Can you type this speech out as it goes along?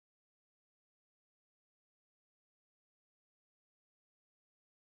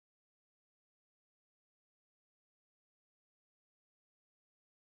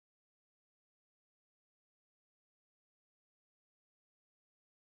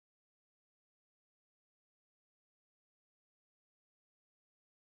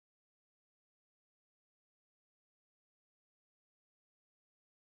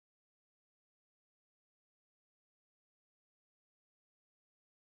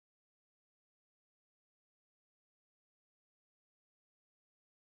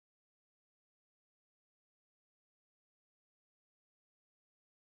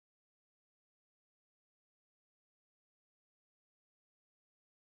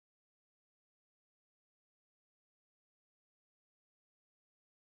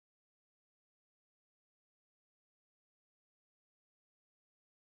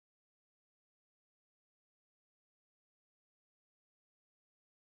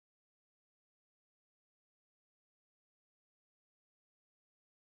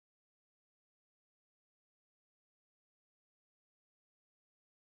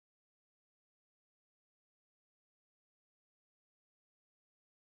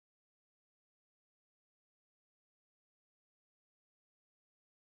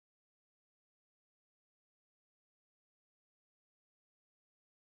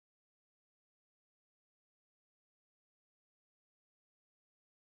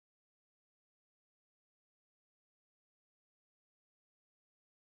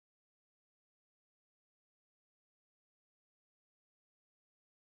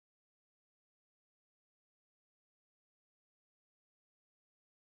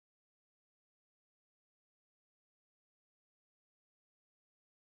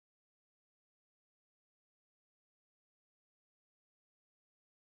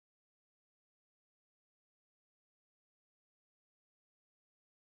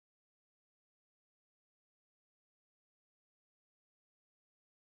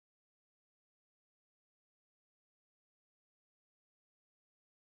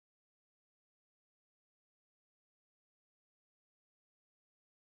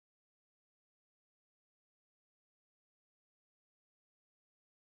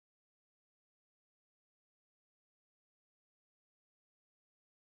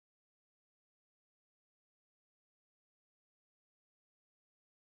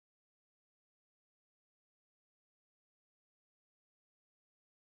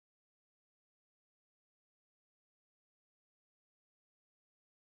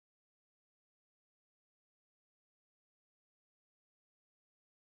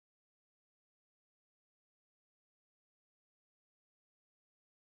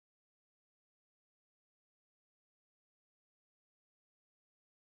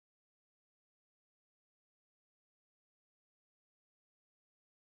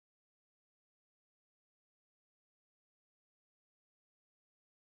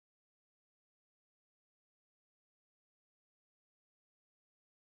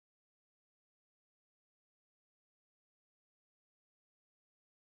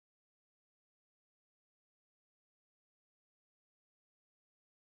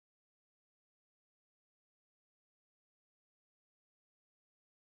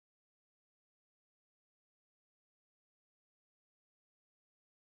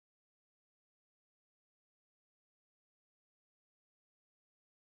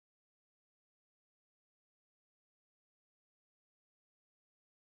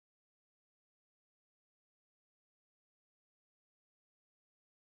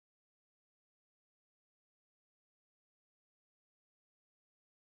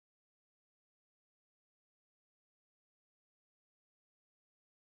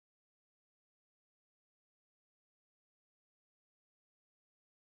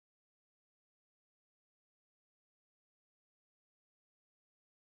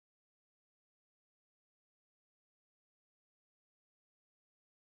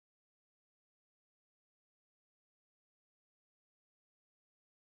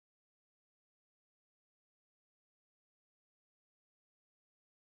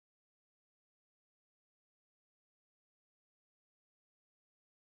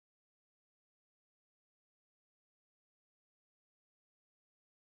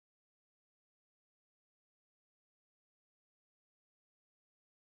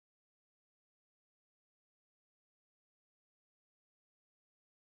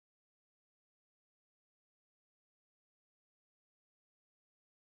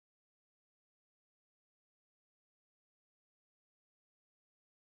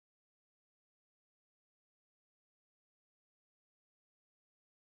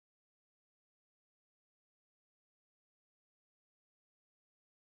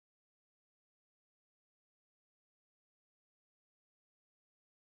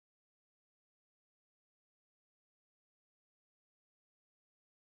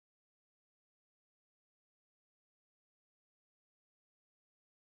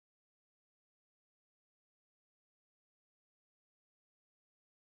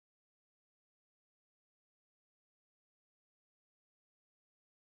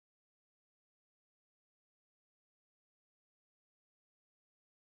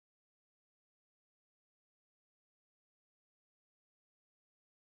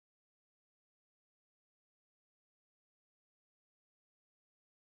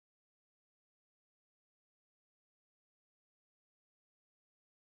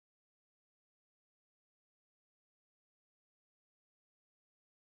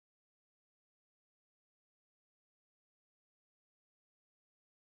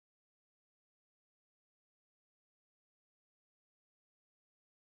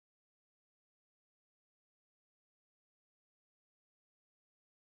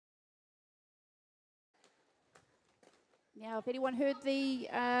Now, if anyone heard the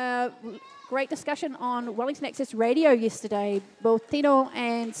great discussion on Wellington Access Radio yesterday, both Tino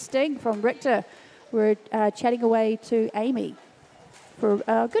and Sting from Richter were chatting away to Amy for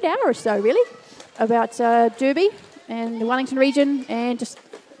a good hour or so, really, about Derby and the Wellington region and just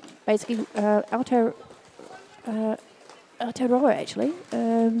basically Aotearoa, actually.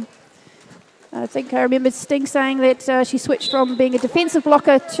 I think I remember Sting saying that she switched from being a defensive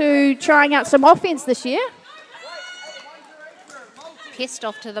blocker to trying out some offense this year. Pest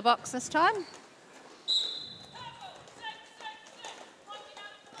off to the box this time.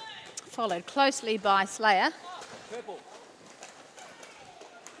 Followed closely by Slayer.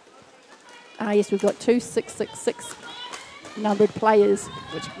 Yes, we've got 2 666 numbered players,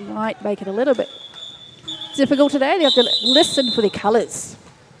 which might make it a little bit difficult today. They have to listen for the colours.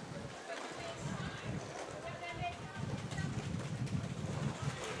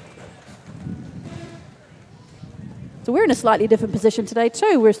 So we're in a slightly different position today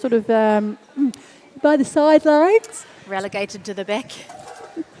too. We're sort of by the sidelines. Relegated to the back.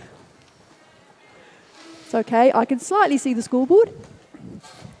 It's okay, I can slightly see the scoreboard.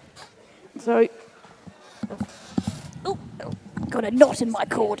 So, oh, got a knot in my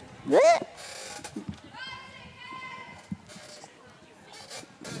cord.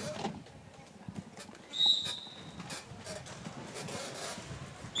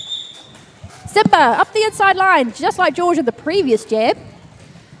 Simba up the inside line, just like George in the previous jab.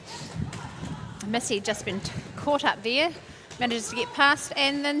 Missy just been caught up there, manages to get past,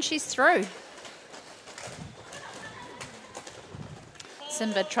 and then she's through.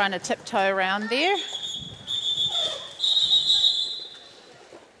 Simba trying to tiptoe around there.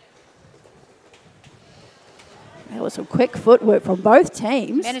 That was some quick footwork from both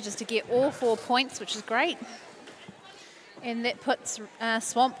teams. Manages to get all 4 points, which is great. And that puts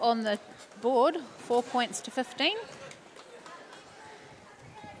Swamp on the board, 4 points to 15.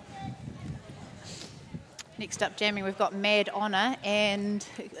 Next up jamming, we've got Mad Honor, and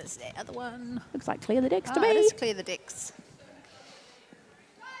who's the other one? Looks like Clear the Decks to me. It is Clear the Decks.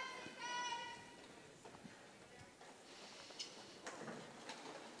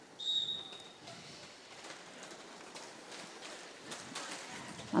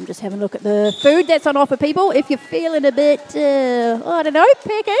 I'm just having a look at the food that's on offer, people. If you're feeling a bit, I don't know,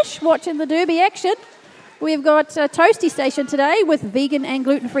 peckish, watching the Derby action, we've got a Toasty Station today with vegan and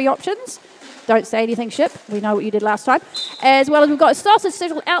gluten-free options. Don't say anything, Ship. We know what you did last time. As well as we've got a sausage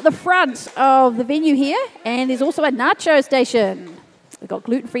sizzle out the front of the venue here. And there's also a nacho station. We've got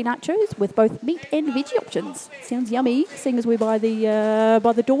gluten-free nachos with both meat and veggie options. Sounds yummy, seeing as we're by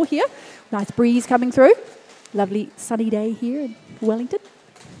the door here. Nice breeze coming through. Lovely sunny day here in Wellington.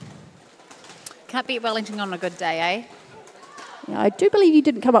 Can't beat Wellington on a good day, eh? Yeah, I do believe you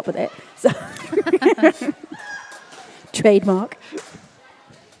didn't come up with that. So trademark.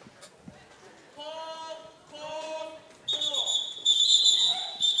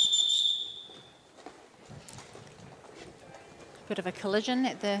 Bit of a collision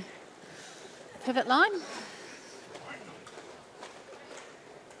at the pivot line.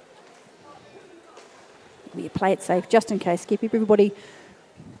 We play it safe just in case. Keep everybody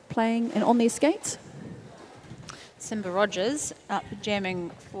playing and on their skates. Simba Rogers up jamming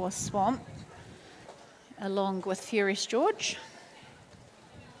for Swamp, along with Furious George.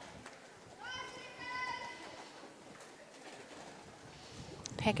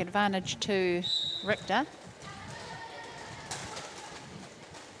 Pack advantage to Richter.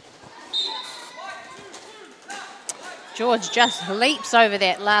 George just leaps over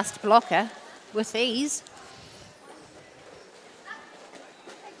that last blocker with ease.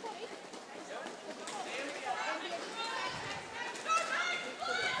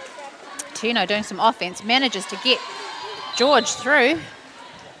 Tino doing some offense, manages to get George through.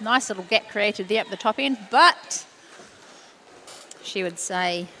 Nice little gap created there up the top end, but she would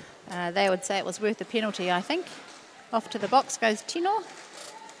say, they would say it was worth the penalty, I think. Off to the box goes Tino.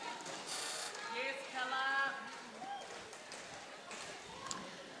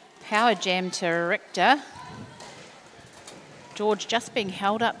 Power jam to Richter. George just being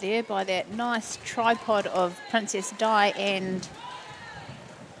held up there by that nice tripod of Princess Di and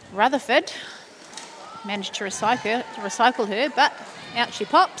Rutherford. Managed to recycle her, but out she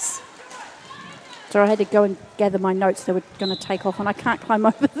pops. So I had to go and gather my notes they were going to take off, and I can't climb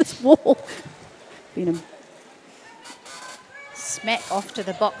over this wall. Been a smack off to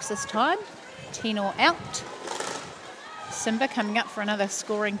the box this time. Tino out. Simba coming up for another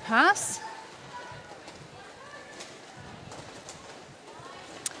scoring pass.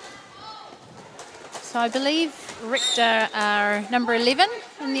 So I believe Richter are number 11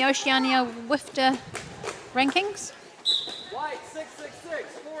 in the Oceania WIFTA rankings.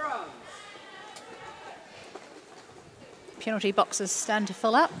 Penalty box is starting to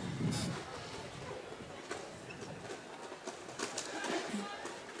fill up.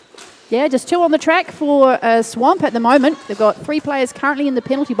 Yeah, just 2 on the track for Swamp at the moment. They've got 3 players currently in the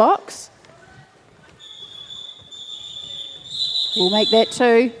penalty box. We'll make that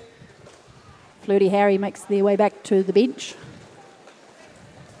 2. Flirty Harry makes their way back to the bench.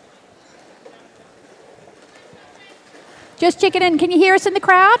 Just checking in. Can you hear us in the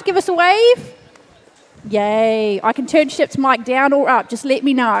crowd? Give us a wave. Yay. I can turn Ship's mic down or up. Just let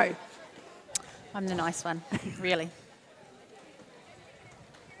me know. I'm the nice one, really.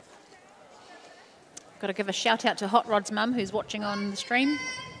 Got to give a shout out to Hot Rod's mum who's watching on the stream.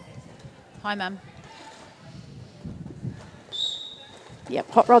 Hi, mum.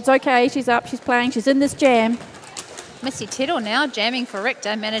 Yep, Hot Rod's okay. She's up, she's playing, she's in this jam. Missy Tedder now jamming for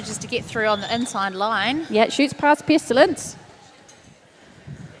Richter, manages to get through on the inside line. Yeah, it shoots past Pestilence.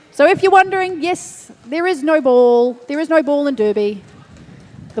 So if you're wondering, yes, there is no ball. There is no ball in Derby.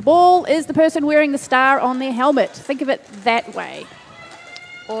 The ball is the person wearing the star on their helmet. Think of it that way.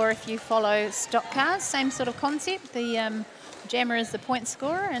 Or if you follow stock cars, same sort of concept. The jammer is the point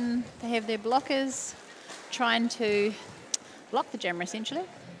scorer and they have their blockers trying to block the jammer essentially.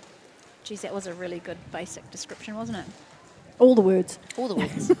 Geez, that was a really good basic description, wasn't it? All the words. All the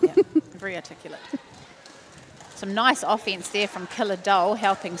words, yeah. Very articulate. Some nice offence there from Killer Dole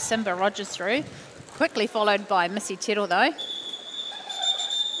helping Simba Rogers through. Quickly followed by Missy Tedder though,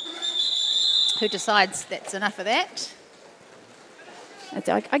 who decides that's enough of that.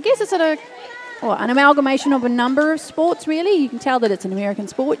 I guess it's an amalgamation of a number of sports, really. You can tell that it's an American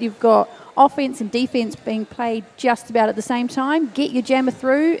sport. You've got offense and defense being played just about at the same time. Get your jammer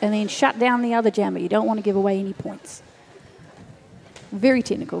through and then shut down the other jammer. You don't want to give away any points. Very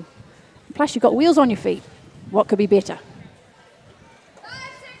technical. Plus, you've got wheels on your feet. What could be better?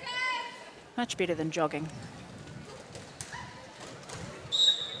 Much better than jogging.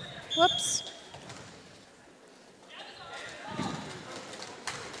 Whoops.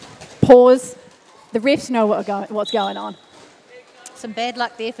 Pause. The refs know what's going on. Some bad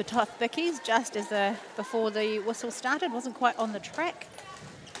luck there for Toth Bickies just as before the whistle started. Wasn't quite on the track.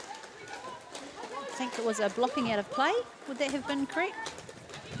 I think it was a blocking out of play. Would that have been correct?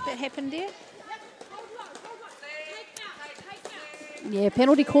 That happened there? Yeah,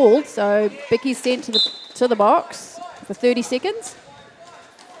 penalty called. So Bicky's sent to the box for 30 seconds.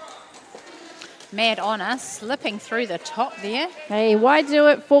 Mad Honor slipping through the top there. Hey, why do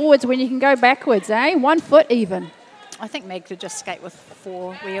it forwards when you can go backwards, eh? 1 foot even. I think Meg could just skate with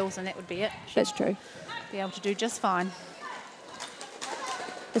 4 wheels and that would be it. That's true. Be able to do just fine.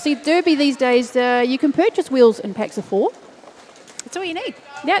 You see, Derby these days, you can purchase wheels in packs of 4. That's all you need.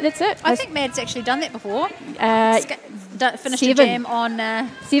 Yeah, that's it. I think Mad's actually done that before. Finished 7. a jam on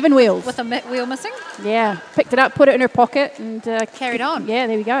 7 wheels. with a wheel missing. Yeah, picked it up, put it in her pocket and Carried on. Yeah,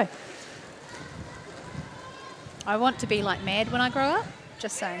 there we go. I want to be like Mad when I grow up.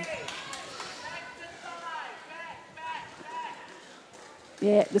 Just saying.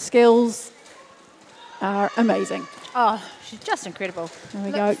 Yeah, the skills are amazing. Oh, she's just incredible. There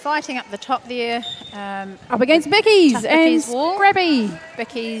we go. Fighting up the top there. Up against Bickies Tough and Bickies wall. Scrappy.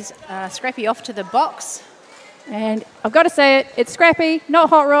 Bickies, Scrappy off to the box. And I've got to say it, it's Scrappy, not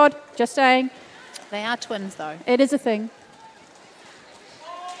Hot Rod, just saying. They are twins though. It is a thing.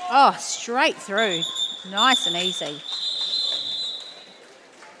 Oh, straight through. Nice and easy.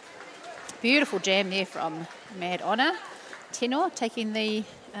 Beautiful jam there from Mad Honor. Tenor taking the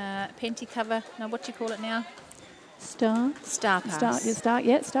penty cover. No, what do you call it now? Star pass.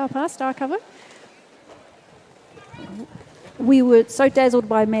 Star pass, star cover. We were so dazzled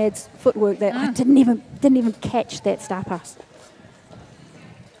by Mad's footwork that I didn't even catch that star pass.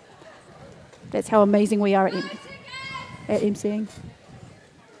 That's how amazing we are at MCing.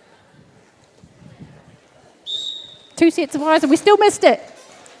 2 sets of eyes and we still missed it.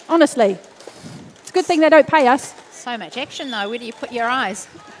 Honestly. It's a good thing they don't pay us. So much action though. Where do you put your eyes?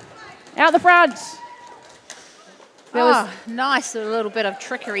 Out the front. Nice a little bit of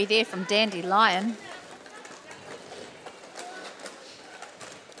trickery there from Dandelion.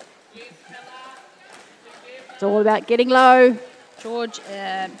 It's all about getting low. George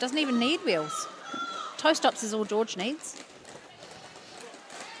doesn't even need wheels. Toe stops is all George needs.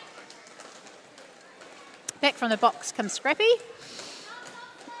 Back from the box comes Scrappy.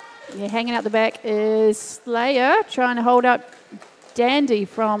 Yeah, hanging out the back is Slayer trying to hold up Dandy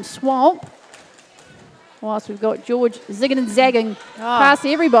from Swamp. Whilst we've got George zigging and zagging past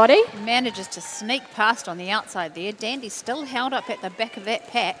everybody. Manages to sneak past on the outside there. Dandy's still held up at the back of that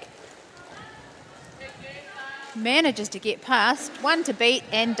pack. Manages to get past. 1 to beat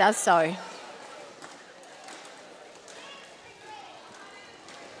and does so.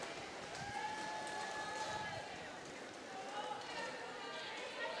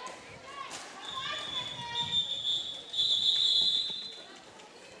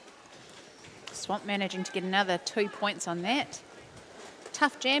 Swamp managing to get another 2 points on that.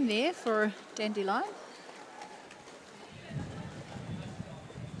 Tough jam there for Dandelion.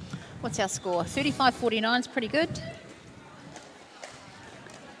 What's our score? 35-49 is pretty good.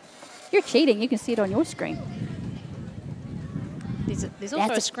 You're cheating. You can see it on your screen. There's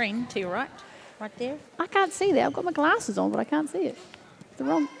also a screen to your right there. I can't see that. I've got my glasses on, but I can't see it. It's the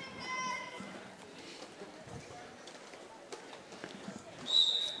wrong.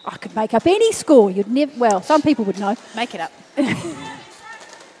 I could make up any score. You'd never. Well, some people would know. Make it up.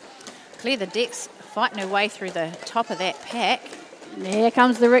 Clear the decks, fighting her way through the top of that pack. There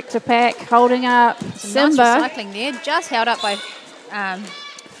comes the Richter pack, holding up Simba. Nice recycling there, just held up by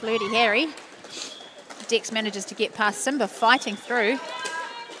Flirty Harry. Dex manages to get past Simba, fighting through.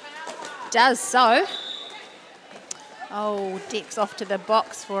 Does so. Oh, Dex off to the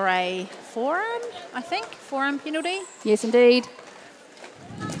box for a forearm, I think. Forearm penalty. Yes, indeed.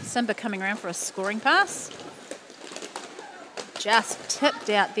 Simba coming around for a scoring pass. Just tipped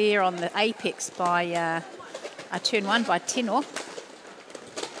out there on the apex by a turn one by Tenor.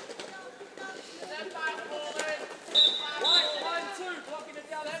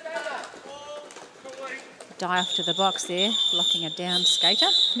 Die off to the box there, blocking a down skater.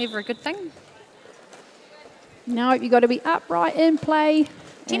 Never a good thing. No, you've got to be upright in play.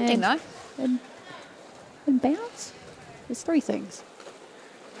 Tempting though. And bounce. There's three things.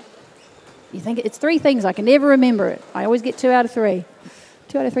 You think it's three things. I can never remember it. I always get 2 out of 3.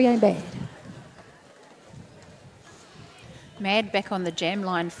 2 out of 3 ain't bad. Mad back on the jam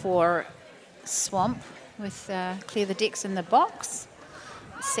line for Swamp with clear the decks in the box.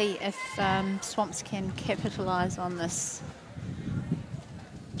 See if Swamps can capitalise on this.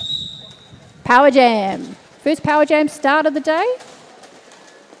 Power jam. First power jam start of the day.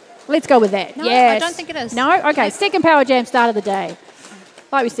 Let's go with that. No, yes. I don't think it is. No? Okay, second power jam start of the day.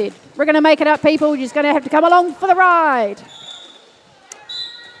 Like we said, we're going to make it up, people. You're just going to have to come along for the ride.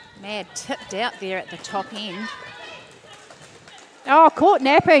 Mad tipped out there at the top end. Oh, caught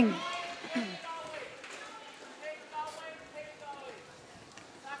napping.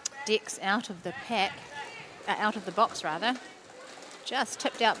 Dex out of the pack, out of the box rather. Just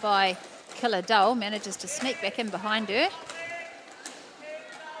tipped out by Killer Dull, manages to sneak back in behind her.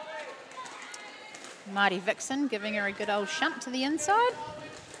 Marty Vixen giving her a good old shunt to the inside.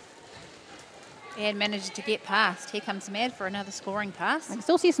 And manages to get past. Here comes Mad for another scoring pass. I can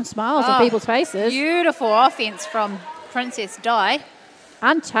still see some smiles on people's faces. Beautiful offense from Princess Di.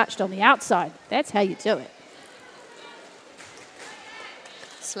 Untouched on the outside. That's how you do it.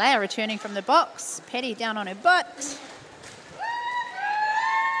 Slayer returning from the box. Paddy down on her butt.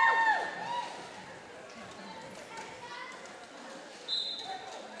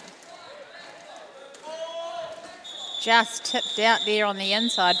 Just tipped out there on the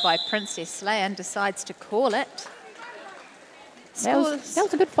inside by Princess Slayer and decides to call it. That was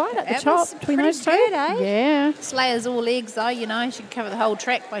a good fight at the top between those two. Good, eh? Yeah. Slayer's all legs though, you know. She can cover the whole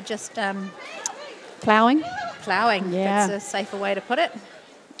track by just Ploughing. ploughing. Yeah. That's a safer way to put it.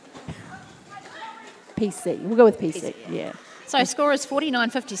 PC. We'll go with PC. Yeah. So score is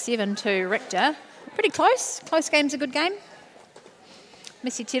 49-57 to Richter. Pretty close. Close game's a good game.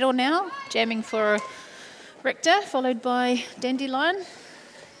 Missy Tittle now jamming for Richter, followed by Dandelion.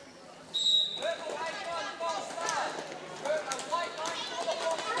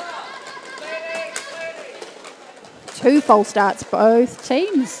 Two false starts, both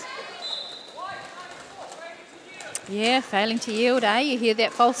teams. Yeah, failing to yield, eh? You hear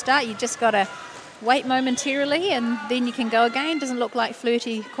that false start, you just got to wait momentarily and then you can go again. Doesn't look like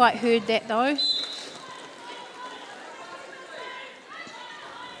Flirty quite heard that though.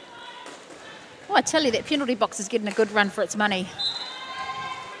 Oh, I tell you, that penalty box is getting a good run for its money.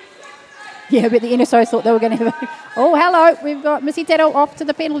 Yeah, but the NSO thought they were going to have a... Oh, hello. We've got Missy Teddo off to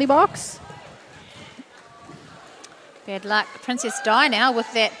the penalty box. Bad luck. Princess Di now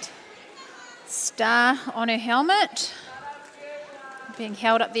with that star on her helmet. Being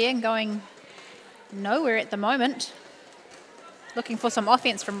held up there and going nowhere at the moment. Looking for some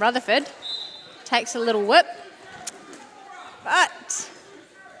offense from Rutherford. Takes a little whip. But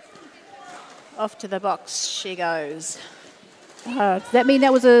off to the box she goes. Does that mean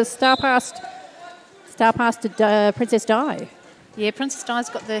that was a star pass to Princess Di? Yeah, Princess Di's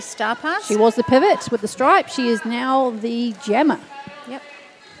got the star pass. She was the pivot with the stripe. She is now the jammer. Yep.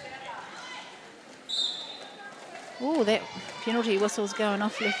 Oh, that penalty whistle's going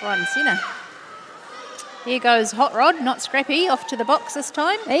off left, right and centre. Here goes Hot Rod, not Scrappy, off to the box this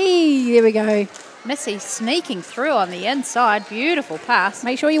time. Hey, there we go. Missy sneaking through on the inside. Beautiful pass.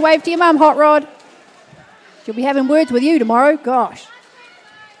 Make sure you wave to your mum, Hot Rod. She'll be having words with you tomorrow. Gosh.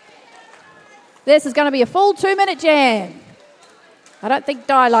 This is going to be a full 2-minute jam. I don't think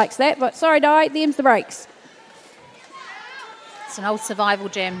Di likes that, but sorry, Di, them's the breaks. It's an old survival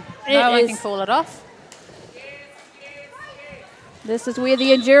jam. No one can call it off. This is where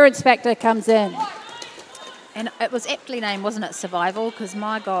the endurance factor comes in. And it was aptly named, wasn't it, survival? Because,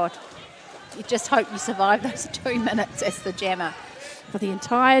 my God, you just hope you survive those 2 minutes as the jammer. For the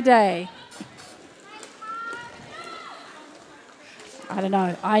entire day. I don't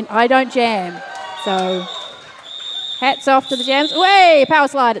know. I don't jam. So, hats off to the jams. Way, power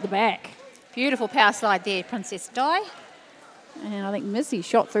slide at the back. Beautiful power slide there, Princess Di. And I think Missy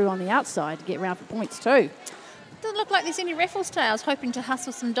shot through on the outside to get round for points too. Doesn't look like there's any raffles today. I was hoping to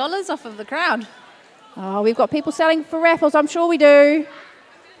hustle some dollars off of the crowd. Oh, we've got people selling for raffles. I'm sure we do.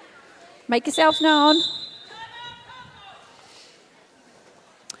 Make yourselves known.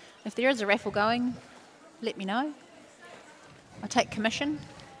 If there is a raffle going, let me know. I'll take commission.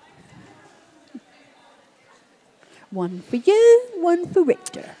 One for you, one for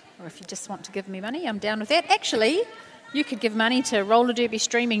Richter. Or if you just want to give me money, I'm down with that. Actually, you could give money to Roller Derby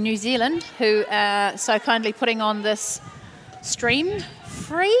Streaming New Zealand, who are so kindly putting on this stream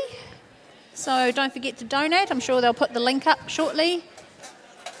free. So don't forget to donate. I'm sure they'll put the link up shortly.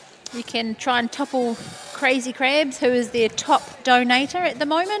 You can try and topple Crazy Crabs, who is their top donator at the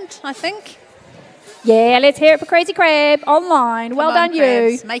moment, I think. Yeah, let's hear it for Crazy Crab online. Well done,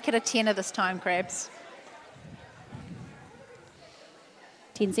 Crabs. you. Make it a tenner this time, Crabs.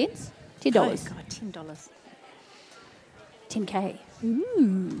 10 cents? $10. Oh, God, $10. 10K.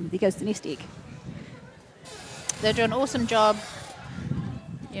 Ooh, there goes the nest egg. They do an awesome job.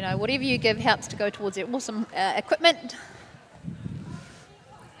 You know, whatever you give helps to go towards their awesome equipment.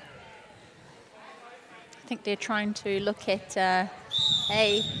 I think they're trying to look at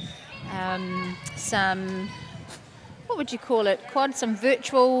some, what would you call it, some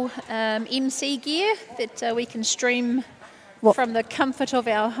virtual MC gear that we can stream from the comfort of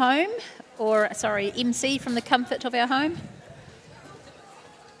our home, or, sorry, MC from the comfort of our home.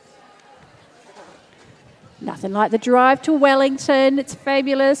 Nothing like the drive to Wellington. It's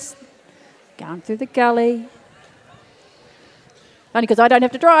fabulous. Going through the gully. Only because I don't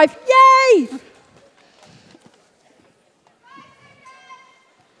have to drive. Yay!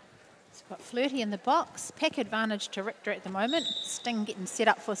 It's got Flirty in the box. Pack advantage to Richter at the moment. Sting getting set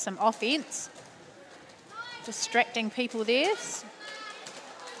up for some offence. Distracting people there.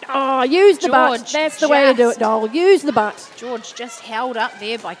 Oh, use the butt. That's the way to do it, Dole. Use the butt. George just held up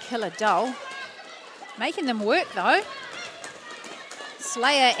there by Killer Dole. Making them work, though.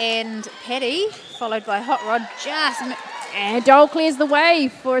 Slayer and Paddy, followed by Hot Rod. And Dole clears the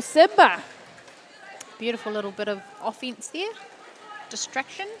way for Simba. Beautiful little bit of offence there.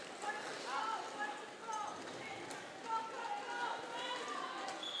 Distraction.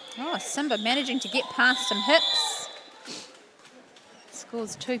 Oh, Simba managing to get past some hips.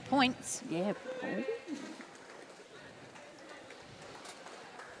 Scores 2 points. Yeah.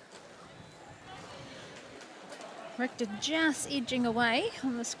 Richter just edging away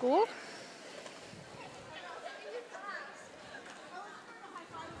on the score.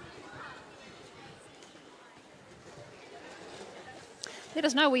 Let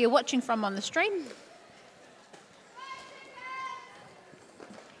us know where you're watching from on the stream.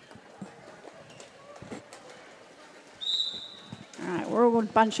 All right, we're all going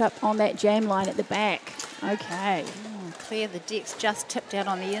to bunch up on that jam line at the back. Okay. Clear the decks just tipped out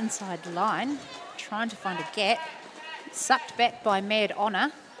on the inside line, trying to find a gap. Sucked back by Mad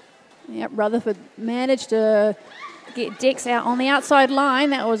Honor. Yep, Rutherford managed to get Dex out on the outside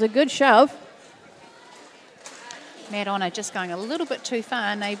line. That was a good shove. Mad Honor just going a little bit too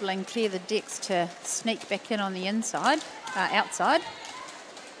far, enabling Clear the Decks to sneak back in on the inside, outside.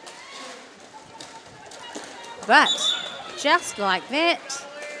 But just like that.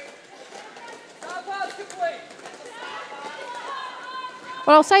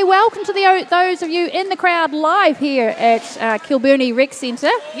 Well, I'll say welcome to those of you in the crowd live here at Kilburnie Rec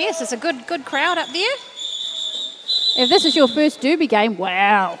Centre. Yes, it's a good crowd up there. If this is your first Derby game,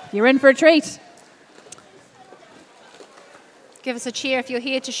 wow, you're in for a treat. Give us a cheer if you're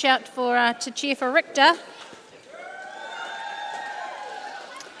here to shout for to cheer for Richter.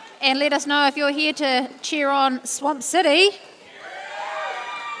 And let us know if you're here to cheer on Swamp City.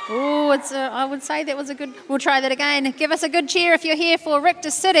 Oh, I would say that was a good... We'll try that again. Give us a good cheer if you're here for Richter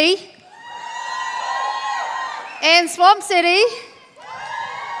City. And Swamp City.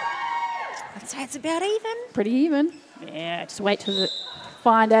 I'd say it's about even. Pretty even. Yeah, just wait to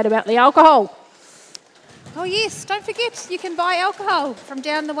find out about the alcohol. Oh, yes. Don't forget, you can buy alcohol from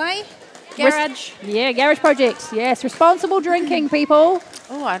down the way Garage. Yeah, garage projects. Yes, responsible drinking, people.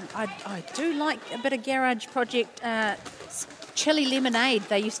 Oh, I do like a bit of garage project chili lemonade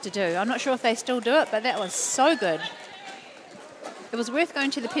they used to do. I'm not sure if they still do it, but that was so good. It was worth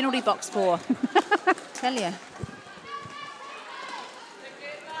going to the penalty box for. Tell you.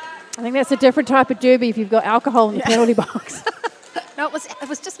 I think that's a different type of derby if you've got alcohol in the penalty box. No, it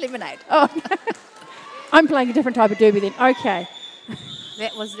was just lemonade. Oh, I'm playing a different type of derby then. Okay.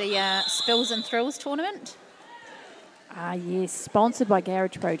 That was the Spills and Thrills tournament. Ah, yes, sponsored by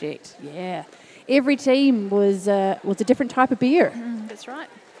Garage Project. Yeah. Every team was a different type of beer. That's right.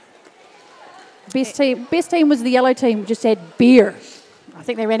 Best team was the yellow team, just had beer. I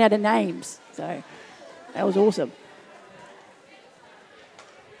think they ran out of names, so that was awesome.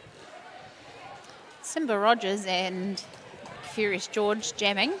 Simba Rogers and Furious George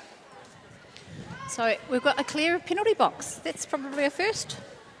jamming. So we've got a clear penalty box. That's probably a first.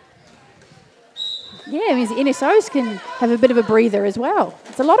 Yeah, it means the NSOs can have a bit of a breather as well.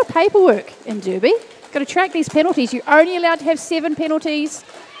 It's a lot of paperwork in Derby. Got to track these penalties. You're only allowed to have 7 penalties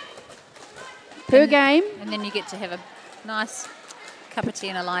per game. And then you get to have a nice cup of tea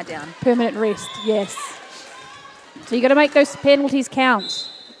and a lie down. Permanent rest, yes. So you got to make those penalties count.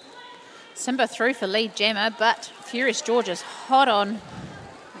 Simba through for lead jammer, but Furious George is hot on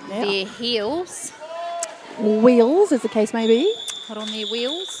their heels. Wheels, as the case may be. Hot on their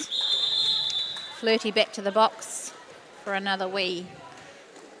wheels. Flirty back to the box for another wee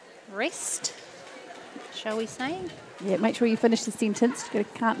rest, shall we say? Yeah, make sure you finish the sentence. You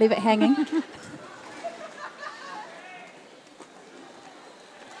can't leave it hanging.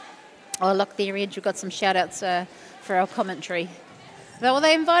 Oh, look there, Ed, we've got some shout-outs for our commentary. Well,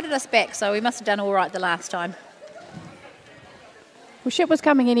 they invited us back, so we must have done all right the last time. Well, ship was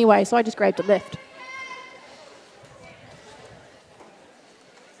coming anyway, so I just grabbed a lift.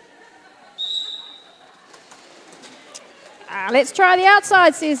 Let's try the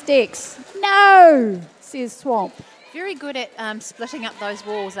outside, says Dex. No, says Swamp. Very good at splitting up those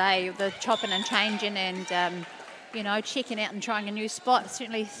walls, eh? The chopping and changing and, you know, checking out and trying a new spot. It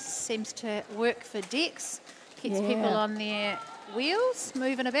certainly seems to work for Dex. Keeps people on their wheels,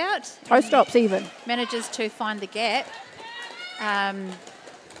 moving about. Toe stops even. Manages to find the gap. Mad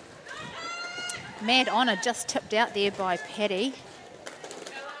Honor just tipped out there by Paddy.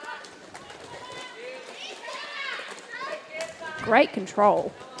 Great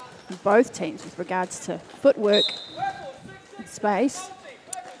control from both teams with regards to footwork and space.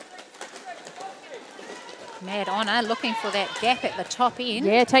 Mad Honor looking for that gap at the top end.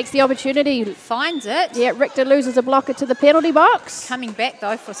 Yeah, takes the opportunity. Finds it. Yeah, Richter loses a blocker to the penalty box. Coming back,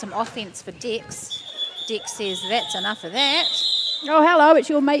 though, for some offence for Dex. Dex says that's enough of that. Oh, hello, it's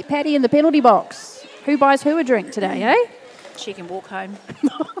your mate Paddy in the penalty box. Who buys who a drink today, eh? She can walk home.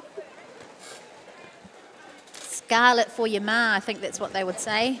 Scarlet for your ma, I think that's what they would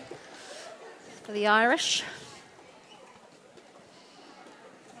say for the Irish.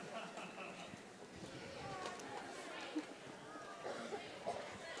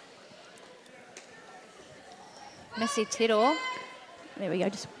 Missy Tero. There we go,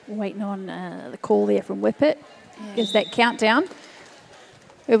 just waiting on the call there from Whippet. Gives that countdown.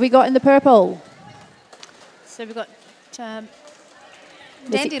 Who have we got in the purple? So we've got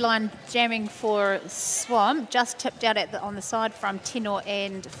Dandelion jamming for Swamp, just tipped out on the side from Tino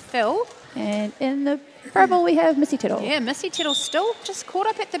and Phil. And in the purple we have Missy Tittle. Yeah, Missy Tittle still just caught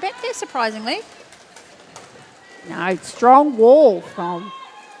up at the back there, surprisingly. No, strong wall from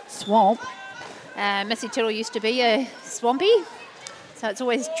Swamp. Missy Tittle used to be a Swampy, so it's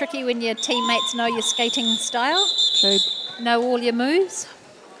always tricky when your teammates know your skating style, True. know all your moves.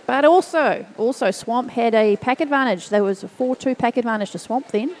 But also Swamp had a pack advantage. There was a 4-2 pack advantage to Swamp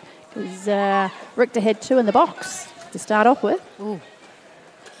then, because Richter had 2 in the box to start off with. Ooh,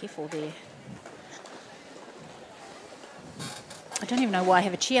 careful there. I don't even know why I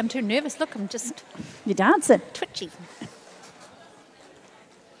have a chair. I'm too nervous. Look, I'm just... You're dancing. Twitchy.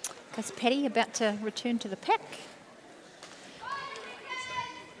 Because Paddy about to return to the pack.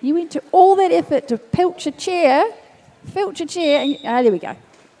 You went to all that effort to filch your chair, and there we go.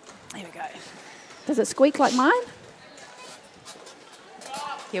 There we go. Does it squeak like mine?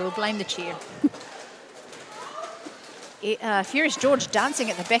 Yeah, we'll blame the chair. Furious George dancing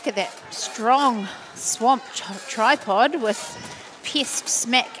at the back of that strong Swamp tripod with Pest,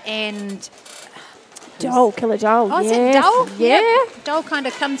 Smack and... Dole, Killer Dole. Oh, yes. is it Dole? Yeah. Yep. Dole kind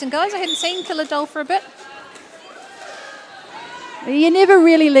of comes and goes. I hadn't seen Killer Dole for a bit. You never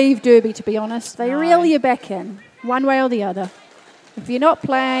really leave Derby, to be honest. They No. reel you back in, one way or the other. If you're not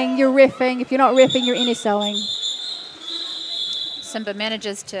playing, you're reffing. If you're not reffing, you're NSOing. Simba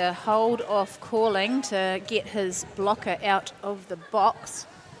manages to hold off calling to get his blocker out of the box.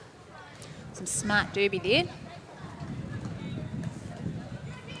 Some smart derby there.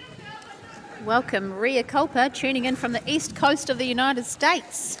 Welcome, Ria Culpa, tuning in from the east coast of the United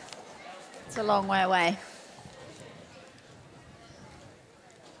States. It's a long way away.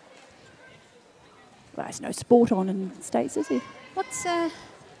 Well, there's no sport on in the States, is there? What's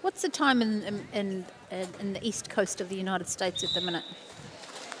the time in the east coast of the United States at the minute?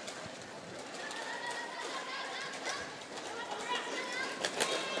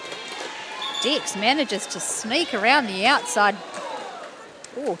 Dex manages to sneak around the outside.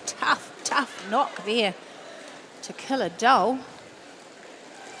 Oh, tough knock there to kill a doll.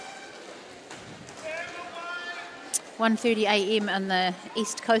 1:30 a.m. on the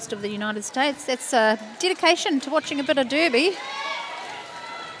east coast of the United States. That's a dedication to watching a bit of derby.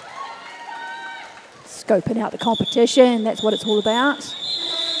 Scoping out the competition, that's what it's all about.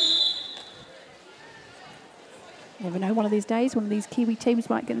 Never know, one of these days, one of these Kiwi teams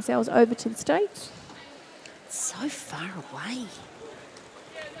might get themselves over to the States. So far away.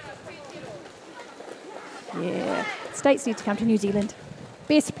 Yeah, States need to come to New Zealand.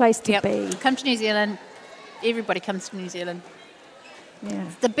 Best place to be. Come to New Zealand. Everybody comes to New Zealand. Yeah.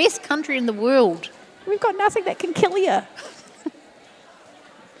 It's the best country in the world. We've got nothing that can kill you.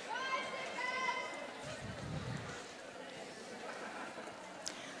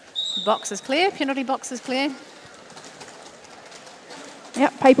 Box is clear, penalty box is clear.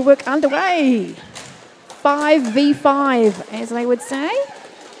 Yep, paperwork underway. 5v5, as they would say.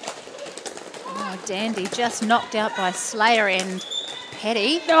 Oh, Dandy just knocked out by Slayer and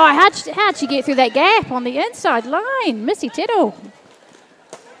Paddy. Oh, how'd she get through that gap on the inside line? Missy Tittle.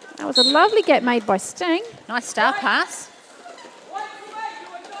 That was a lovely gap made by Sting. Nice star pass.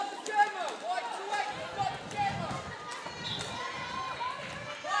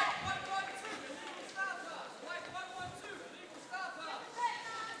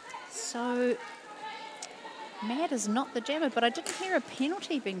 So, Mad is not the jammer, but I didn't hear a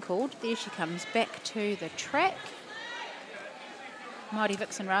penalty being called. There she comes back to the track. Mighty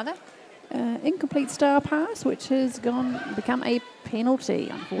Vixen, rather. Incomplete star pass, which has become a penalty,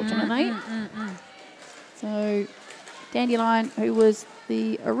 unfortunately. So, Dandelion, who was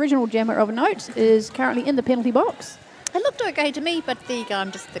the original jammer of note, is currently in the penalty box. It looked okay to me, but there you go,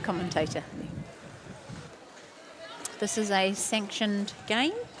 I'm just the commentator. This is a sanctioned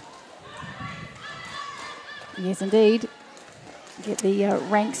game. Yes, indeed. Get the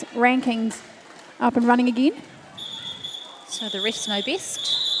rankings up and running again. So the refs know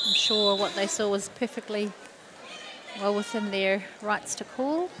best. I'm sure what they saw was perfectly well within their rights to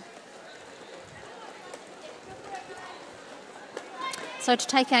call. So to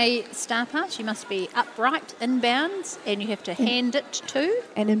take a star pass, you must be upright, inbounds, and you have to hand it to.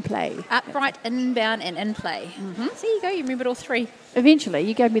 And in play. Upright, inbound, and in play. So there you go, you remembered all three. Eventually,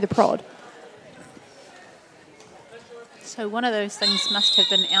 you gave me the prod. So one of those things must have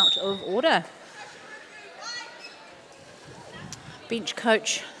been out of order. Bench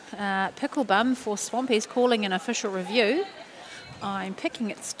coach Picklebum for Swampies calling an official review. I'm picking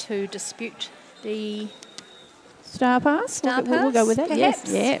it's to dispute the Star pass? We'll go with that.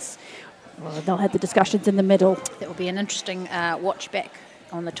 Perhaps. Yes. Well, they'll have the discussions in the middle. That will be an interesting watch back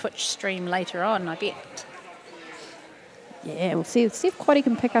on the Twitch stream later on, I bet. Yeah, we'll see if Quaddy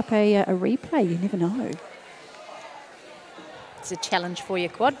can pick up a replay. You never know. It's a challenge for you,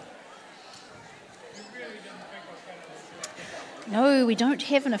 Quad. No, we don't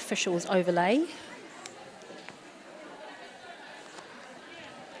have an officials overlay.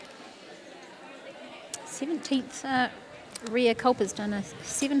 Ria Culpa's done a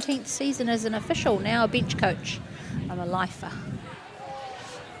 17th season as an official, now a bench coach. I'm a lifer.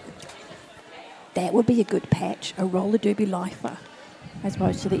 That would be a good patch, a roller derby lifer, as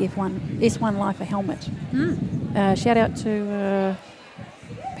opposed to the S1 lifer helmet. Shout out to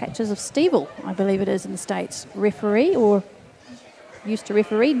Patches of Stevel, I believe it is in the States. Referee, or used to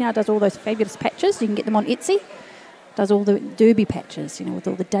referee, now does all those fabulous patches. You can get them on Etsy. Does all the derby patches, you know, with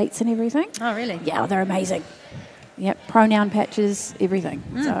all the dates and everything. Oh, really? Yeah, they're amazing. Yep, pronoun patches, everything.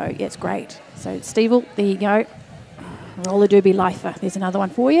 So, yeah, it's great. So, Stevel, there you go. Roller derby lifer. There's another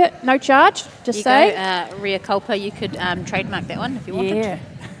one for you. No charge, just say. Go, Ria Culpa, you could trademark that one if you wanted. Yeah.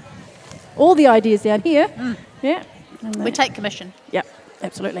 All the ideas down here. Yeah. We take commission. Yep,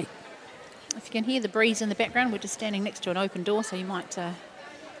 absolutely. If you can hear the breeze in the background, we're just standing next to an open door, so you might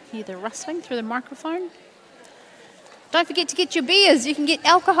hear the rustling through the microphone. Don't forget to get your beers. You can get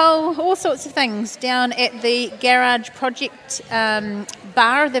alcohol, all sorts of things down at the Garage Project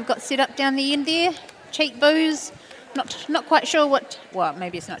bar they've got set up down the end there. Cheap booze, Not quite sure what. Well,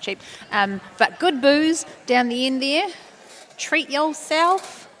 maybe it's not cheap, but good booze down the end there. Treat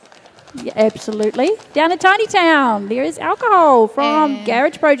yourself. Yeah, absolutely. Down at Tiny Town, there is alcohol from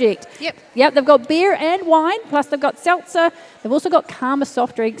Garage Project. Yep, they've got beer and wine, plus they've got seltzer. They've also got Karma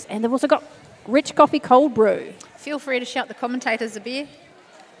soft drinks, and they've also got Rich Coffee cold brew. Feel free to shout the commentators a beer.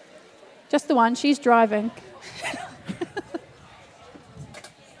 Just the one. She's driving.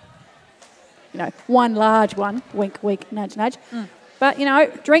 One large one. Wink, wink, nudge, nudge. But,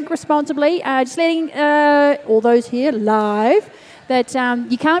 drink responsibly. Just letting all those here live that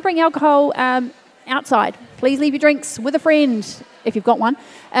you can't bring alcohol outside. Please leave your drinks with a friend if you've got one.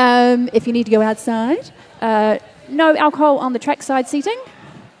 If you need to go outside. No alcohol on the trackside seating.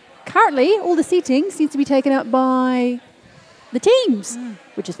 Currently, all the seating seems to be taken up by the teams,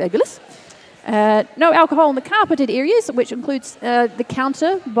 which is fabulous. No alcohol in the carpeted areas, which includes the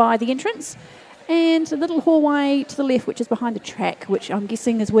counter by the entrance, and the little hallway to the left, which is behind the track, which I'm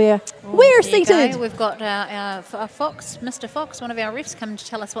guessing is where we're seated. We've got our Fox, Mr. Fox, one of our refs, come to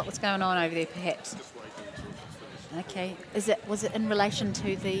tell us what's going on over there, perhaps. Okay, was it in relation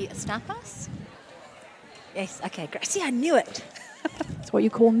to the Star Pass? Yes. Okay, great. See, I knew it. It's what you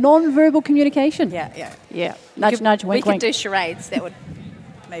call non-verbal communication. Yeah. Nudge, nudge, wink, we wink. could do charades. That would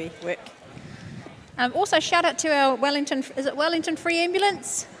maybe work. Also, shout out to our Wellington. Is it Wellington Free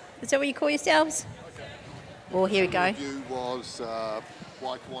Ambulance? Is that what you call yourselves? Okay. Well, here we go. The review was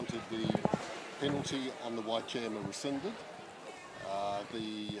White wanted the penalty on the white chairman rescinded.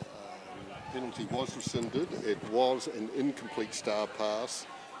 The penalty was rescinded. It was an incomplete star pass,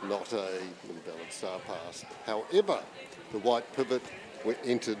 not a invalid star pass. However, the white pivot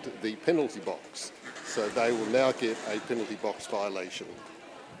entered the penalty box, so they will now get a penalty box violation.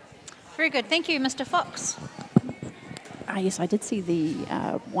 Very good. Thank you, Mr. Fox. Yes, I did see the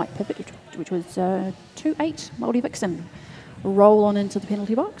white pivot, which was 2-8 Māori Vixen, roll on into the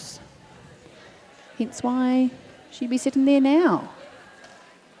penalty box. Hence why she'd be sitting there now.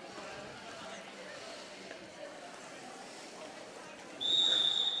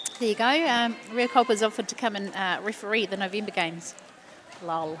 There you go. Ria Culper's offered to come and referee the November games.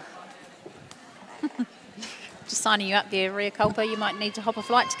 Lol. Just signing you up there, Ria Culper. You might need to hop a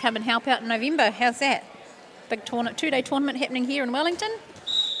flight to come and help out in November. How's that? Big tournament, 2-day tournament happening here in Wellington.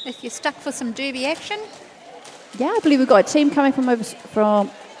 If you're stuck for some derby action. Yeah, I believe we've got a team coming from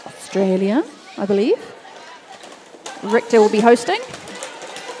Australia, I believe. Richter will be hosting.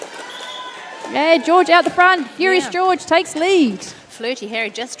 Yeah, George out the front. Furious George takes lead. Flirty Harry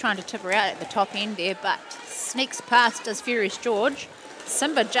just trying to tip her out at the top end there, but sneaks past does Furious George.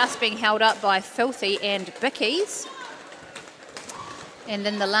 Simba just being held up by Filthy and Bickies. And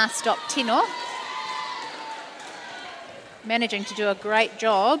then the last stop, Tino. Managing to do a great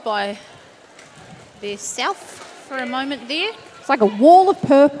job by their self for a moment there. It's like a wall of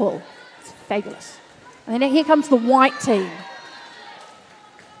purple. It's fabulous. And then here comes the white team.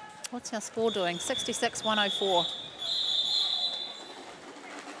 What's our score doing? 66-104.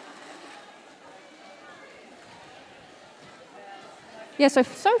 Yeah, so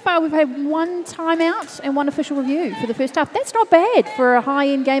far we've had one timeout and one official review for the first half. That's not bad for a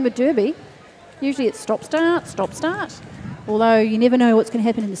high-end game of derby. Usually it's stop-start, stop-start. Although you never know what's going to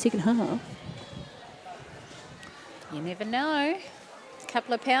happen in the second half. You never know. A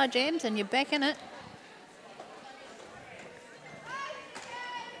couple of power jams and you're back in it.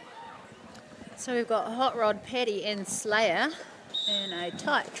 So we've got Hot Rod, Paddy and Slayer in a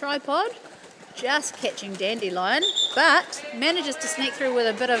tight tripod. Just catching Dandelion, but manages to sneak through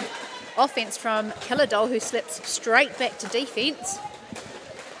with a bit of offence from Killer Doll, who slips straight back to defence.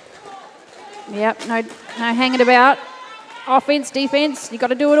 Yep, no hanging about. Offence, defence, you got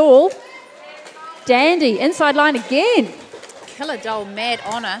to do it all. Dandy, inside line again. Killer Doll, Mad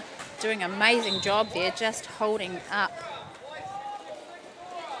Honour, doing an amazing job there, just holding up.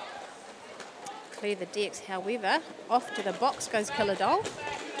 Clear the decks, however. Off to the box goes Killer Doll.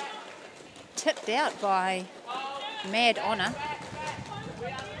 Tipped out by Mad Honour.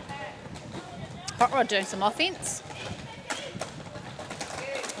 Hot Rod doing some offence.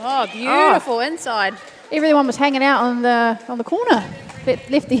 Oh, beautiful inside. Everyone was hanging out on the corner.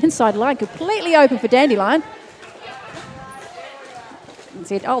 Left the inside line completely open for Dandelion. And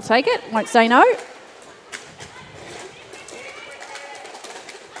said, I'll take it, won't say no.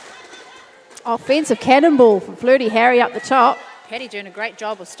 Offensive cannonball from Flirty Harry up the top. Paddy doing a great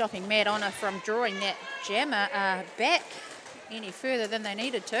job of stopping Mad Honour from drawing that jammer back any further than they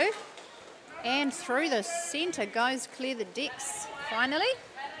needed to. And through the centre goes Clear the Decks finally.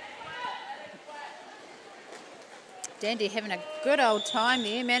 Dandy having a good old time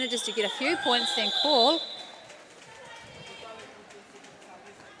there, manages to get a few points then call.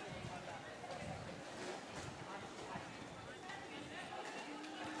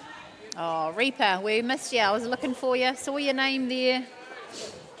 Oh, Reaper, we missed you. I was looking for you. Saw your name there.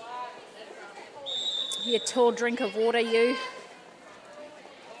 You tall drink of water, you.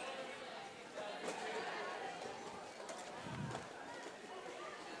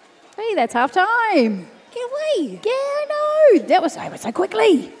 Hey, that's half time. Get away. Yeah, I know. That was over so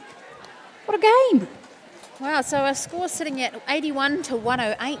quickly. What a game. Wow, so our score's sitting at 81 to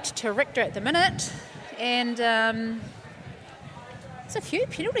 108 to Richter at the minute. And there's a few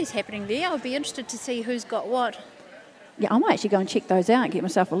penalties happening there. I'll be interested to see who's got what. Yeah, I might actually go and check those out and get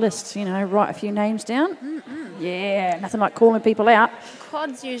myself a list, you know, write a few names down. Yeah, nothing like calling people out.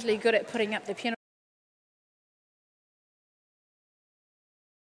 Cod's usually good at putting up the penalty.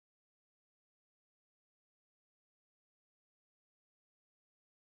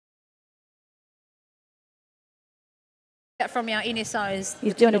 From our NSOs.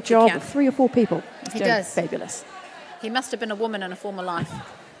 He's doing a job count. with 3 or 4 people. He's He doing does. Fabulous. He must have been a woman in a former life.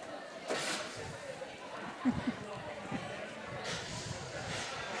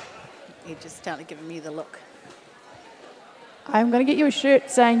 He just started giving me the look. I'm going to get you a shirt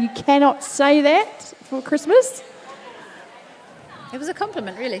saying you cannot say that for Christmas. It was a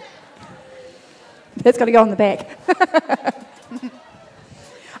compliment, really. That's got to go on the back.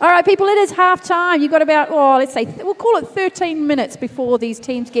 All right, people, it is half time. You've got about, let's say, we'll call it 13 minutes before these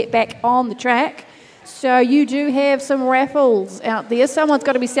teams get back on the track. So you do have some raffles out there. Someone's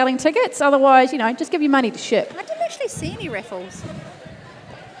got to be selling tickets. Otherwise, you know, just give your money to ship. I didn't actually see any raffles.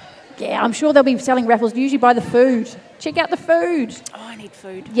 Yeah, I'm sure they'll be selling raffles, usually by the food. Check out the food. Oh, I need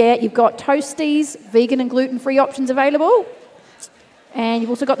food. Yeah, you've got Toasties, vegan and gluten-free options available. And you've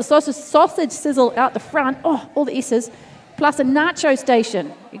also got the sausage sizzle out the front. Oh, all the S's. Plus a nacho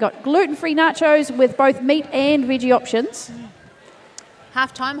station. You've got gluten-free nachos with both meat and veggie options.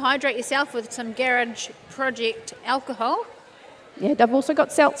 Half time, hydrate yourself with some Garage Project alcohol. Yeah, they've also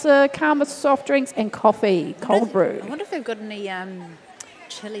got seltzer, Karma soft drinks, and coffee, cold brew. I wonder if they've got any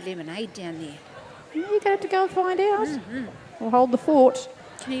chili lemonade down there. You're going to have to go and find out. We'll hold the fort.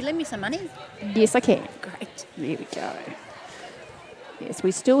 Can you lend me some money? Yes, I can. Great. There we go. Yes,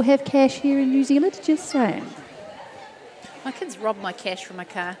 we still have cash here in New Zealand, just saying. My kids robbed my cash from my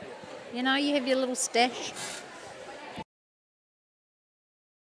car. You know, you have your little stash.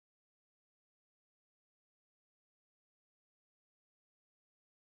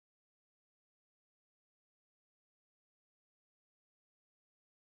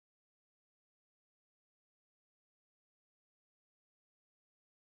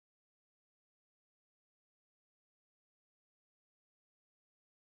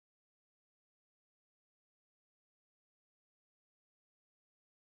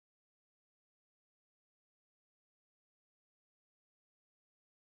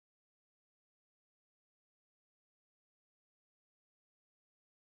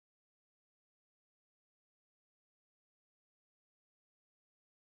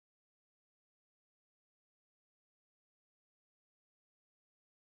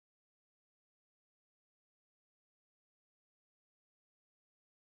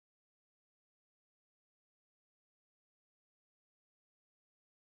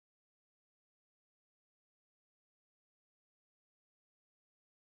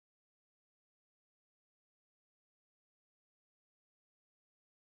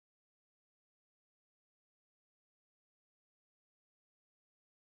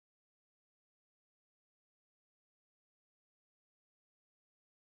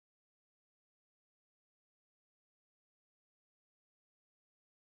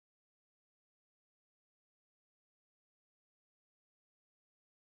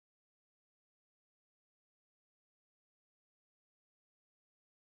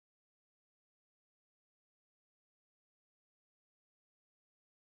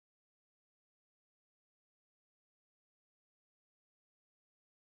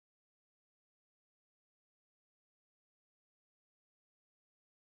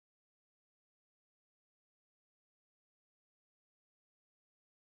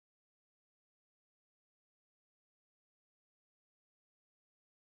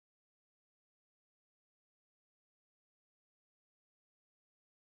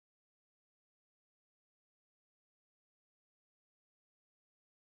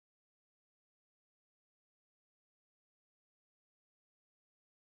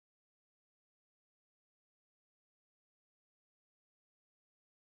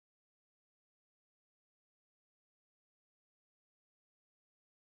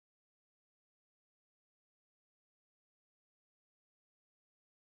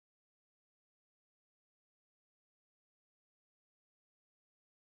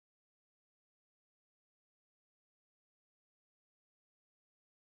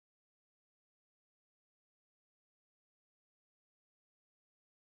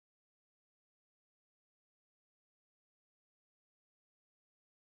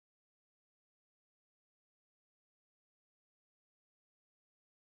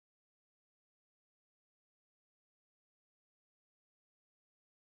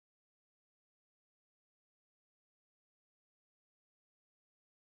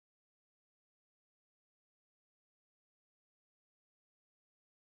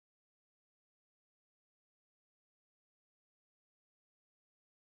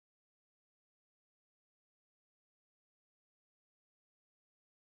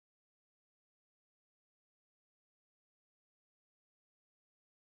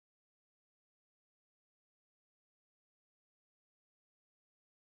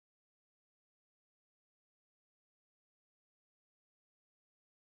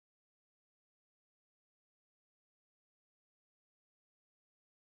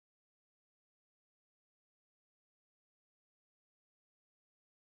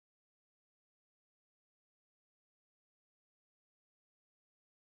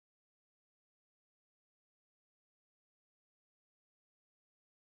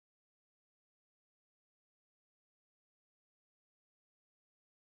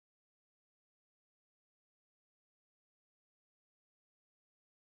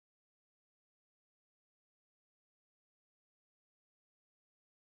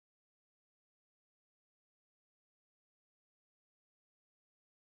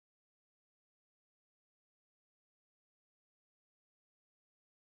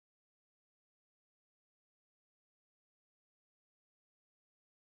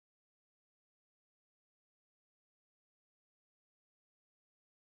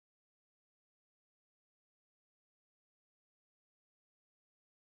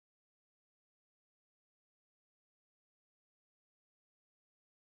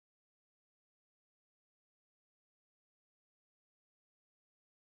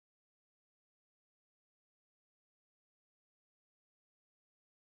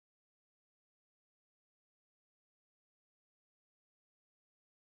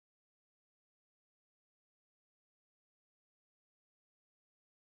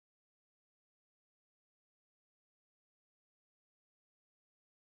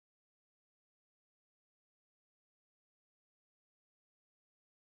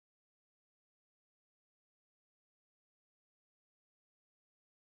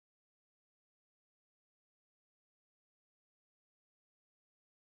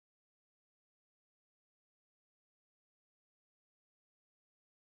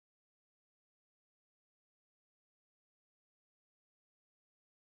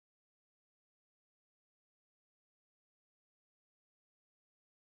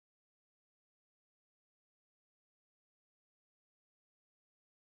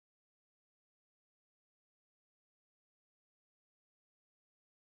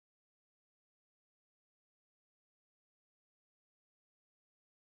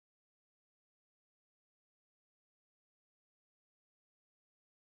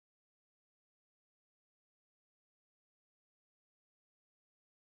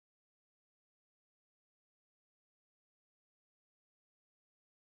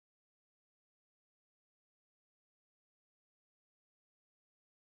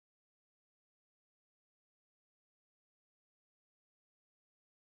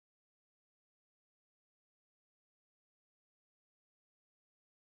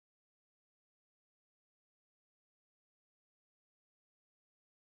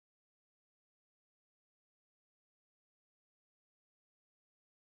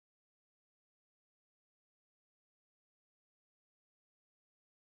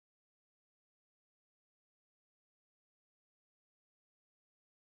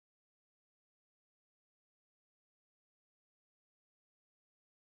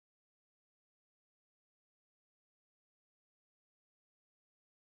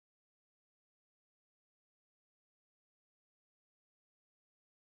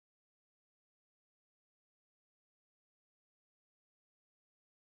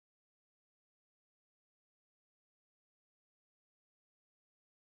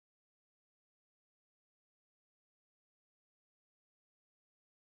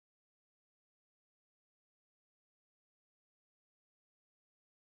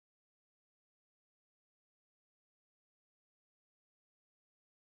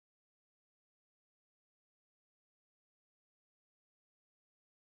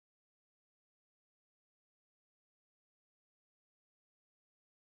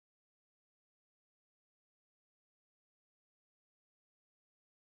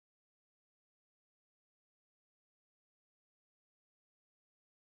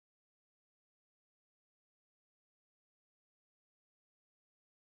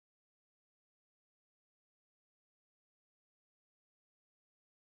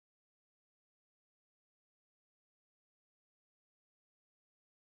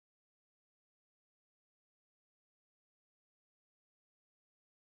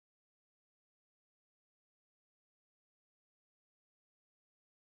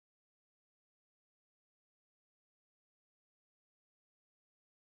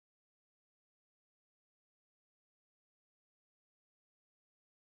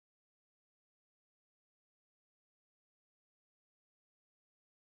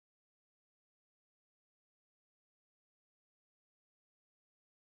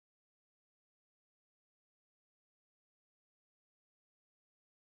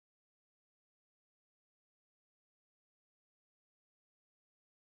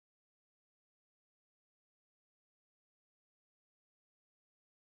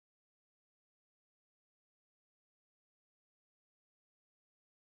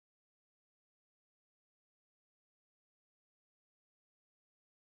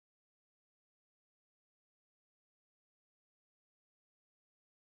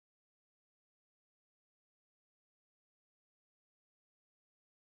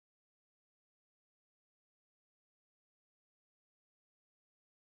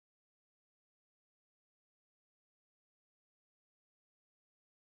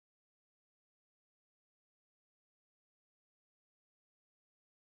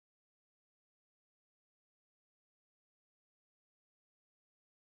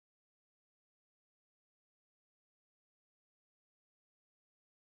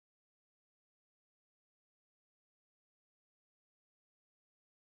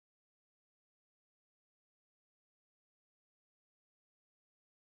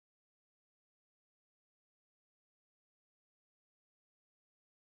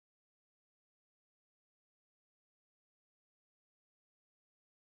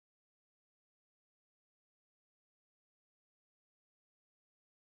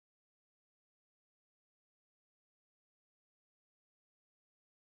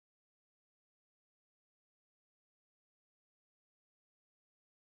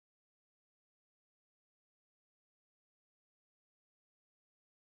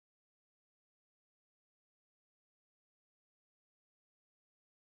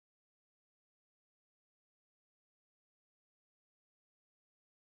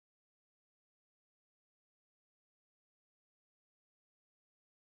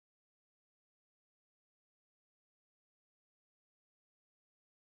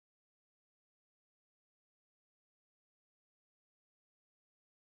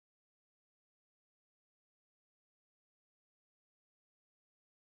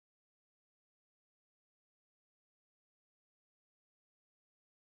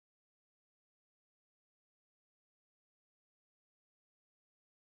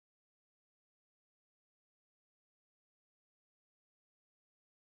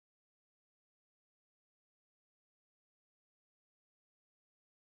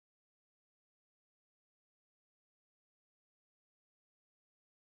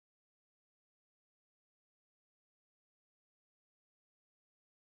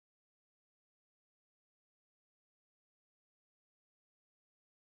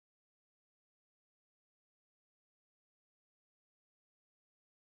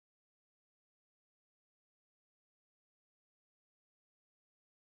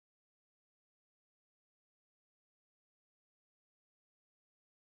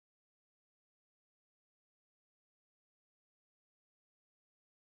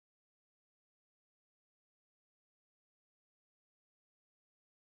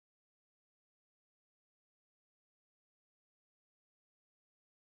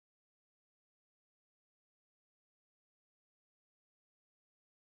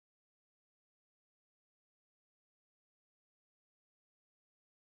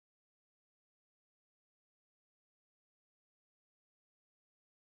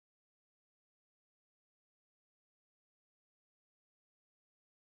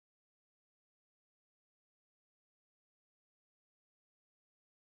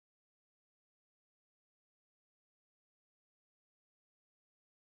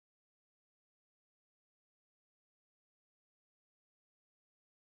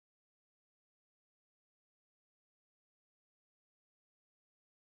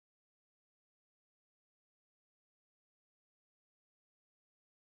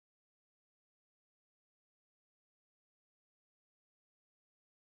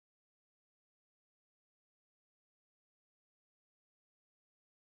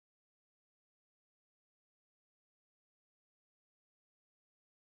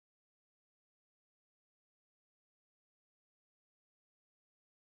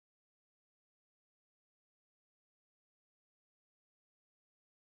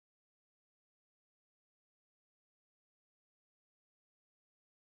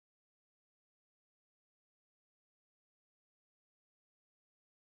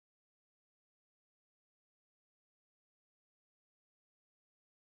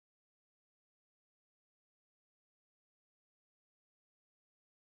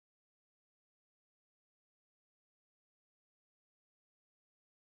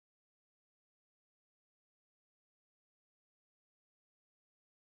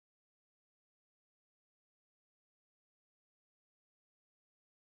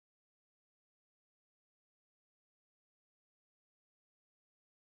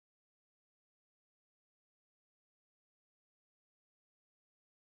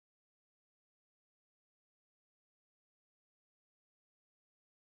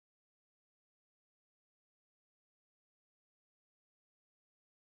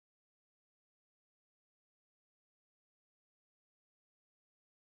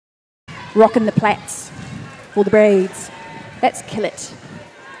 rocking the plaits or the braids. That's Kill It.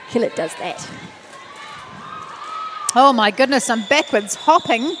 Kill It does that. Oh my goodness, some backwards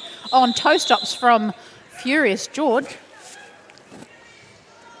hopping on toe stops from Furious George.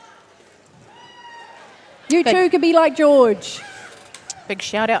 You too can be like George. Big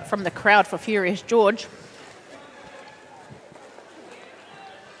shout out from the crowd for Furious George.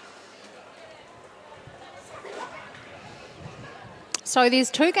 So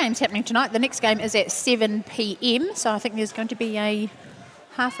there's 2 games happening tonight. The next game is at 7 p.m. So I think there's going to be a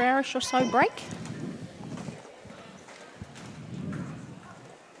half-hourish or so break.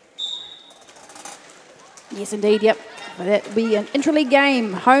 Yes, indeed, yep. That'll be an intra-league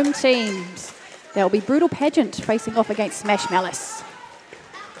game, home teams. There'll be Brutal Pageant facing off against Smash Malice.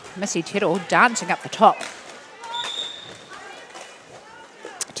 Missy Tittle dancing up the top.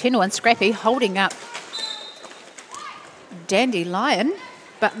 Tino and Scrappy holding up Dandelion,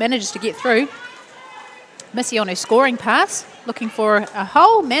 but manages to get through. Missy on her scoring pass, looking for a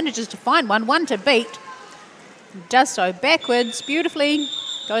hole, manages to find one to beat. Does so backwards, beautifully,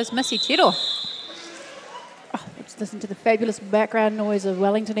 goes Missy Tittle. Oh, let's listen to the fabulous background noise of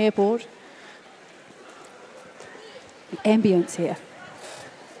Wellington Airport. The ambience here.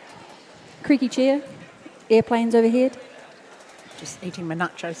 Creaky chair, airplanes overhead. Just eating my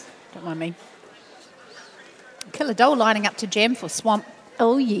nachos, don't mind me. Killer Doll lining up to jam for Swamp.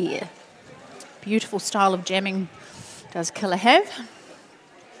 Oh yeah. Beautiful style of jamming does Killer have.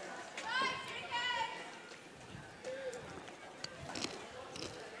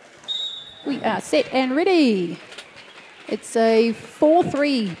 We are set and ready. It's a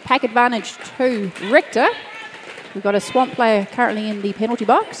 4-3 pack advantage to Richter. We've got a Swamp player currently in the penalty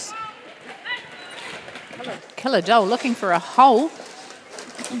box. Killer Doll looking for a hole.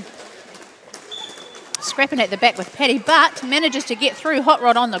 Scrapping at the back with Paddy, but manages to get through. Hot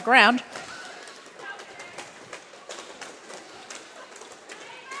Rod on the ground.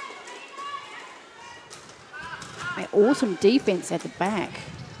 An awesome defence at the back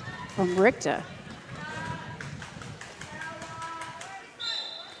from Richter.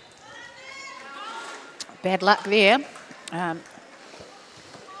 Bad luck there.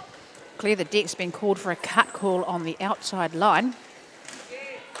 Clear the deck's been called for a cut call on the outside line.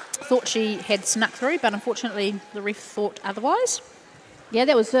 Thought she had snuck through, but unfortunately the ref thought otherwise. Yeah,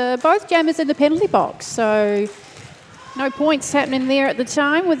 that was both jammers in the penalty box, so no points happening there at the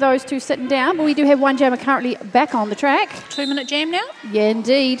time with those two sitting down, but we do have one jammer currently back on the track. 2-minute jam now? Yeah,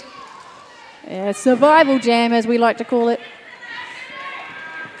 indeed. Yeah, survival jam, as we like to call it.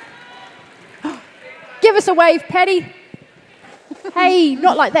 Give us a wave, Paddy. Hey,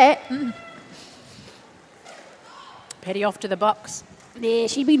 not like that. Paddy off to the box. Yeah,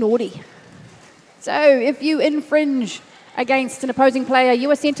 she'd be naughty. So if you infringe against an opposing player, you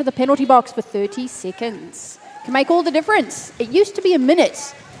are sent to the penalty box for 30 seconds. Can make all the difference. It used to be a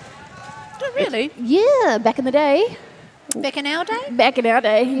minute. Oh, really? Yeah, back in the day. Back in our day? Back in our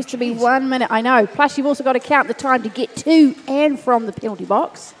day, it used to be 1 minute. I know. Plus, you've also got to count the time to get to and from the penalty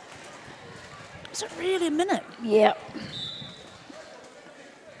box. Is it really a minute? Yeah.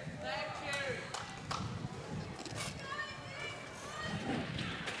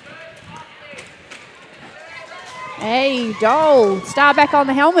 Hey, Dole, star back on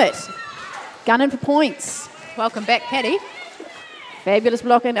the helmet. Gunning for points. Welcome back, Paddy. Fabulous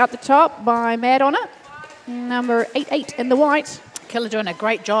blocking up the top by Mad on it. Number 88 in the white. Killer doing a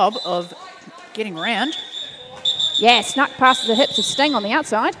great job of getting around. Yeah, snuck past the hips of Sting on the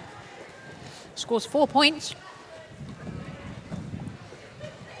outside. Scores 4 points.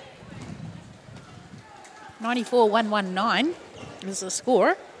 $94,119 is the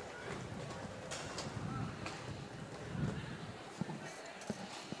score.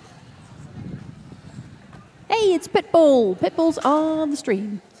 Hey, it's Pitbull. Pitbull's on the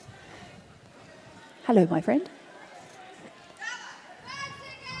stream. Hello, my friend.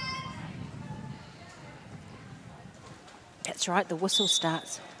 That's right, the whistle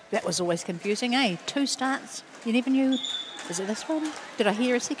starts. That was always confusing, eh? 2 starts. You never knew. Is it this one? Did I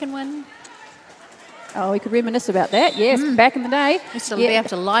hear a second one? Oh, we could reminisce about that. Yes, back in the day. Used to be able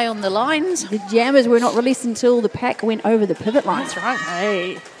to lie on the lines. The jammers were not released until the pack went over the pivot line. That's right.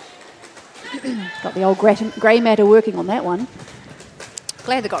 Hey. Got the old grey matter working on that one.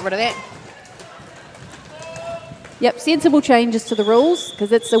 Glad they got rid of that. Yep, sensible changes to the rules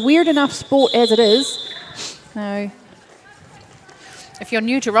because it's a weird enough sport as it is. So, if you're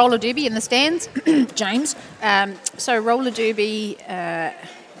new to roller derby in the stands, James, so roller derby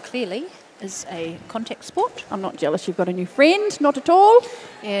clearly is a contact sport. I'm not jealous you've got a new friend, not at all.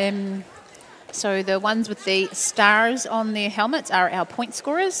 So the ones with the stars on their helmets are our point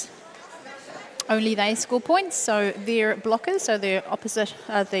scorers. only they score points, so their blockers, so their opposite,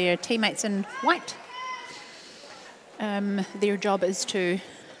 their teammates in white, their job is to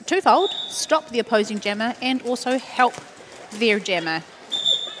twofold: stop the opposing jammer and also help their jammer.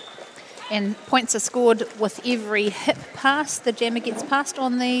 And points are scored with every hip pass the jammer gets passed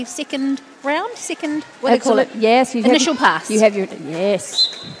on the second round. What do you call it? Yes. Initial pass. You have your,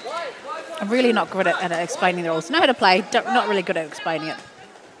 yes. I'm really not good at explaining the rules. Know how to play, not really good at explaining it.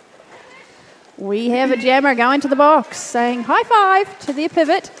 We have a jammer going to the box saying high five to their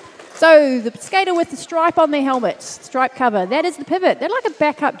pivot. So the skater with the stripe on their helmet, stripe cover, that is the pivot. They're like a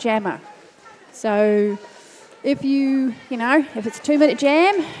backup jammer. So if if it's a 2-minute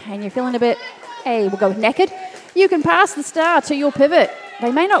jam and you're feeling a bit, hey, we'll go with knackered, you can pass the star to your pivot.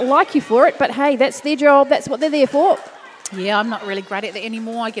 They may not like you for it, but hey, that's their job. That's what they're there for. Yeah, I'm not really great at that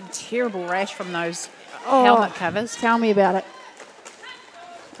anymore. I get a terrible rash from those helmet covers. Tell me about it.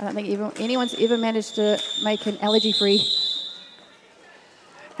 I don't think anyone's ever managed to make an allergy-free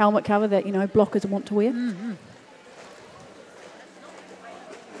helmet cover that, blockers want to wear. Mm-hmm.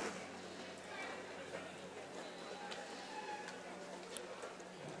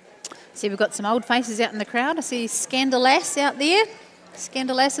 See, we've got some old faces out in the crowd. I see Scandalass out there.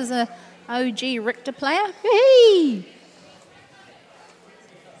 Scandalass is a OG Richter player. Hey!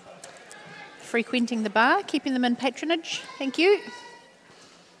 Frequenting the bar, keeping them in patronage. Thank you.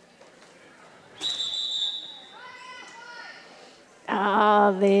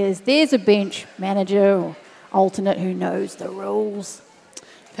 There's a bench manager or alternate who knows the rules.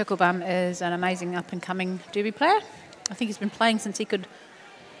 Picklebum is an amazing up-and-coming derby player. I think he's been playing since he could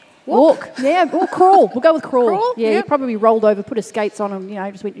walk. Yeah, or crawl. We'll go with crawl. Crawl? Yeah, Yep. he probably rolled over, put his skates on him,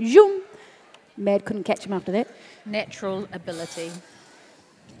 just went zoom. Mad couldn't catch him after that. Natural ability.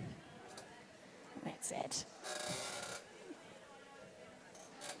 That's it.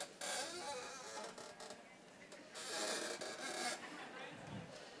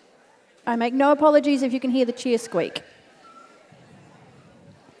 I make no apologies if you can hear the chair squeak.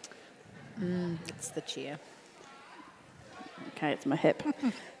 It's the chair. Okay, it's my hip.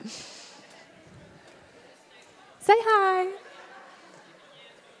 Say hi.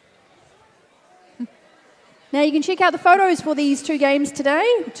 Now you can check out the photos for these two games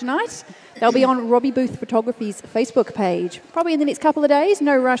tonight. They'll be on Robbie Booth Photography's Facebook page. Probably in the next couple of days.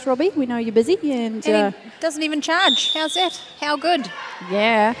 No rush, Robbie. We know you're busy. And he doesn't even charge. How's that? How good?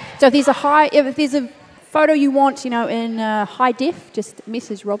 Yeah. So if there's a photo you want, in high def, just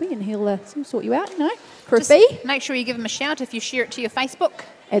message Robbie and he'll sort you out, for a fee. Make sure you give him a shout if you share it to your Facebook.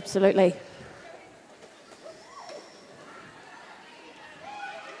 Absolutely.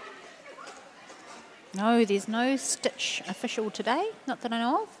 No, there's no Stitch official today, not that I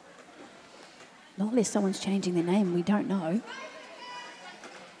know of. Not unless someone's changing their name, we don't know.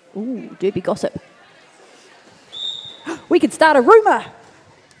 Ooh, derby gossip. We could start a rumour.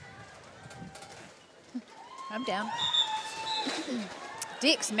 I'm down.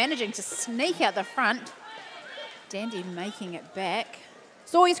 Dex managing to sneak out the front. Dandy making it back.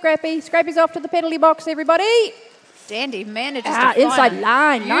 Saw you, Scrappy. Scrappy's off to the penalty box, everybody. Dandy manages to find inside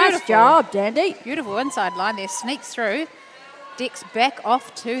line. Nice job, Dandy. Beautiful inside line there. Sneaks through. Dex back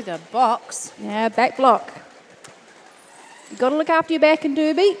off to the box. Yeah, back block. You've got to look after your back in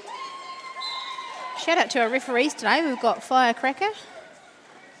derby. Shout out to our referees today. We've got Firecracker.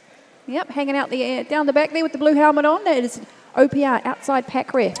 Yep, hanging out down the back there with the blue helmet on. That is OPR, outside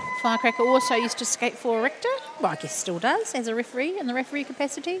pack ref. Firecracker also used to skate for Richter. Well, I guess still does as a referee in the referee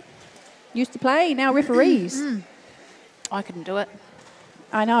capacity. Used to play, now referees. I couldn't do it.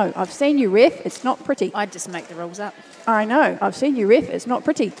 I know. I've seen you ref. It's not pretty. I'd just make the rules up. I know. I've seen you ref. It's not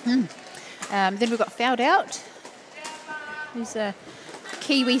pretty. Then we've got Fouled Out. Who's a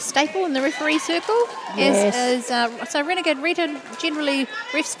Kiwi staple in the referee circle. Yes. So Renegade Rita generally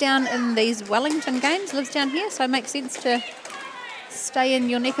refs down in these Wellington games, lives down here, so it makes sense to stay in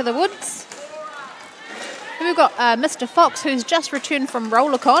your neck of the woods. Then we've got Mr. Fox, who's just returned from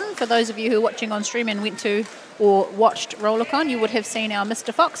RollerCon. For those of you who are watching on stream and went to or watched RollerCon, you would have seen our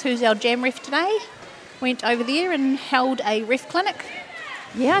Mr. Fox, who's our jam ref today, went over there and held a ref clinic.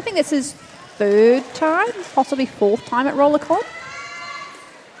 Yeah, I think this is third time, possibly fourth time at RollerCon.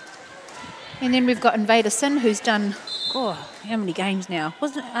 And then we've got Invader Sin, who's done, how many games now?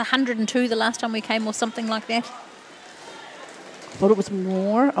 Wasn't it 102 the last time we came or something like that? I thought it was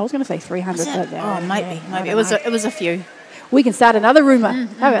more. I was going to say 300. Maybe. It was a few. We can start another rumour.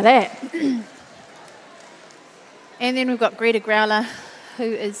 How about that? And then we've got Greta Growler, who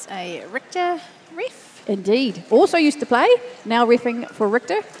is a Richter ref. Indeed. Also used to play, now reffing for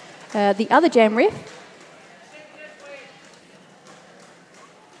Richter. The other jam ref.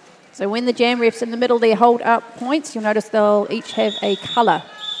 So when the jam refs in the middle there hold up points, you'll notice they'll each have a colour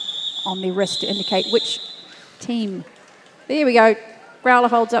on their wrist to indicate which team. There we go. Growler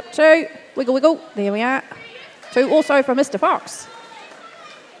holds up 2. Wiggle, wiggle. There we are. 2 also for Mr. Fox.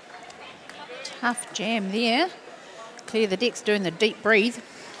 Tough jam there. Clear the deck's doing the deep breathe.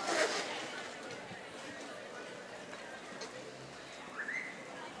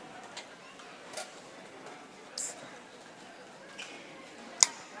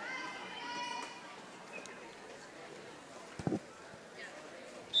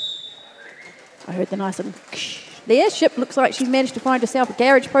 I heard the nice little there. Ship looks like she's managed to find herself a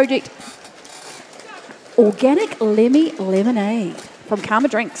garage project. Organic Lemmy Lemonade from Karma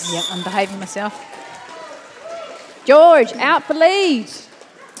Drinks. Yep, I'm behaving myself. George out for lead,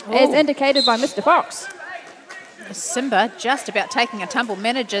 as Ooh. indicated by Mr. Fox. Simba just about taking a tumble,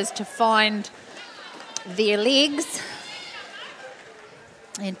 manages to find their legs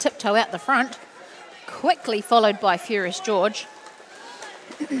and tiptoe out the front, quickly followed by Furious George.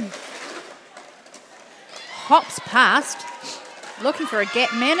 Hops past, looking for a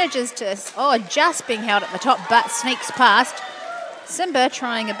gap, manages to, just being held at the top, but sneaks past. Simba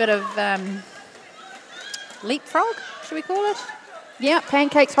trying a bit of leapfrog, should we call it? Yeah,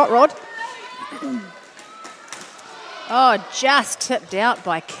 pancakes hot rod. Just tipped out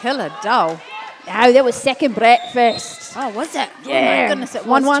by Killer Doll. No, that was second breakfast. Oh, was it? Yeah. Oh my goodness, it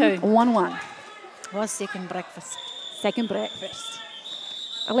was 1-1, too. 1-1. Was second breakfast. Second breakfast.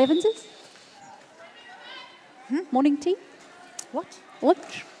 11s? Morning tea? What?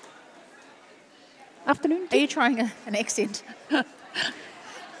 Lunch? Afternoon Are tea? you trying an accent? All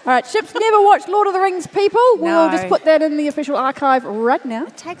right, Ship's never watched Lord of the Rings, people. We'll No. just put that in the official archive right now.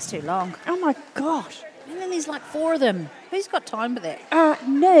 It takes too long. Oh my gosh. And then there's like 4 of them. Who's got time for that?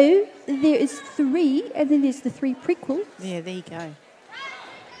 No, there is 3, and then there's the 3 prequels. Yeah, there you go.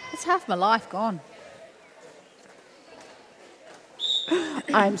 It's half my life gone.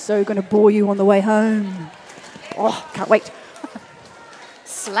 I'm so going to bore you on the way home. Oh, can't wait.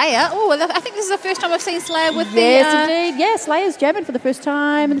 Slayer. Oh, I think this is the first time I've seen Slayer with Yes, indeed. Yeah, Slayer's jamming for the first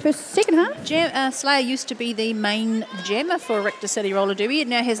time in the second half. Slayer used to be the main jammer for Richter City Roller Derby. It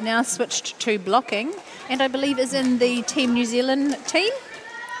has now switched to blocking, and I believe is in the Team New Zealand team.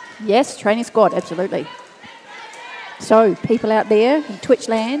 Yes, training squad, absolutely. So, people out there in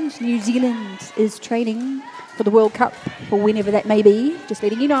Twitchland, New Zealand is training for the World Cup, for whenever that may be. Just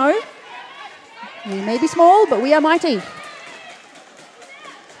letting you know. We may be small, but we are mighty.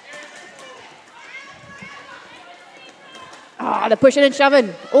 They're pushing and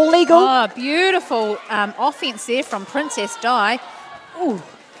shoving. All legal. Oh, beautiful offense there from Princess Di. Ooh,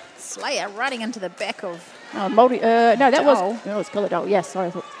 Slayer running into the back of... No, that Doll. was... No, it was Killer Doll. Yes, sorry.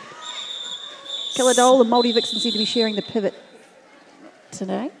 I thought Killer Doll and Multi Vixen seem to be sharing the pivot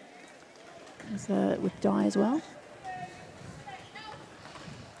today. With Di as well.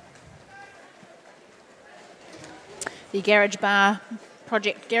 The Garage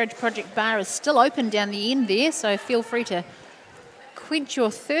Project bar is still open down the end there, so feel free to quench your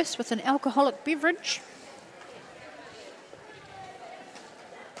thirst with an alcoholic beverage.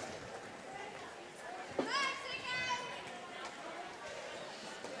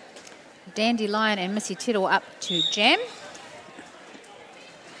 Dandelion and Missy Tittle up to jam.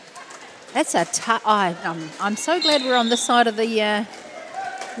 That's a tough... I'm so glad we're on this side of the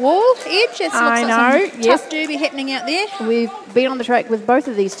wall edge. It looks I like know, some yes. tough derby happening out there. We've been on the track with both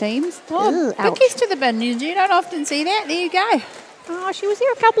of these teams. Oh, ouch. Vicky's to the bin. You don't often see that. There you go. Oh, she was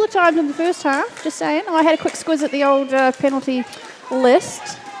here a couple of times in the first half, just saying. I had a quick squiz at the old penalty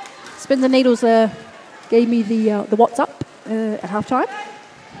list. Spin the Needles gave me the what's up at half-time.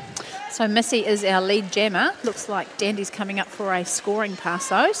 So Missy is our lead jammer. Looks like Dandy's coming up for a scoring pass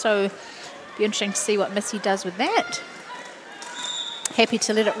though, so be interesting to see what Missy does with that. Happy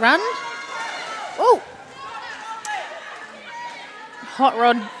to let it run. Oh! Hot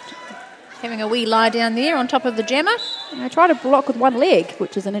Rod having a wee lie down there on top of the jammer. I try to block with one leg,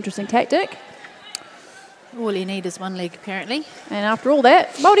 which is an interesting tactic. All you need is one leg apparently. And after all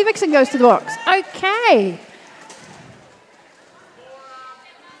that, Multi Vixen goes to the box. Okay.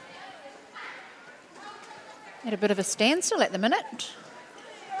 At a bit of a standstill at the minute.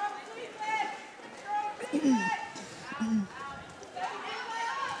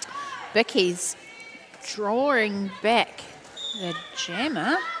 Vicky's drawing back the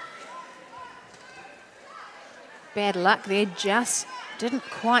jammer. Bad luck there, just didn't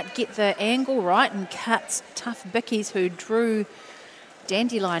quite get the angle right and cuts tough Bickies who drew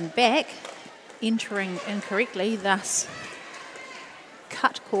Dandelion back, entering incorrectly, thus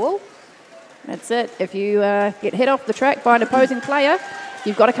cut call. That's it. If you get hit off the track by an opposing player,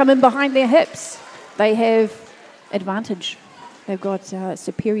 You've got to come in behind their hips. They have advantage. They've got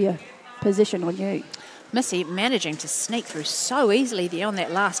superior position on you. Missy managing to sneak through so easily there on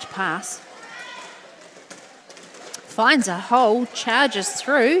that last pass. Finds a hole, charges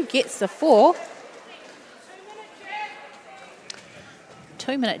through, gets the 4.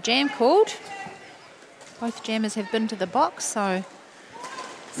 2-minute jam called. Both jammers have been to the box, so...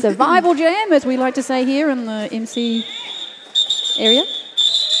 Survival jam, as we like to say here in the MC area.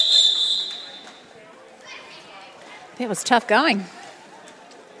 That was tough going.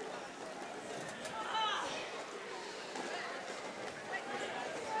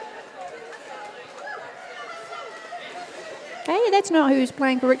 Okay, that's not who's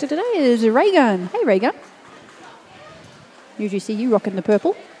playing corrector today. It's Reagan. Hey, Reagan. Usually see you rocking the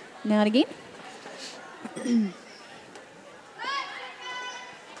purple now and again.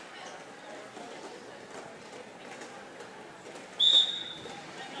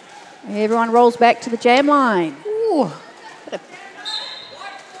 Everyone rolls back to the jam line. Ooh.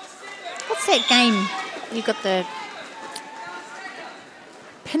 What's that game? You got the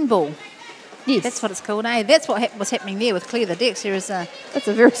pinball. Yes. That's what it's called, eh? That's what was happening there with Clear the Decks. There is a That's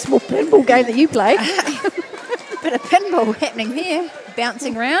a very small pinball game that you play. bit of pinball happening there,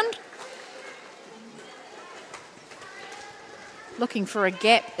 bouncing around. Looking for a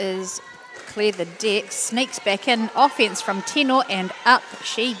gap is Clear the Decks. Sneaks back in. Offense from Tino, and up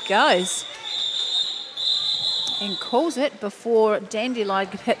she goes. And calls it before Dandelion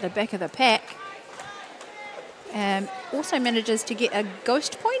could hit the back of the pack. Also manages to get a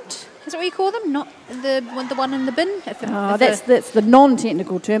ghost point. Is that what you call them? Not the one in the bin? That's the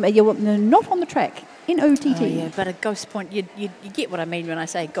non-technical term. You're not on the track. N-O-T-T. Oh, yeah, but a ghost point, you get what I mean when I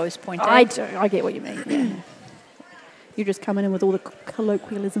say ghost point. I do. I get what you mean. Yeah. You're just coming in with all the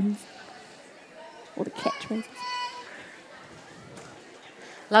colloquialisms. All the catchphrases.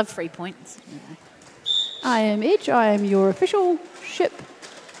 Love 3 points. I am Edge. I am your official ship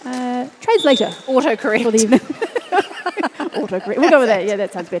translator. Autocorrect. For the evening. Autocorrect. We'll go with that. Yeah,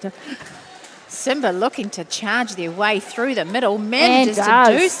 that sounds better. Simba looking to charge their way through the middle. Manages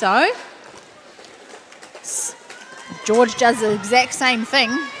to do so. George does the exact same thing.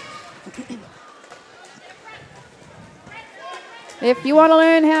 If you want to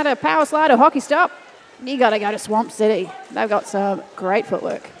learn how to power slide or hockey stop, you got to go to Swamp City. They've got some great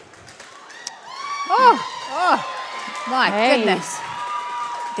footwork. Oh, my goodness.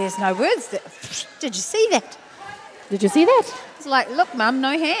 There's no words. Did you see that? Did you see that? It's like, look, Mum,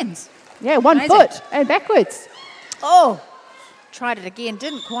 no hands. Yeah, one Amazing. foot and backwards. Oh, tried it again,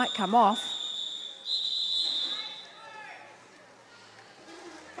 didn't quite come off.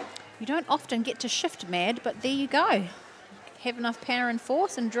 You don't often get to shift Mad, but there you go. Have enough power and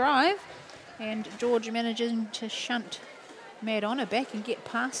force and drive, and George managing to shunt Mad on her back and get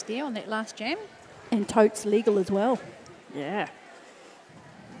past there on that last jam. And totes legal as well. Yeah.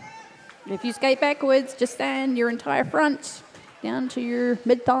 If you skate backwards, just stand your entire front down to your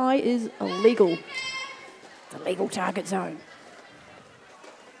mid-thigh is illegal. It's a legal target zone.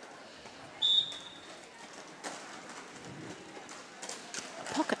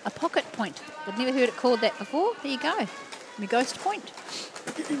 A pocket point. I've never heard it called that before. There you go. My ghost point.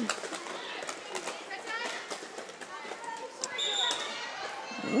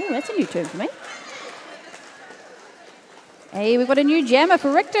 Ooh, that's a new term for me. Hey, we've got a new jammer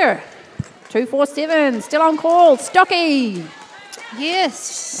for Richter. 247, still on call, Stocky. Yes,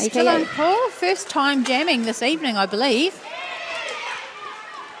 still on call. First time jamming this evening, I believe.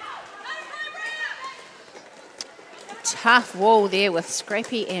 Tough wall there with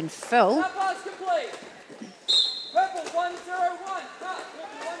Scrappy and Phil.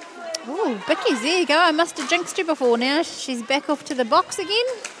 Oh, Bicky's there you go. I must have jinxed her before now. She's back off to the box again.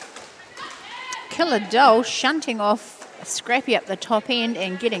 Killer Doll shunting off Scrappy up the top end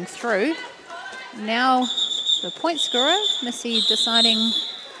and getting through. Now the point scorer, Missy deciding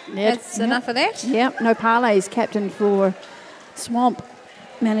that's enough of that. Yep, no parlays. Captain for Swamp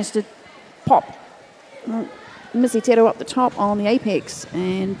managed to pop Missy Teto up the top on the apex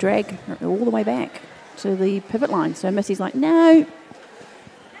and drag her all the way back to the pivot line. So Missy's like, no,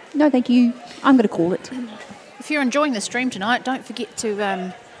 thank you. I'm going to call it. If you're enjoying the stream tonight, don't forget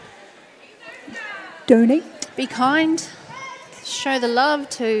to donate. Be kind. Show the love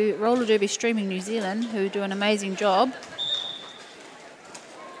to Roller Derby Streaming New Zealand, who do an amazing job.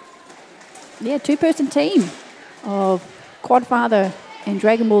 Yeah, two-person team of Quadfather and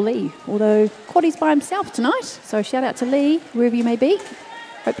Dragon Ball Lee, although Quaddy's by himself tonight. So shout out to Lee, wherever you may be.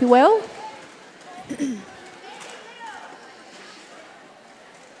 Hope you're well.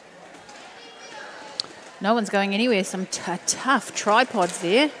 No one's going anywhere. Some tough tripods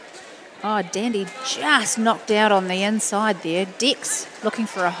there. Oh, Dandy just knocked out on the inside there. Dex looking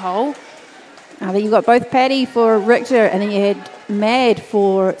for a hole. Then you've got both Paddy for Richter, and then you had Mad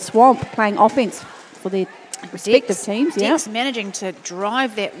for Swamp playing offense for their respective teams. Dex managing to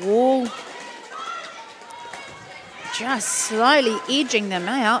drive that wall. Just slowly edging them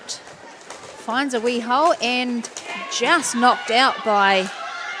out. Finds a wee hole and just knocked out by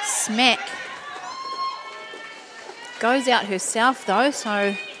Smack. Goes out herself though,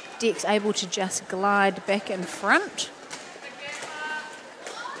 so Dex able to just glide back in front.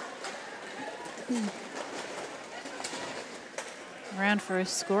 Around for a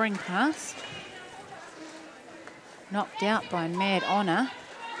scoring pass. Knocked out by Mad Honor.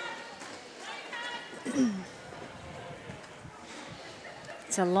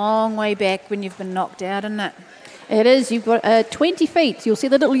 It's a long way back when you've been knocked out, isn't it? It is. You've got 20 feet. You'll see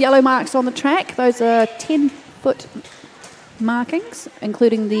the little yellow marks on the track. Those are 10-foot markings,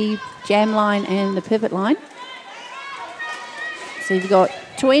 including the jam line and the pivot line. So you've got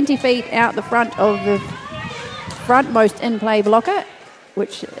 20 feet out the front of the frontmost in-play blocker,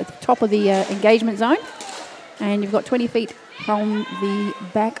 which at the top of the engagement zone. And you've got 20 feet from the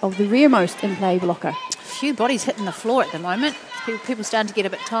back of the rearmost in-play blocker. A few bodies hitting the floor at the moment. People starting to get a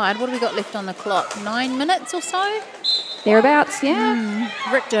bit tired. What have we got left on the clock? 9 minutes or so? Thereabouts, yeah.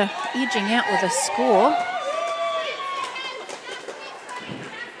 Richter edging out with a score.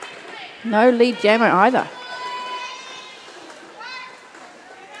 No lead jammer either.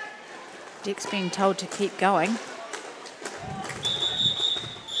 Dex being told to keep going.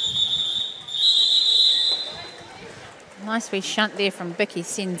 Nice wee shunt there from Bicky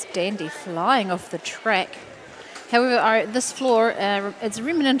sends Dandy flying off the track. However, this floor, it's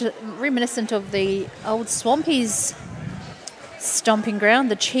reminiscent of the old Swampies stomping ground.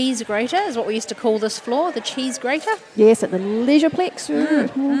 The cheese grater is what we used to call this floor, the cheese grater. Yes, at the Leisureplex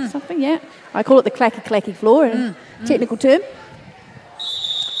or something, yeah. I call it the clacky floor in a technical term.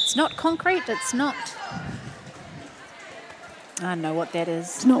 It's not concrete, it's not... I don't know what that is.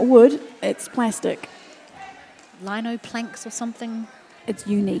 It's not wood, it's plastic. Lino planks or something. It's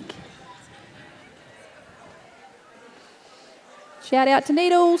unique. Shout out to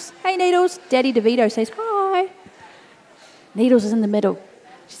Needles. Hey Needles. Daddy DeVito says hi. Needles is in the middle.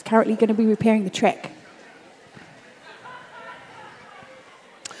 She's currently going to be repairing the track.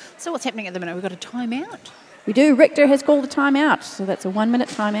 So what's happening at the minute? We've got a timeout? We do. Richter has called a timeout, so that's a 1 minute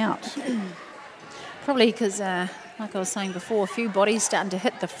timeout. Probably because, like I was saying before, a few bodies starting to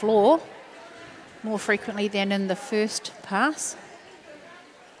hit the floor more frequently than in the first pass.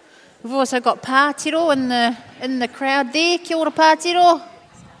 We've also got Pātiro in the crowd there. Kia ora Pātiro.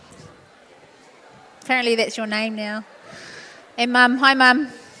 Apparently that's your name now. And Mum. Hi Mum.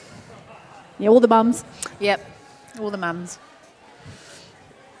 Yeah, all the mums. Yep, all the mums.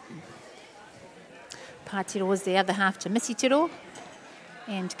 Pātiro was the other half to Missy Tiro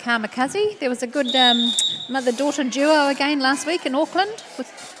and Kamikaze. There was a good mother-daughter duo again last week in Auckland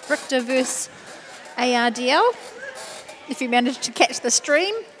with Richter versus ARDL. If you managed to catch the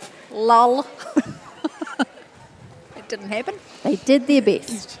stream, lol. It didn't happen. They did their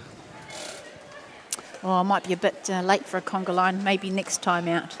best. Oh, I might be a bit late for a conga line. Maybe next time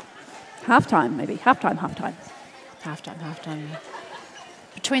out. Half-time, maybe. Half-time. Half-time, yeah.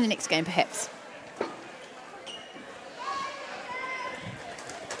 Between the next game, perhaps.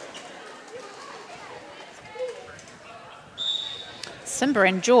 Simba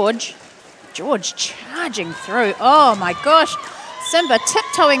and George. George charging through. Oh, my gosh. Simba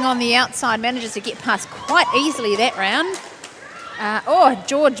tiptoeing on the outside, manages to get past quite easily that round.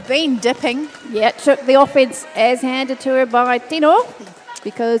 George Bean dipping. Yeah, took the offence as handed to her by Tino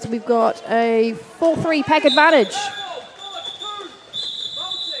because we've got a 4-3 pack advantage.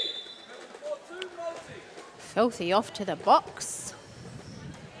 Filthy off to the box.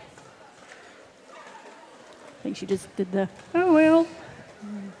 I think she just did the, oh well,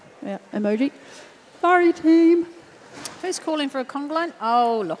 yeah, emoji. Sorry, team. Who's calling for a conga line?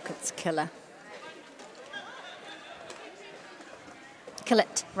 Oh, look, it's Killer. Kill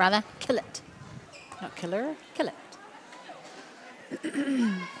it, rather. Kill it. Not killer, kill it.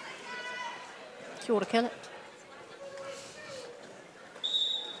 Kia ora, kill it.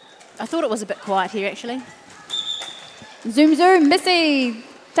 I thought it was a bit quiet here, actually. Zoom, zoom. Missy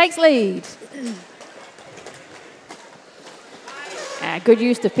takes lead. Good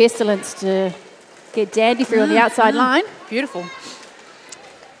use of Pestilence to get Dandy through on the outside line. Beautiful.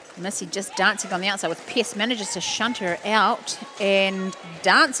 Missy just dancing on the outside with Pest, manages to shunt her out and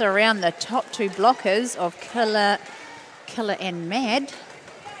dance around the top two blockers of Killer and Mad.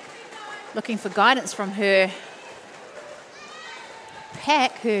 looking for guidance from her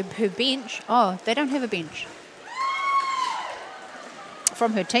pack, her bench. Oh, they don't have a bench.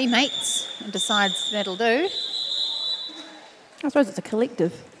 From her teammates, and decides that'll do. I suppose it's a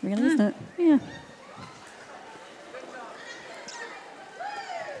collective, really, isn't it? Yeah.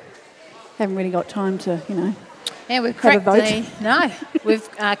 Haven't really got time to, Yeah, we've have a cracked vote.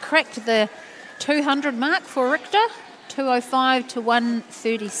 we've cracked the 200 mark for Richter, 205 to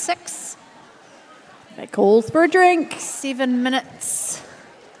 136. That calls for a drink. 7 minutes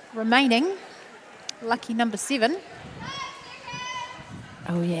remaining. Lucky number 7.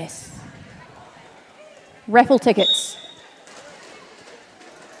 Oh, yes. Raffle tickets.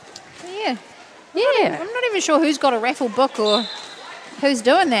 Yeah. Yeah. I'm not even sure who's got a raffle book or who's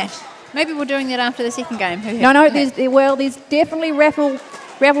doing that. Maybe we're doing that after the second game. No, there's definitely raffle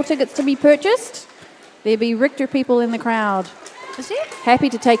tickets to be purchased. There'll be Richter people in the crowd. Is there? Happy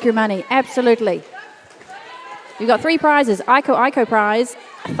to take your money, absolutely. You've got 3 prizes, Ico prize,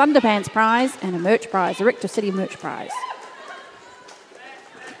 a Thunderpants prize, and a merch prize, a Richter City merch prize.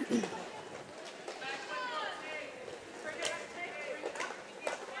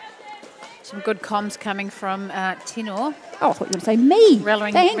 Some good comms coming from Tenor. Oh, I thought you were going to say me.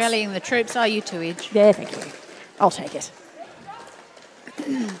 Thanks. Rallying the troops. Oh, you too, Edge. Yeah, thank you. I'll take it.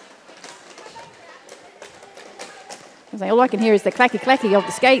 All I can hear is the clacky of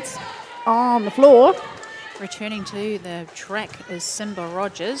the skates on the floor. Returning to the track is Simba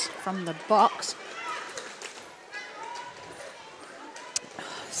Rogers from the box.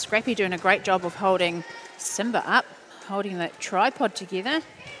 Scrappy doing a great job of holding Simba up, holding that tripod together.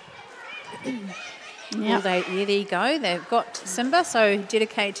 Yep. There you go. They've got Simba, so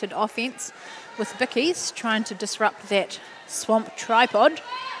dedicated offence with Bickies, trying to disrupt that swamp tripod.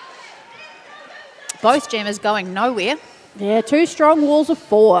 Both jammers going nowhere. Yeah, 2 strong walls of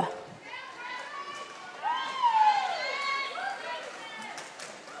 4.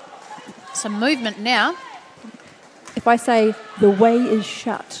 Some movement now. If I say the way is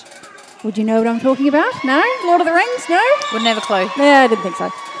shut, would you know what I'm talking about? No? Lord of the Rings? No? Wouldn't have a clue. Yeah, I didn't think so.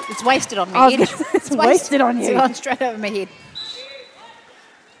 It's wasted on my head. It's wasted on you. It's gone straight over my head.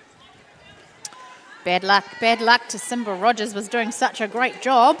 Bad luck to Simba Rogers, was doing such a great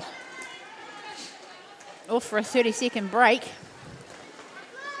job. Off for a 30-second break.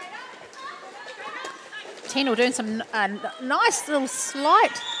 Tenor doing some nice little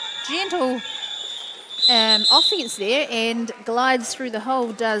slight, gentle offence there, and glides through the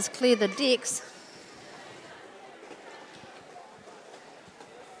hole, does clear the decks.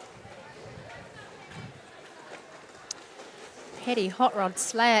 Paddy, Hot Rod,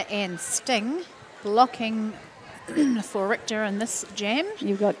 Slayer and Sting blocking for Richter in this jam.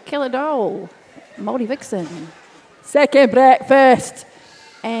 You've got Killer Doll, Moldy Vixen, Second Breakfast,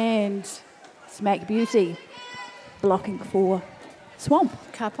 and Smack Beauty blocking for Swamp.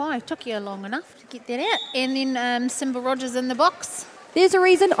 Kapai, took you long enough to get that out. And then Simba Rogers in the box. There's a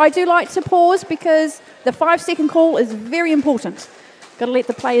reason I do like to pause, because the 5-second call is very important. Got to let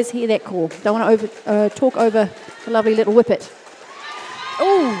the players hear that call. Don't want to talk over the lovely little whippet.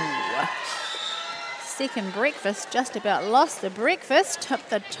 Ooh. Second breakfast, just about lost the breakfast. Up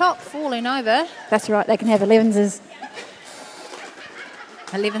the top, falling over. That's right, they can have 11s.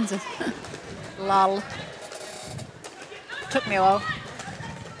 11s. Lull. Took me a while.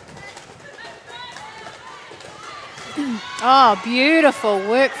 Oh, beautiful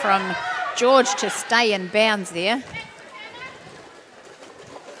work from George to stay in bounds there.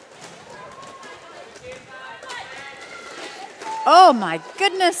 Oh my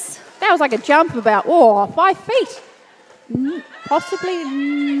goodness. That was like a jump of about 5 feet. Possibly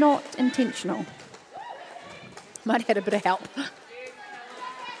not intentional. Might have had a bit of help.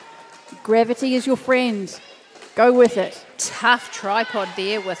 Gravity is your friend. Go with it. Tough tripod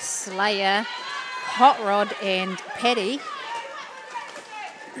there with Slayer, Hot Rod and Paddy.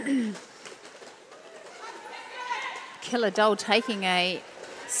 Killer Doll taking a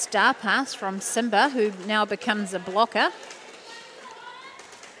star pass from Simba, who now becomes a blocker.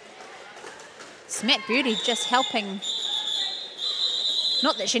 Smack Beauty just helping.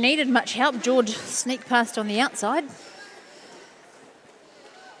 Not that she needed much help. George sneaked past on the outside.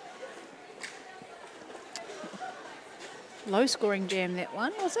 Low scoring jam, that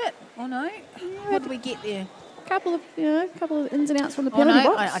one, was it? Oh no. What did we get there? Couple of ins and outs from the Oh penalty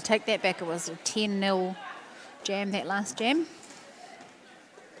no, box. I take that back. It was a 10-0 jam, that last jam.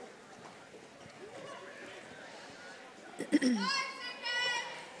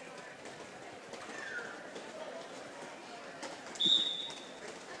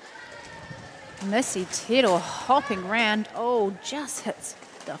 Missy Tedor hopping round. Oh, just hits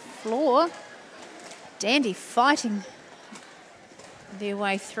the floor. Dandy fighting their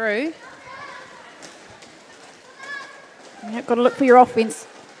way through. You've got to look for your offence.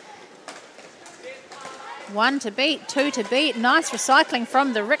 1 to beat, 2 to beat. Nice recycling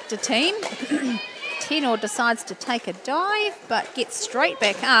from the Richter team. Tenor decides to take a dive, but gets straight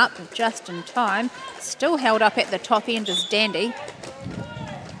back up just in time. Still held up at the top end as Dandy.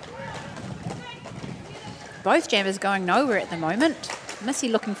 Both jammers going nowhere at the moment. Missy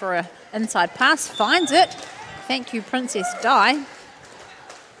looking for an inside pass, finds it. Thank you, Princess Di.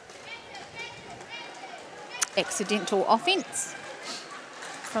 Accidental offence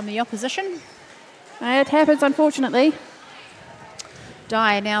from the opposition. It happens, unfortunately.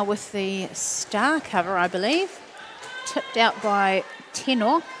 Di now with the star cover, I believe. Tipped out by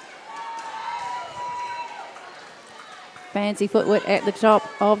Tenor. Fancy footwork at the top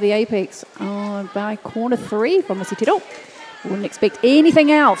of the apex by corner 3 from Missy Tittle. Wouldn't expect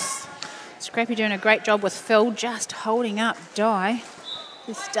anything else. Scrappy doing a great job with Phil, just holding up Di.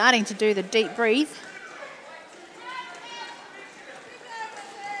 He's starting to do the deep breathe.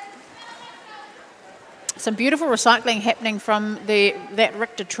 Some beautiful recycling happening from that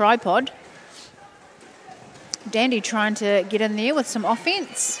Richter tripod. Dandy trying to get in there with some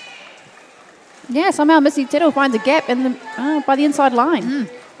offence. Yeah, somehow Missy Tittle finds a gap in the, by the inside line.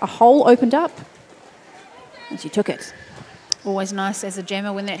 A hole opened up, and she took it. Always nice as a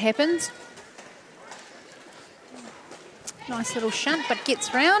jammer when that happens. Nice little shunt, but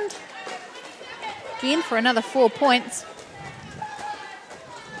gets round. Again for another 4 points.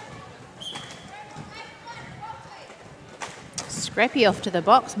 Scrappy off to the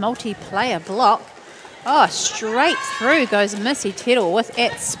box, multiplayer block. Oh, straight through goes Missy Tittle with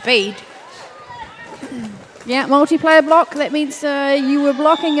at speed. Yeah, multiplayer block. That means you were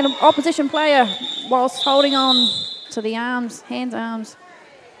blocking an opposition player whilst holding on to the arms, arms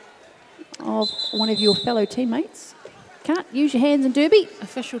of one of your fellow teammates. Can't use your hands in derby.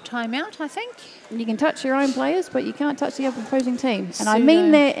 Official timeout, I think. You can touch your own players, but you can't touch the opposing team. And I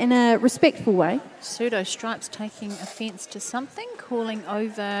mean that in a respectful way. Pseudo Stripes taking offence to something, calling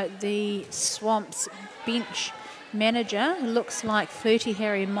over the Swamps bench manager. Looks like Flirty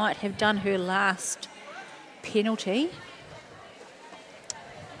Harry might have done her last penalty.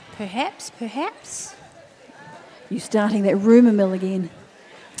 Perhaps. You're starting that rumour mill again.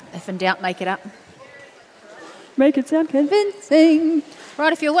 If in doubt, make it up. Make it sound convincing.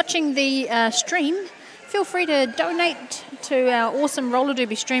 Right, if you're watching the stream, feel free to donate to our awesome Roller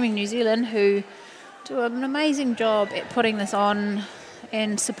Derby Streaming New Zealand, who do an amazing job at putting this on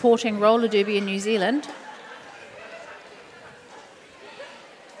and supporting roller derby in New Zealand.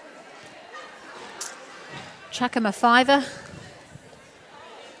 Chuck 'em a $5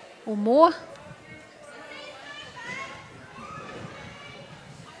 or more.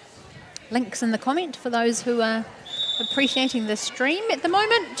 Links in the comment for those who are appreciating the stream at the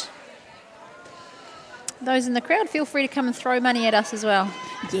moment. Those in the crowd, feel free to come and throw money at us as well.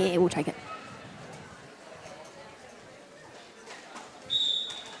 Yeah, we'll take it.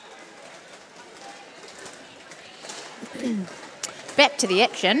 Back to the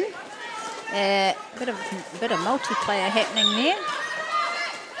action. Bit of multiplayer happening there.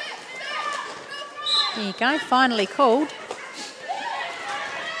 There you go, finally called.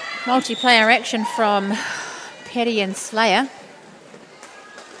 Multiplayer action from Paddy and Slayer.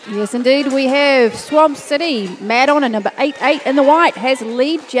 Yes, indeed, we have Swamp City. Mad Honor, number 88 in the white, has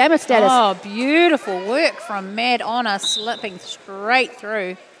lead jammer status. Oh, beautiful work from Mad Honor, slipping straight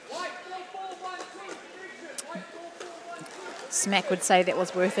through. Smack would say that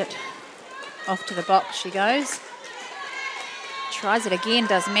was worth it. Off to the box she goes. Tries it again,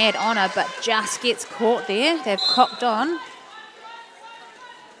 does Mad Honor, but just gets caught there. They've cocked on.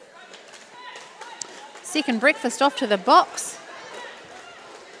 Second breakfast off to the box.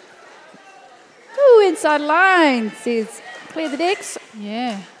 Ooh, inside line, says clear the decks.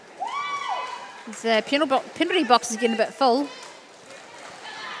 Yeah. The penalty box is getting a bit full.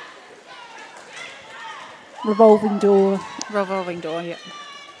 Revolving door. Revolving door, yeah.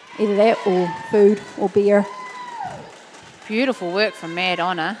 Either that or food or beer. Beautiful work from Mad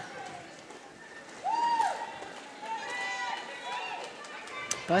Honor.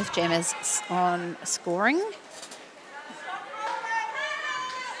 Both jammers on scoring.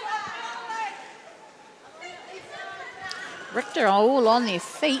 Richter are all on their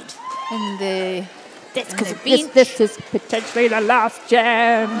feet in the That's because this is potentially the last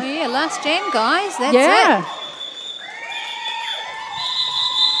jam. Oh yeah, last jam, guys. That's yeah. it.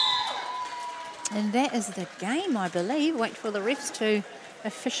 And that is the game, I believe. Wait for the refs to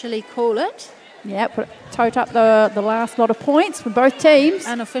officially call it. Yeah, tote up the last lot of points for both teams.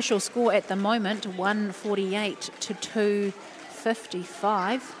 Unofficial score at the moment, 148 to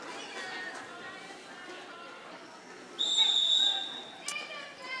 255.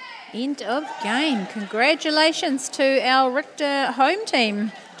 End of game. Congratulations to our Richter home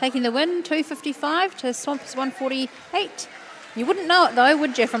team, taking the win, 255 to Swamps 148. You wouldn't know it though,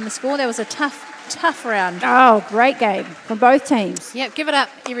 would you, from the score? That was a tough round. Oh, great game from both teams. Yep, give it up,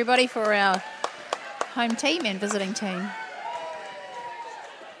 everybody, for our home team and visiting team.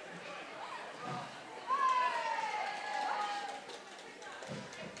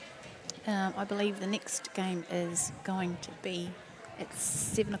 I believe the next game is going to be at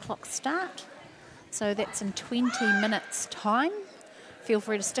 7 o'clock start. So that's in 20 minutes time. Feel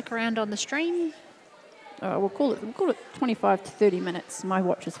free to stick around on the stream. We'll call it 25 to 30 minutes. My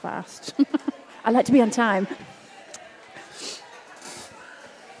watch is fast. I like to be on time.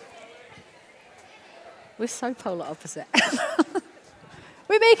 We're so polar opposite.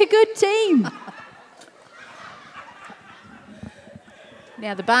 We make a good team.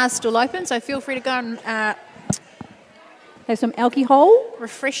 Now the bar's still open, so feel free to go and Have some alcohol.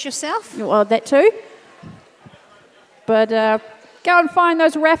 refresh yourself. Well, that too. But go and find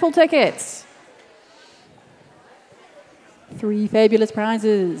those raffle tickets. 3 fabulous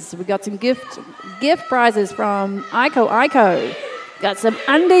prizes. We got some gift prizes from Ico. Got some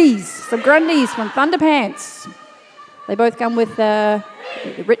undies, some grundies from Thunderpants. They both come with the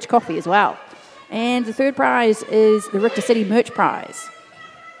rich coffee as well. And the third prize is the Richter City merch prize.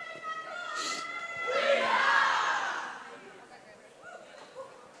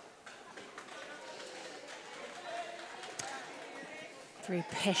 Very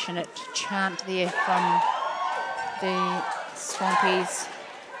passionate chant there from the Swampies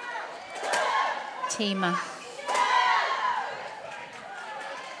team.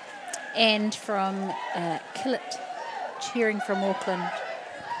 And from Killet, cheering from Auckland.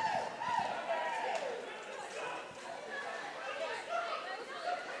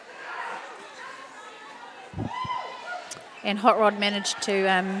 And Hot Rod managed to,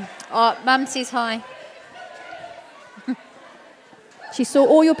 Mum says hi. She saw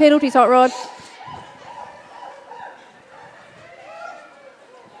all your penalties, Hot Rod.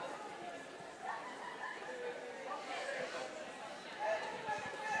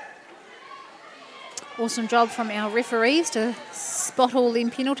 Awesome job from our referees to spot all them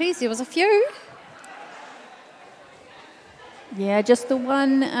penalties. There was a few. Yeah, just the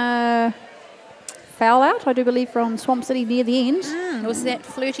one foul out, I do believe, from Swamp City near the end. Was that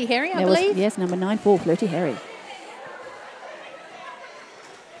Flirty Harry, I That believe? yes, number 9-4, Flirty Harry.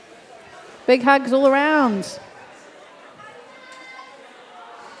 Big hugs all around.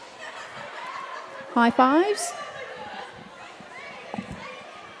 High fives.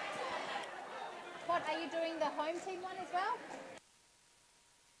 What, are you doing the home team one as well?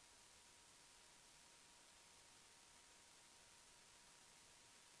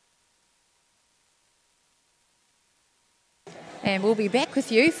 And we'll be back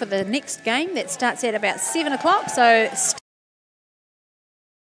with you for the next game that starts at about 7 o'clock. So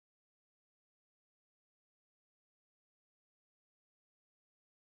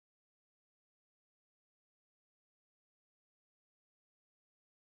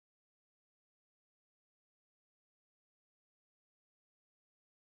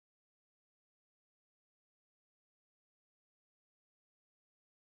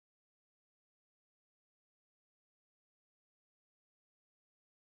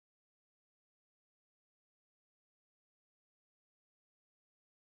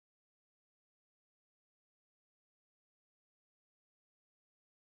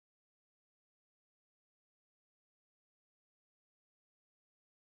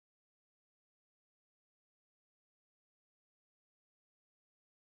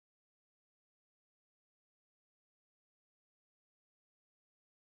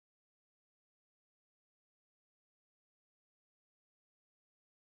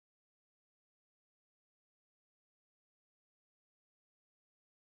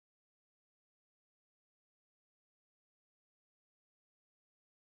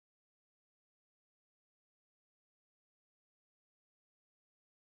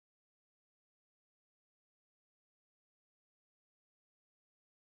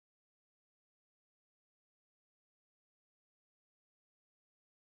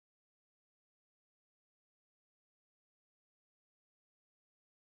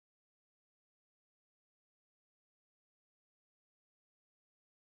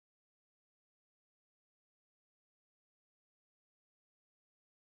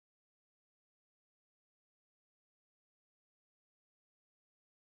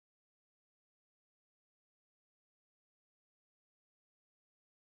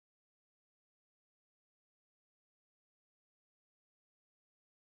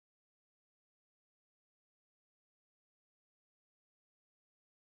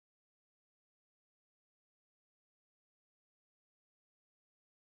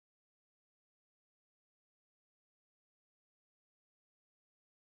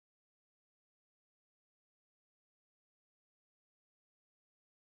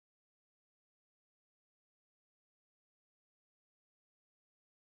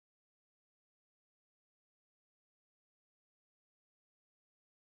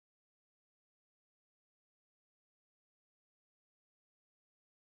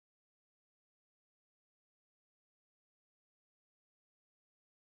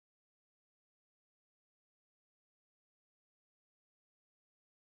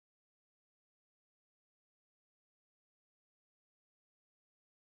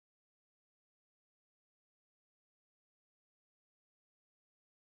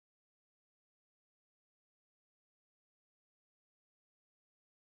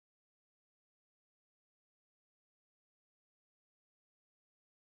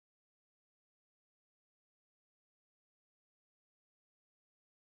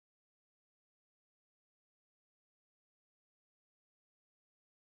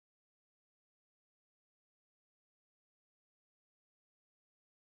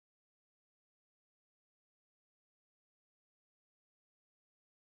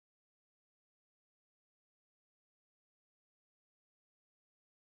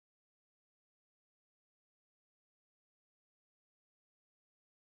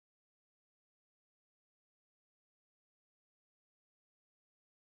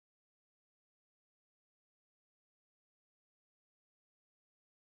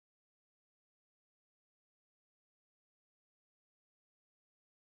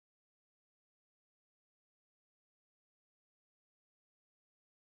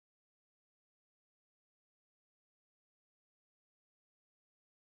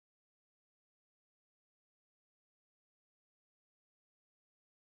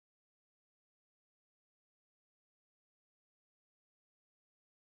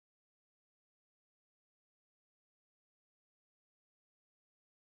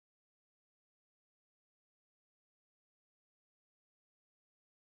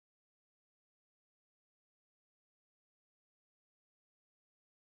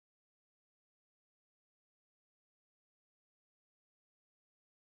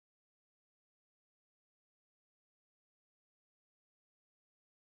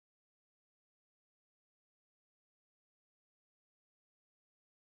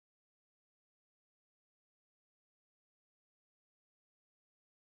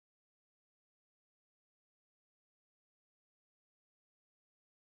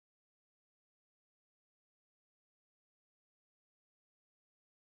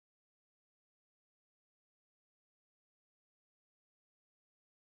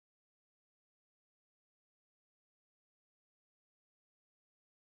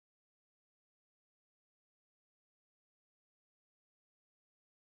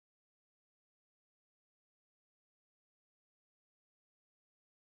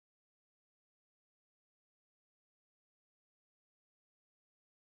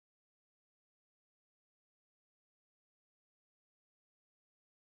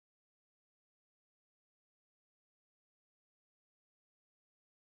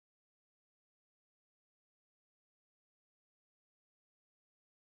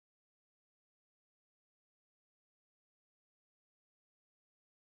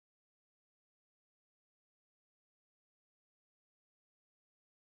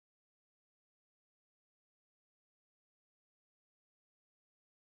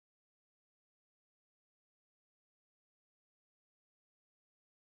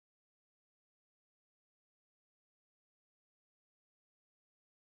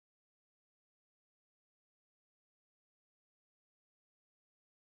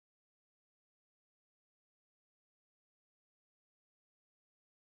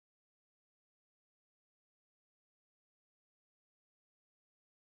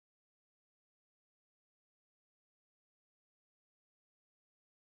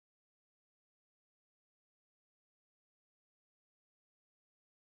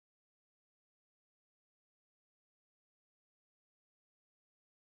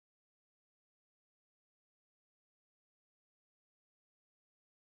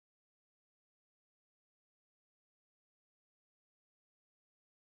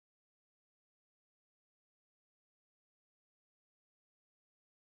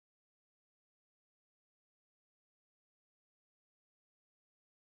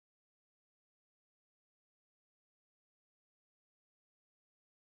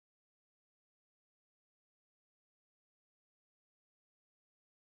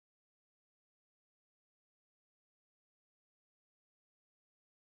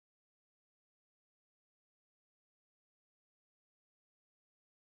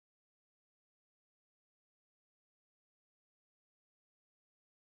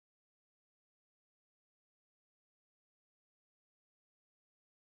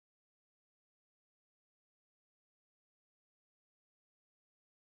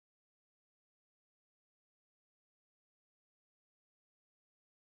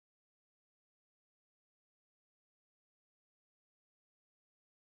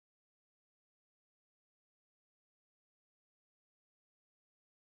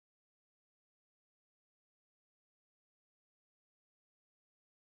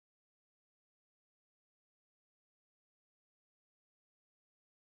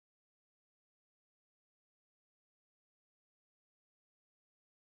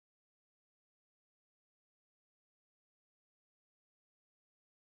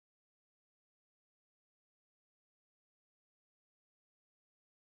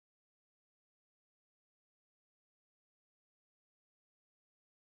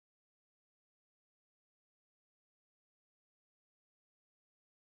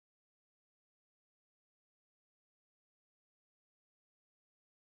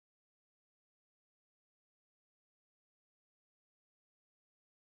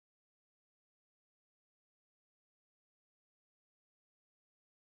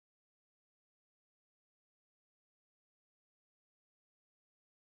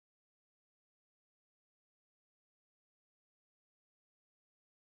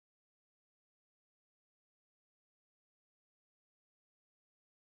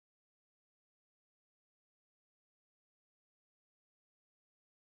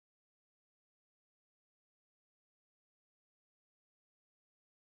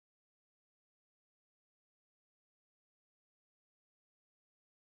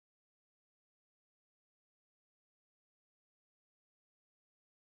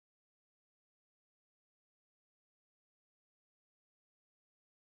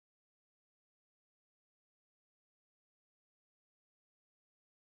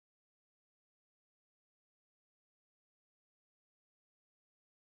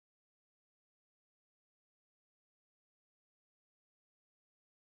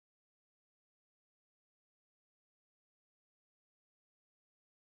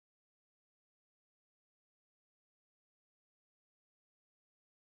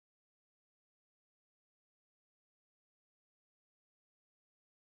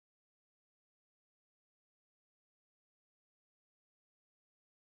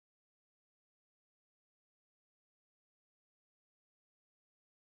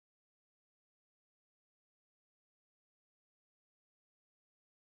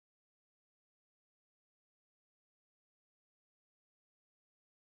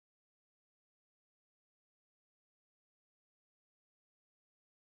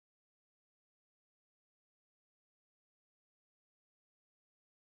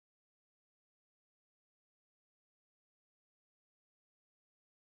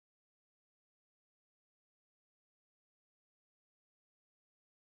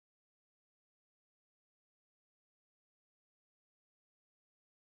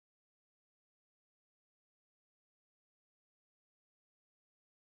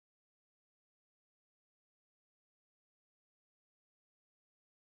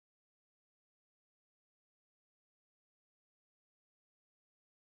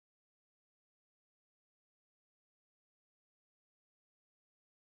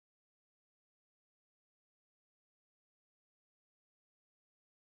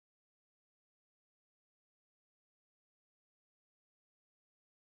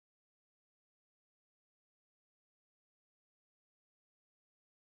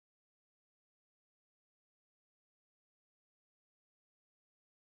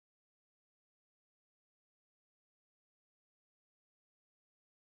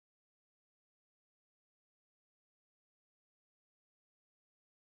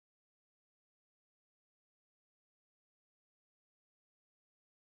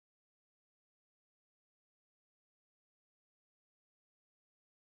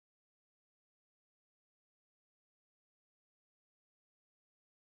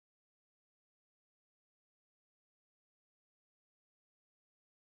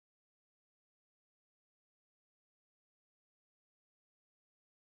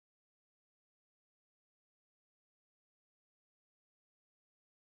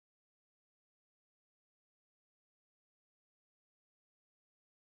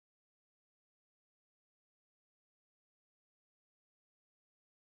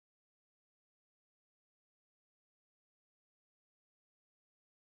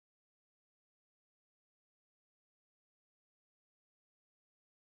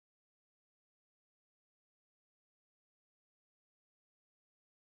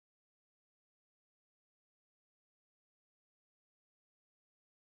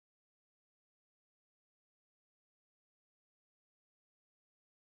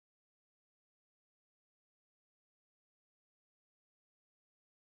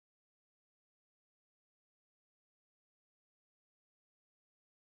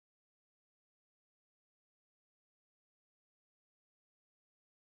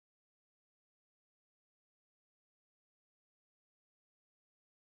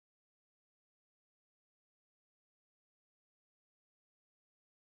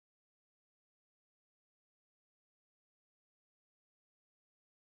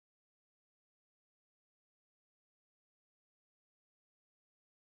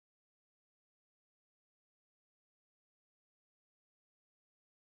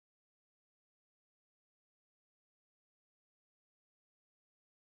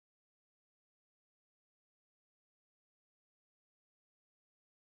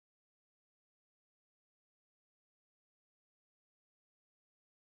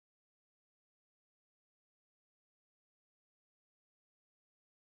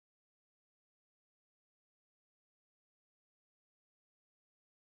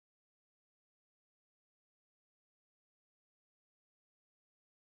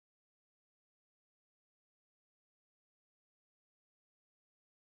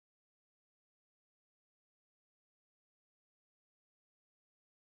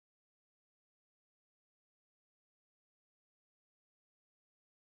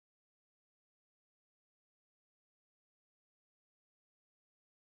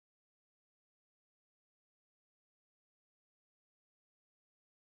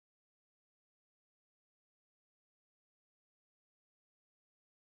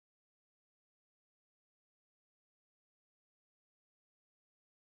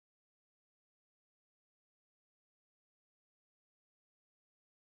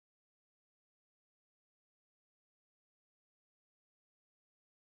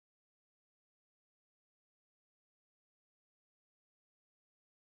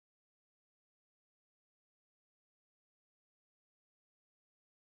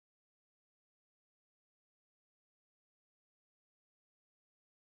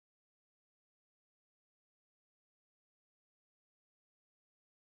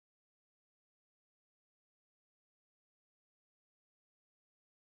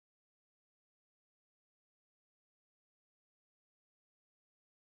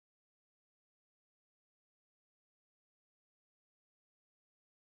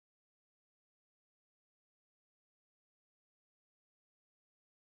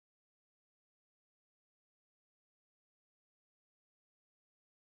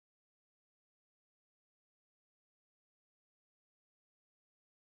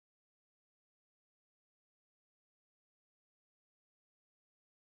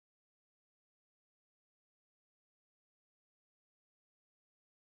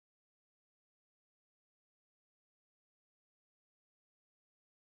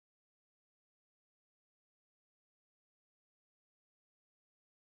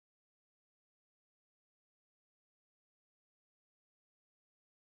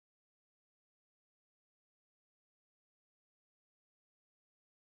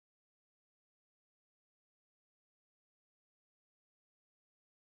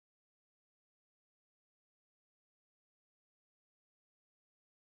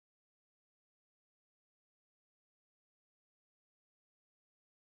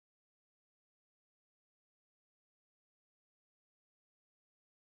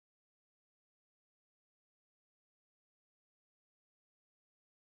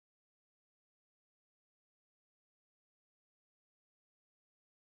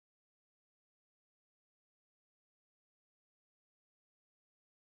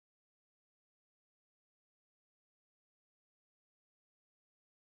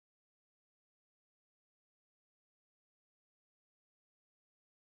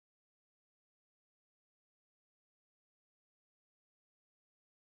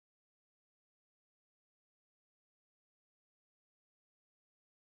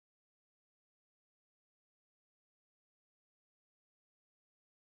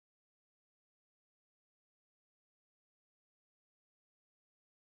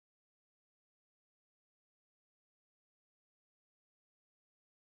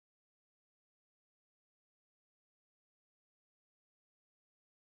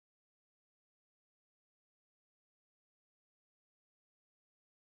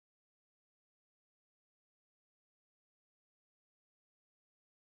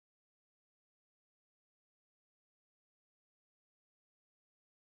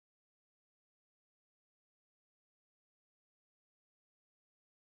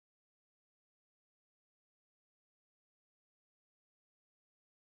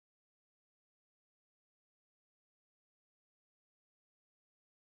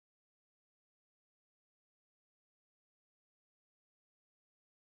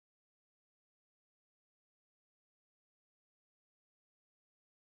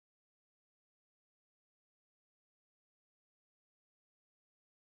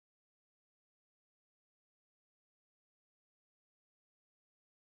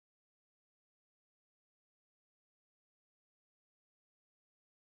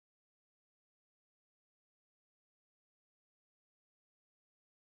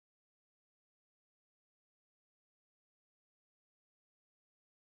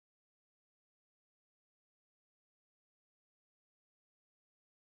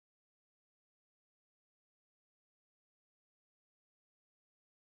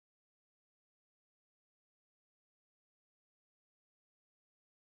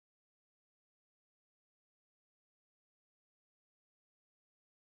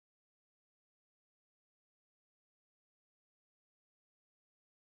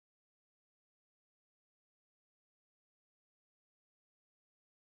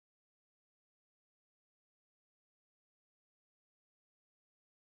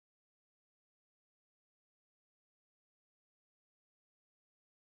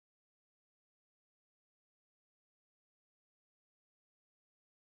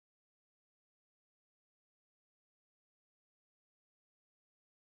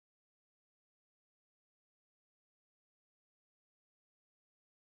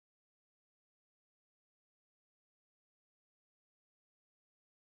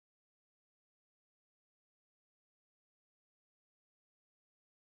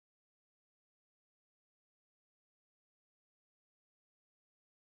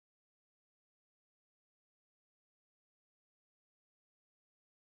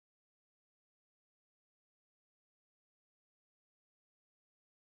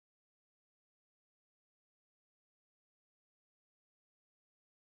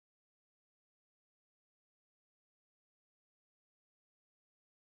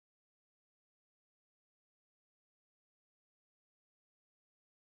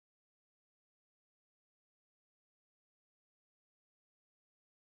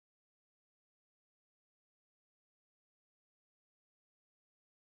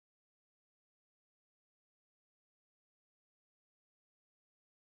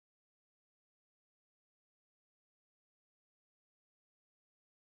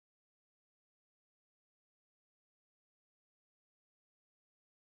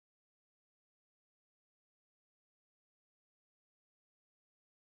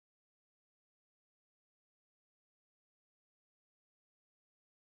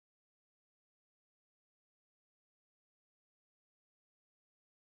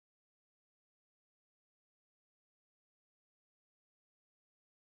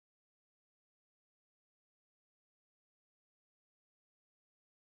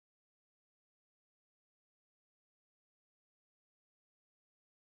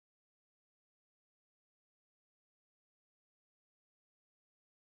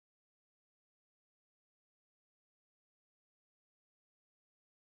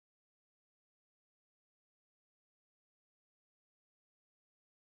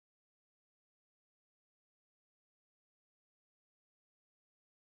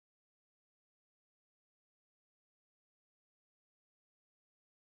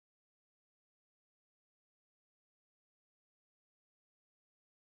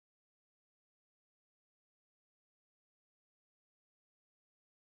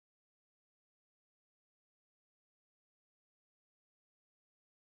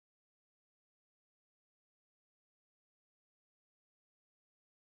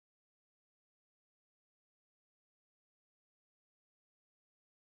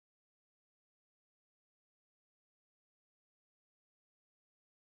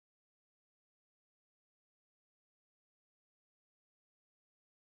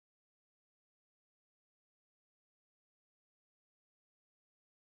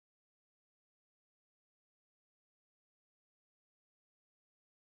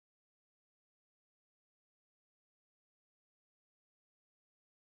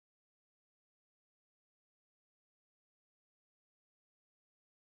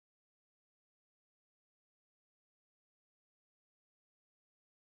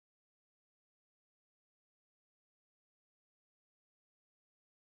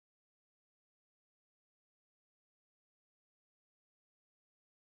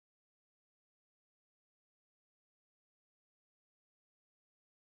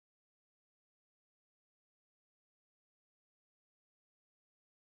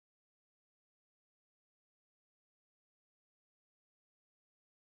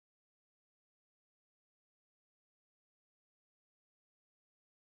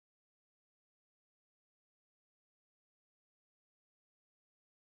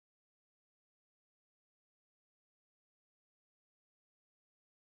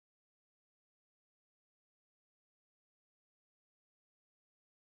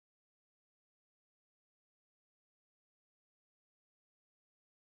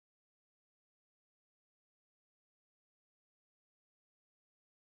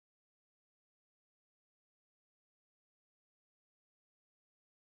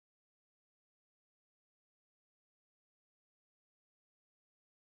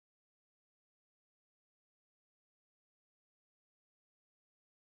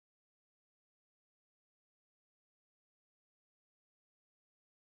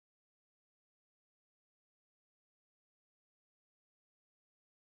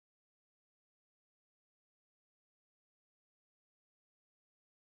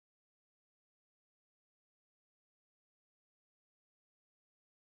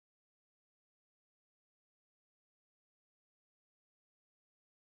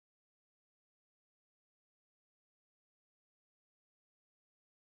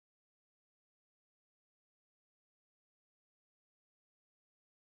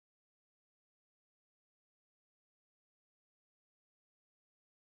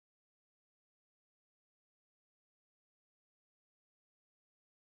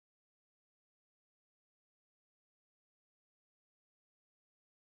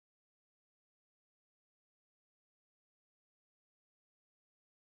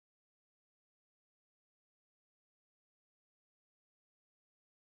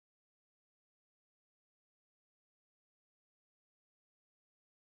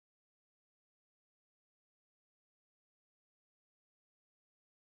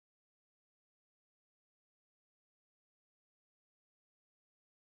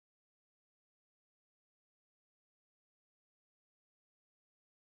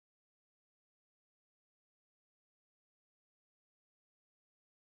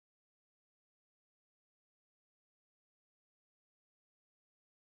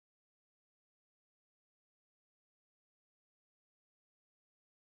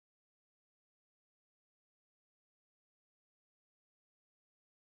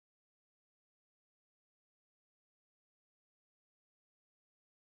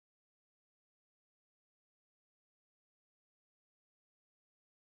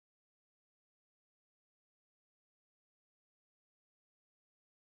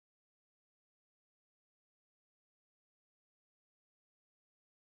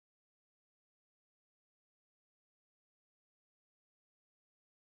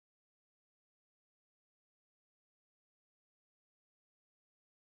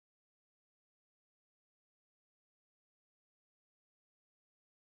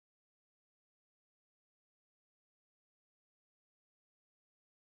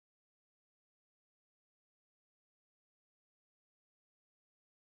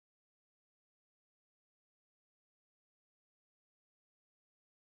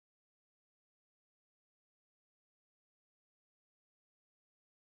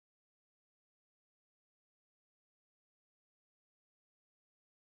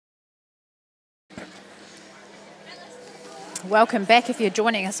Welcome back if you're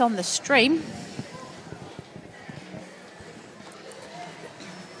joining us on the stream.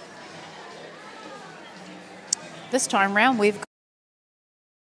 This time round we've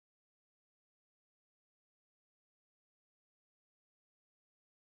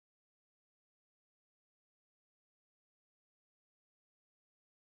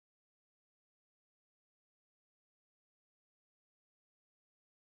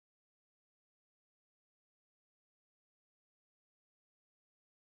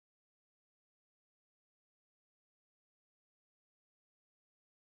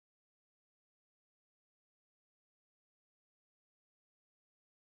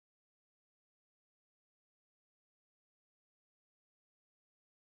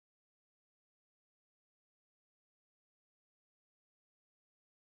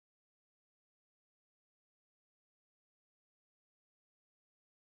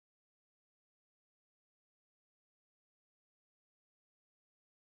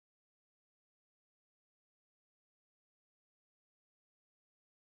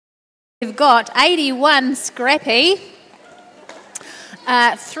got 81 Scrappy,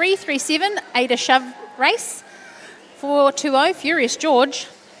 337 Ada Shove Race, 420 Furious George.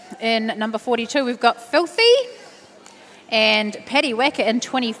 In number 42 we've got Filthy and Paddy Wacker in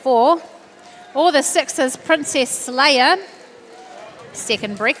 24. All the sixes, Princess Slayer,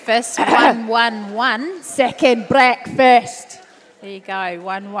 Second Breakfast, 111. Second Breakfast. There you go,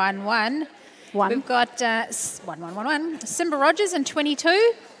 111. We've got 1111. Simba Rogers in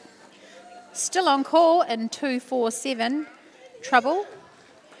 22. Still on call in 247. Trouble.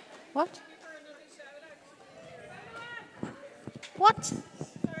 What? What?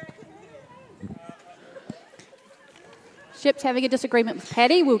 Ship's having a disagreement with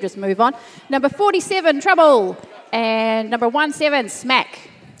Paddy. We'll just move on. Number 47, Trouble. And number 17, Smack.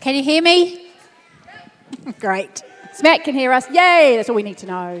 Can you hear me? Great. Smack can hear us. Yay, that's all we need to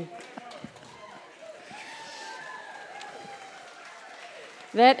know.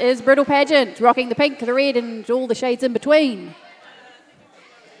 That is Brittle Pageant, rocking the pink, the red, and all the shades in between.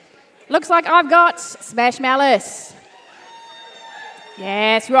 Looks like I've got Smash Malice.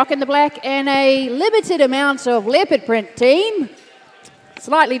 Yes, rocking the black and a limited amount of leopard print team.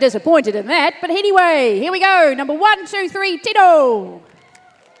 Slightly disappointed in that, but anyway, here we go. Number 1, 2, 3, Tito.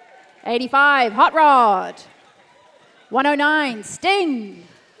 85, Hot Rod. 109, Sting.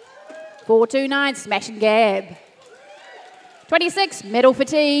 429, Smash and Gab. 26, Metal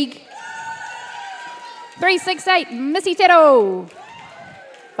Fatigue. 368, Missy Tero.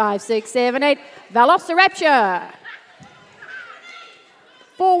 5678, Velociraptor.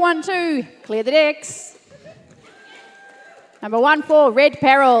 412, Clear the Decks. Number 14, Red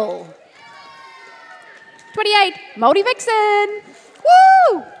Peril. 28, Multi Vixen.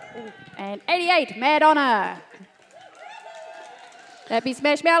 Woo! And 88, Mad Honor. That'd be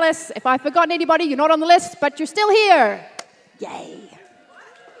Smash Malice. If I've forgotten anybody, you're not on the list, but you're still here. Yay.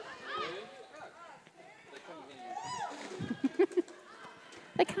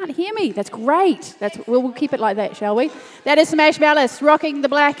 They can't hear me. That's great. We'll keep it like that, shall we? That is Smash Malice, rocking the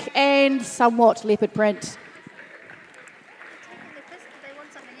black and somewhat leopard print.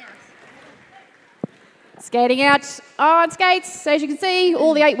 Skating out on skates, as you can see,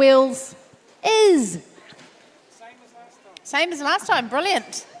 all the 8 wheels is. Same as last time.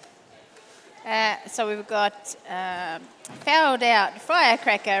 Brilliant. So we've got Fouled Out,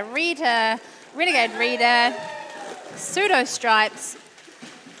 Firecracker, Rita, Renegade Rita, Pseudo Stripes,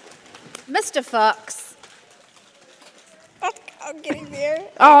 Mr. Fox. I'm getting there.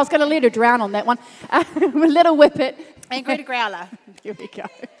 Oh, I was going to let her drown on that one. Little Whippet. And Greta Growler. Here we go.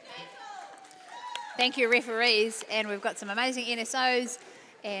 Thank you, referees. And we've got some amazing NSOs.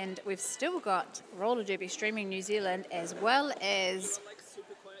 And we've still got Roller Derby streaming New Zealand as well as...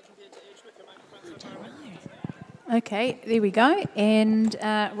 Okay, there we go. And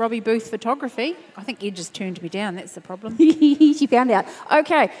Robbie Booth Photography. I think Ed just turned me down. That's the problem. She found out.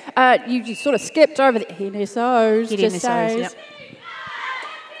 Okay, you just sort of skipped over the NSOs. Get NSOs, yep.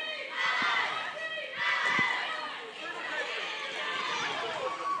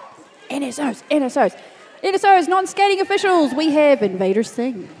 NSOs, non-skating officials. We have Invader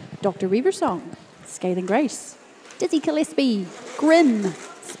Singh, Dr. Reaversong, Scathing Grace, Dizzy Gillespie, Grin,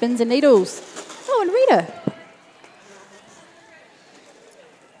 Spins and Needles. Oh, and Rita.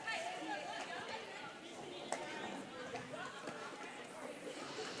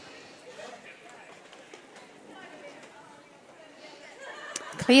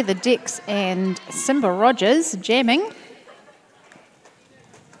 Clear the Decks and Simba Rogers jamming.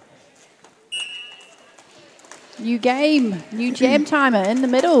 New game, new jam timer in the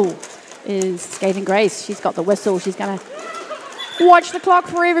middle is Scathing Grace. She's got the whistle. She's going to Watch the clock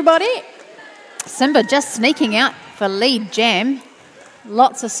for everybody. Simba just sneaking out for lead jam.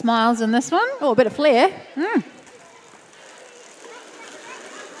 Lots of smiles in this one. Oh, a bit of flair.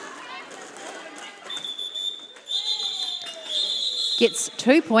 Gets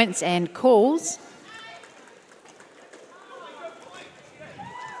 2 points and calls.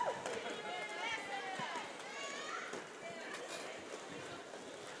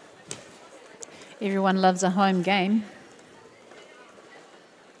 Everyone loves a home game.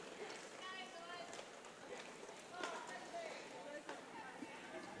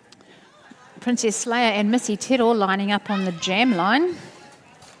 Princess Slayer and Missy Tittle lining up on the jam line.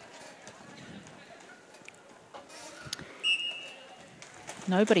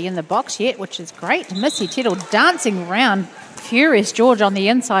 Nobody in the box yet, which is great. Missy Tittle dancing around. Furious George on the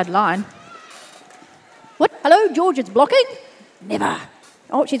inside line. What? Hello, George, it's blocking? Never.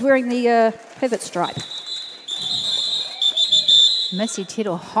 Oh, she's wearing the pivot stripe. Missy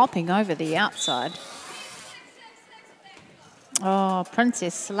Tittle hopping over the outside. Oh,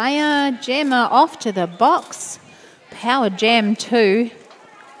 Princess Slayer, Gemma off to the box. Power Jam 2.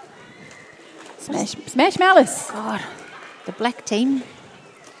 Smash Malice. God, the black team.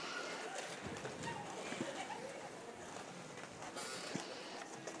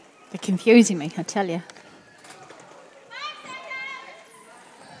 They're confusing me, I tell you.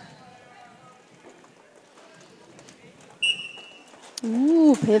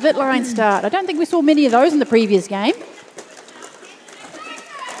 Ooh, pivot line start. I don't think we saw many of those in the previous game.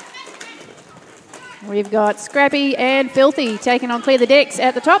 We've got Scrappy and Filthy taking on Clear the Decks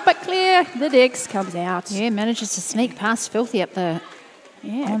at the top, but Clear the Decks comes out. Yeah, manages to sneak past Filthy up the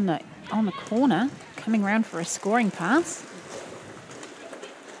on the corner, coming around for a scoring pass.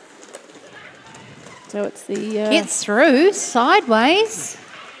 So it's the Gets through sideways.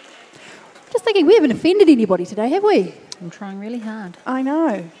 just thinking we haven't offended anybody today, have we? I'm trying really hard. I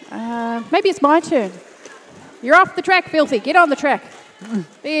know. Maybe it's my turn. You're off the track, Filthy. Get on the track.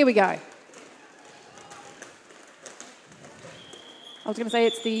 There we go. I was going to say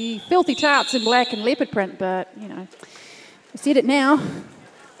it's the Filthy Tarts in black and leopard print, but, you know, I said it now.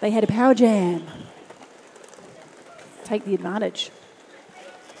 They had a power jam. Take the advantage.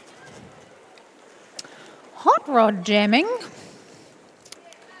 Hot rod jamming.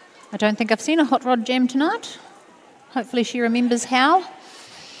 I don't think I've seen a hot rod jam tonight. Hopefully she remembers how.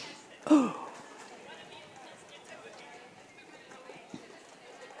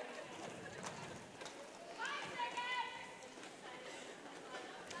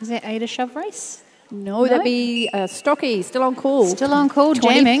 Is that Ada shove race? No, that'd be Stocky, still on call. Still on call,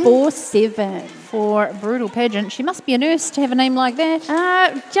 jamming. 24/7. For Brutal Pageant. She must be a nurse to have a name like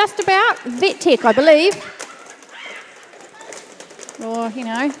that. Just about. Vet tech, I believe. Or, you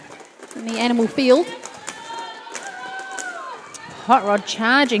know, in the animal field. Hot rod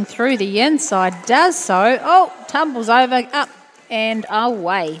charging through the inside, does so. Oh, tumbles over, up and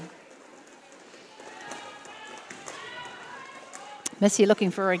away. Missy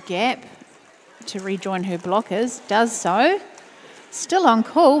looking for a gap to rejoin her blockers, does so. Still on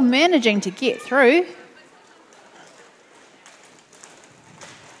call, managing to get through.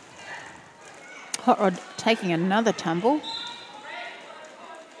 Hot rod taking another tumble.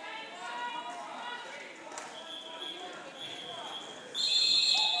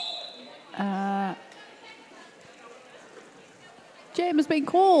 Jam has been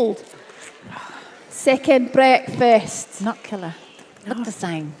called. Second breakfast. Not killer. Look the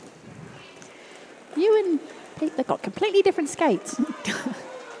same. You and Pete, they've got completely different skates.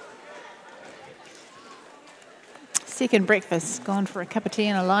 Second breakfast, gone for a cup of tea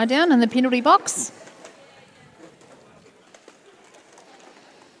and a lie down in the penalty box.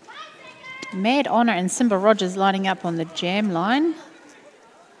 Mad Honor and Simba Rogers lining up on the jam line.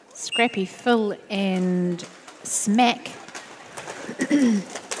 Scrappy Phil and Smack.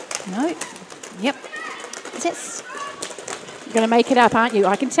 No. Yep. Is that... You're going to make it up, aren't you?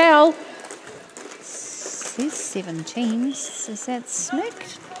 I can tell. Says 17. Is that Smack?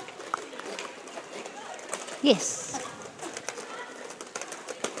 Yes.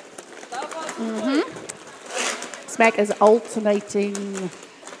 Smack is alternating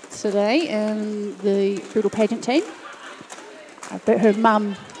today in the Brutal Pageant team. I bet her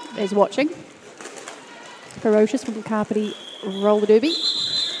mum is watching. Ferocious from the Carpety roller derby.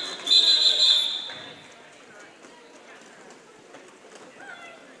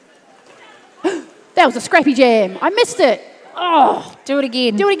 That was a scrappy jam. I missed it. Oh, Do it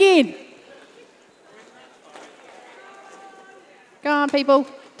again. do it again. Go on, people.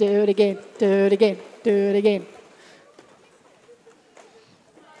 Do it again. Do it again. Do it again.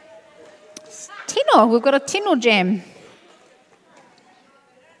 Tino. We've got a Tino jam.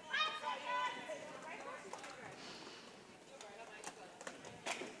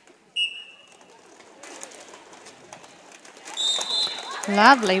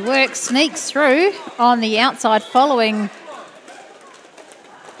 Lovely work, sneaks through on the outside following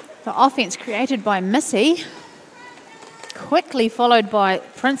the offence created by Missy. Quickly followed by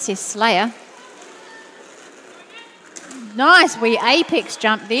Princess Slayer. Nice wee apex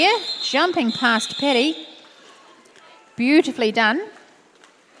jump there, jumping past Patty. Beautifully done.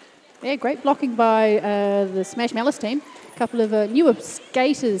 Yeah, great blocking by the Smash Malice team. A couple of newer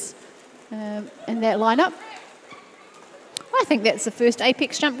skaters in that lineup. I think that's the first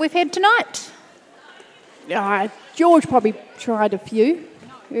apex jump we've had tonight. George probably tried a few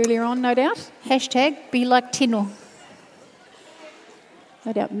earlier on, no doubt. Hashtag be like Tino.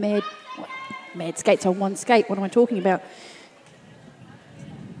 No doubt mad skates on one skate. What am I talking about?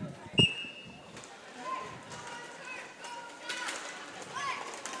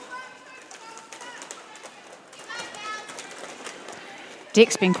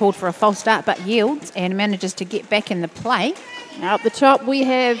 Deck's been called for a false start but yields and manages to get back in the play. Now up the top we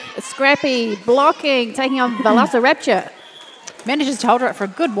have Scrappy blocking, taking on Velociraptor. Manages to hold her up for a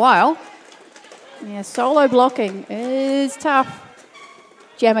good while. Yeah, solo blocking is tough.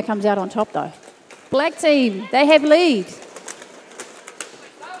 Jammer comes out on top though. Black team, they have lead.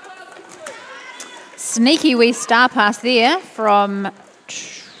 Sneaky wee star pass there from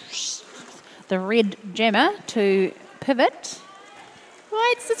the red Jammer to pivot.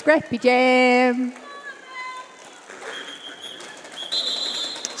 Oh, it's the Scrappy Jam.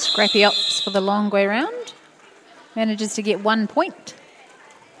 Scrappy opts for the long way round. Manages to get 1 point.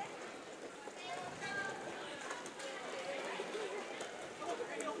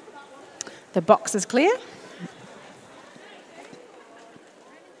 The box is clear.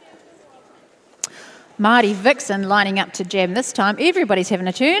 Marty Vixen lining up to jam this time. Everybody's having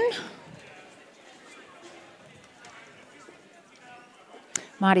a turn.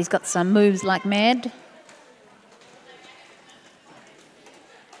 Marty's got some moves like mad.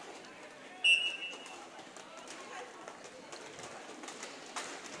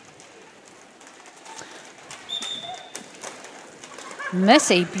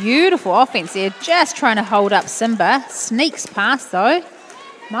 Missy, beautiful offence there, just trying to hold up Simba. Sneaks past though.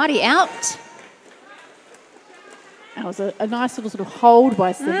 Marty out. That was a nice little sort of hold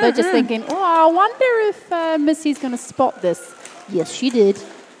by Simba, just thinking, oh, I wonder if Missy's going to spot this. Yes, she did.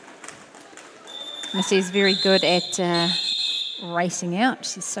 Missy's very good at racing out.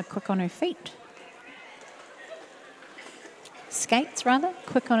 She's so quick on her feet. Skates, rather.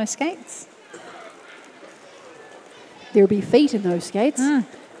 Quick on her skates. There'll be feet in those skates.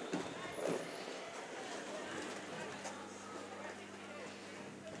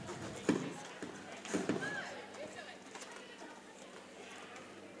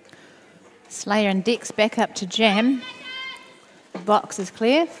 Slayer and Dex back up to jam. The box is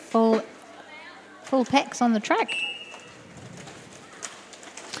clear. Full packs on the track.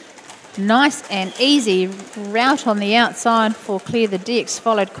 Nice and easy route on the outside for Clear the Dex,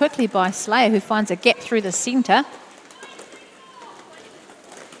 followed quickly by Slayer, who finds a gap through the centre.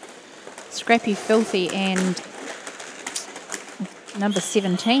 Scrappy, Filthy and number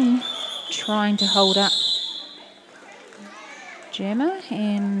 17 trying to hold up Jammer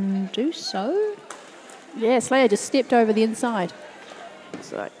and do so. Yeah, Slayer just stepped over the inside.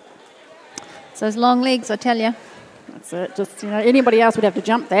 So it's those long legs, I tell you. That's it. Just, anybody else would have to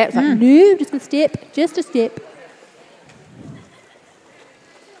jump that. It's like, no, just a step, just a step.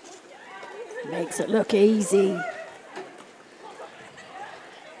 Makes it look easy.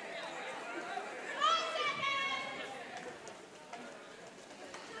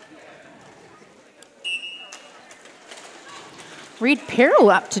 Red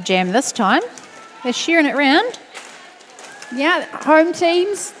Peril up to jam this time. They're sharing it round. Yeah, home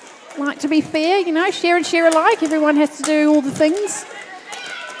teams like to be fair, share and share alike. Everyone has to do all the things.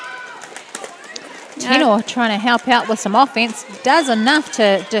 Tenor trying to help out with some offence. Does enough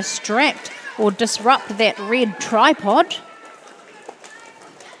to distract or disrupt that red tripod.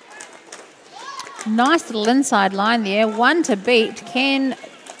 Nice little inside line there. One to beat.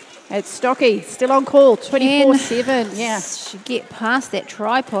 It's Stocky, still on call, 24/7. Yeah. Should get past that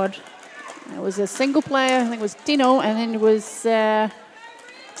tripod. It was a single player, I think it was Tino, and then it was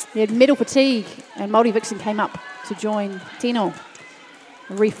he had Metal Fatigue, and Multi Vixen came up to join Tino.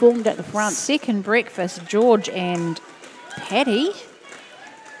 Reformed at the front. Second breakfast, George and Patty.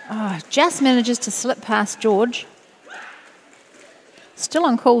 Oh, just manages to slip past George. Still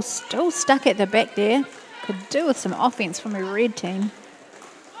on call, still stuck at the back there. Could do with some offence from a red team.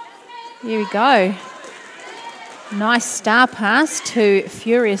 Here we go. Nice star pass to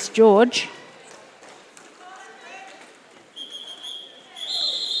Furious George.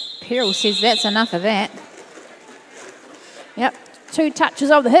 Peril says that's enough of that. Yep. 2 touches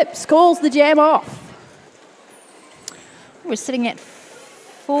of the hips, calls the jam off. We're sitting at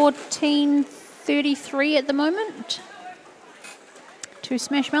 14:33 at the moment. 2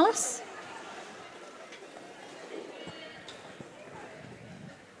 Smashmallows.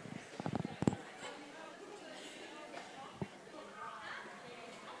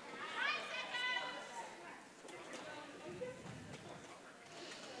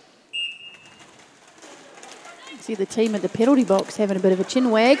 See the team at the penalty box having a bit of a chin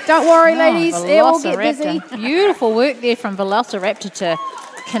wag. Don't worry, ladies, it will get busy. Beautiful work there from Velociraptor to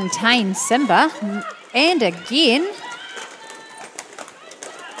contain Simba. And again,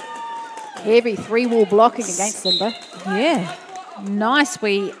 heavy 3-wall blocking against Simba. Yeah, nice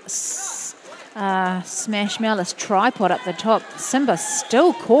wee Smashmallows tripod up the top. Simba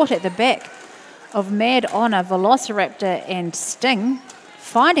still caught at the back of Mad Honor, Velociraptor and Sting.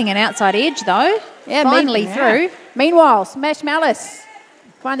 Finding an outside edge though. Yeah, finally through. Meanwhile, Smashmallows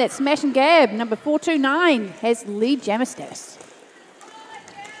find that smash and gab. Number 429 has lead jammer status.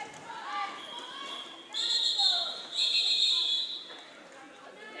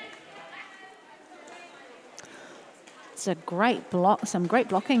 It's a great block, some great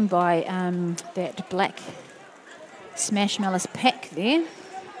blocking by that black Smashmallows pack there.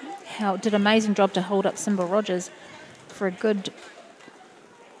 Did an amazing job to hold up Simba Rogers for a good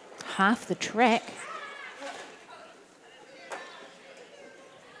half the track.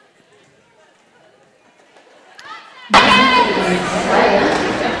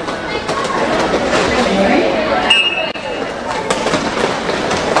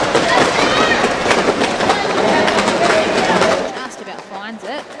 Just about finds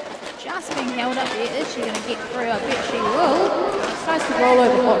it. Just being held up there. Is she going to get through? I bet she will. Starts to roll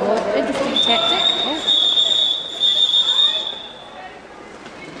over hot rod. Interesting tactic. Oh.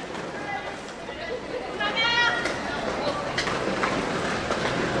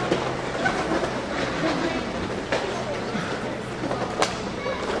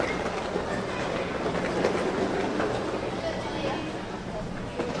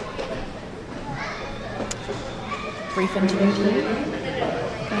 Brief interlude here.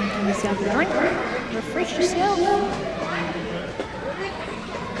 Go and give yourself a drink. Refresh yourself.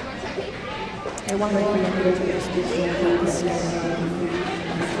 Okay, one more in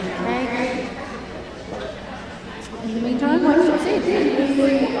the meantime, like I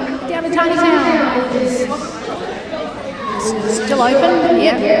said, down to Tiny Town. Still open.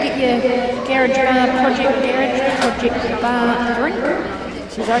 Yeah. Get your garage bar, project bar drink.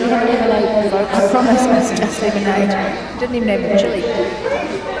 She's only had lemonade, folks. I promise it was just lemonade. Didn't even have the chili.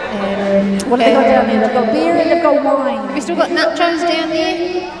 What have they got down there? They've got beer and they've got wine. Have we still got nachos down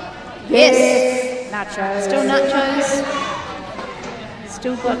there? Yes. Nachos. Still nachos.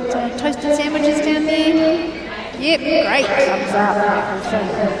 Still got toasted sandwiches down there. Yep, great. Thumbs up.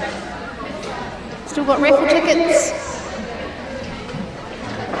 Still got raffle tickets.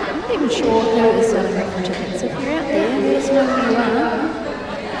 I'm not even sure who is selling raffle tickets. If you're out there, let us know who you are.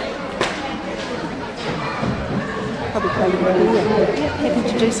 Probably quite good. Yep, happy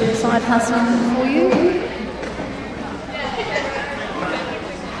to do some side hustling for you.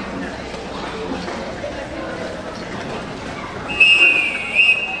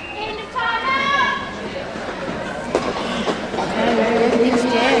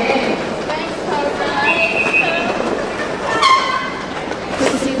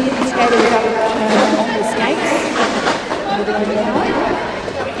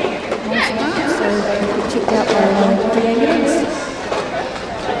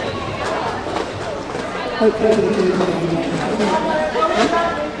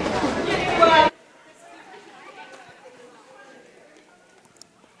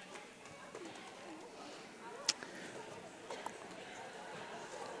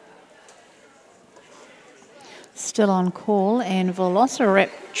 Still on call, and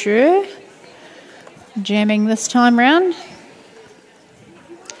Velociraptor jamming this time round.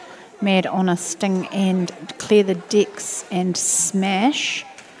 Mad Honor, Sting and Clear the Decks and Smash.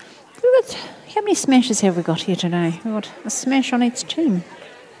 How many smashes have we got here today? We've got a smash on each team.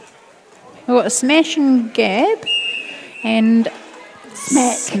 We've got a smash and gab and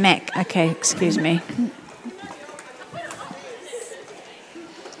smack. Okay, excuse me.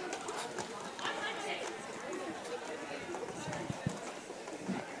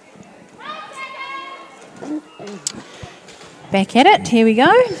 Back at it, here we go.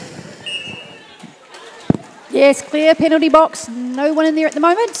 Yes, clear penalty box. No one in there at the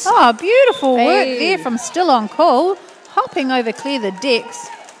moment. Oh, beautiful work there from Still on Call. Hopping over Clear the Decks.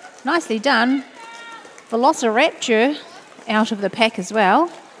 Nicely done. Velociraptor out of the pack as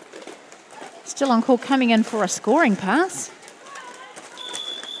well. Still on Call coming in for a scoring pass.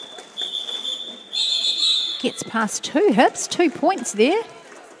 Gets past 2 hips, 2 points there.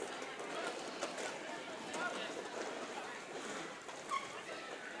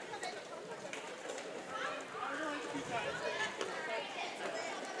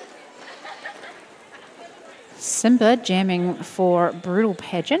 Simba jamming for Brutal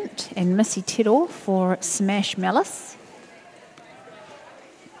Pageant and Missy Tittle for Smash Malice.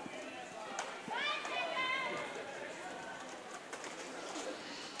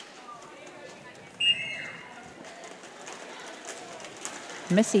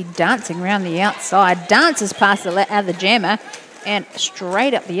 Missy dancing around the outside, dances past the other jammer and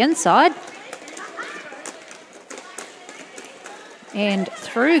straight up the inside. And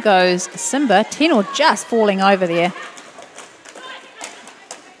through goes Simba. Tino just falling over there.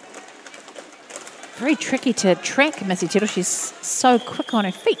 Very tricky to track Missy Tittle. She's so quick on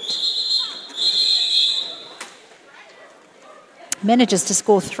her feet. Manages to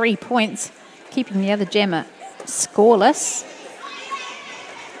score 3 points, keeping the other jammer scoreless.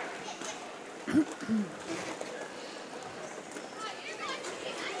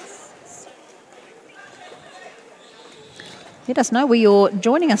 Let us know where you're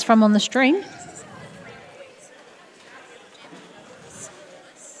joining us from on the stream.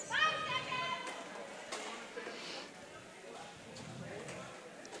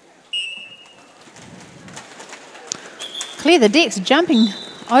 Clear the decks, jumping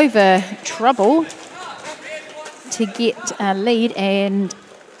over trouble to get a lead, and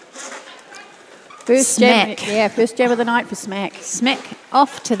first Smack. first jam of the night for Smack. Smack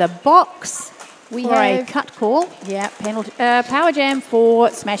off to the box. We For have a cut call. Yeah, penalty. Power jam for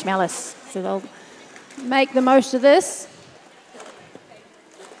Smash Malice. So they'll make the most of this.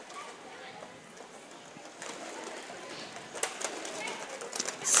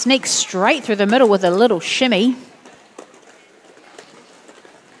 Sneaks straight through the middle with a little shimmy.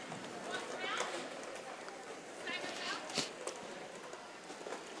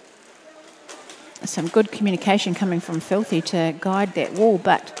 Some good communication coming from Filthy to guide that wall,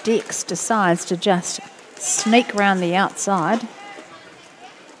 but Dex decides to just sneak around the outside.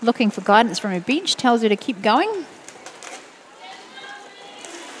 Looking for guidance from her bench, tells her to keep going.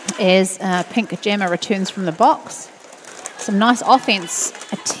 As Pink Jammer returns from the box. Some nice offense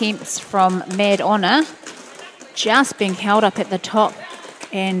attempts from Mad Honor, just being held up at the top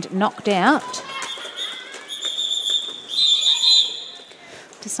and knocked out.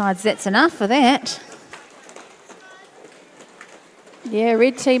 Decides that's enough for that. Yeah,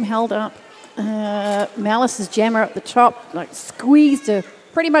 red team held up Malice's jammer at the top, like squeezed her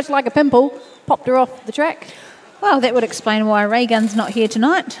pretty much like a pimple, popped her off the track. Well, that would explain why Raygun's not here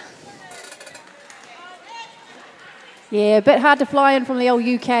tonight. Yeah, a bit hard to fly in from the old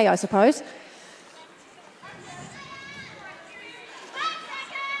UK, I suppose.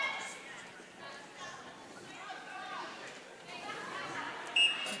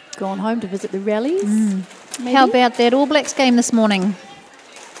 Gone home to visit the rallies. Maybe? How about that All Blacks game this morning?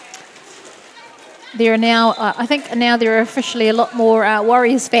 There are now, I think now there are officially a lot more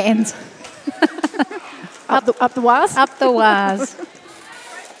Warriors fans. Up the wires? Up the wires.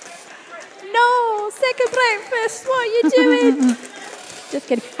 No, second breakfast, what are you doing? Just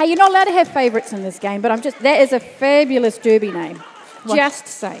kidding. Hey, you're not allowed to have favourites in this game, but that is a fabulous derby name. What? Just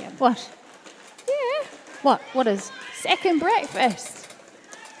saying. What? Yeah, What is? second breakfast.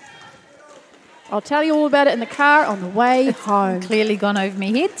 I'll tell you all about it in the car on the way home. Clearly gone over my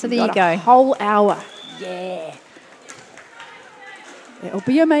head, so there you Got a go. whole hour. Yeah. It'll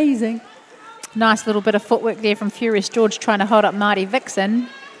be amazing. Nice little bit of footwork there from Furious George trying to hold up Marty Vixen.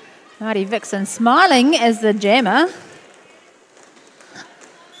 Marty Vixen smiling as the jammer.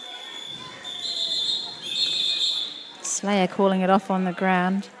 Slayer calling it off on the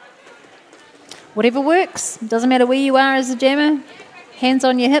ground. Whatever works. Doesn't matter where you are as a jammer. Hands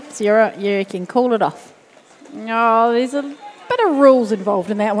on your hips, you can call it off. Oh, there's a bit of rules involved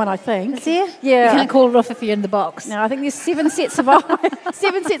in that one, I think. Is there? Yeah. You can't call it off if you're in the box. No, I think there's 7 sets of eyes.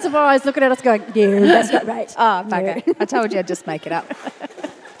 7 sets of eyes looking at us going, no, that's not right. Oh, bugger. I told you I'd just make it up.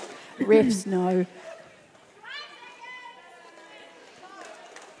 Refs, no.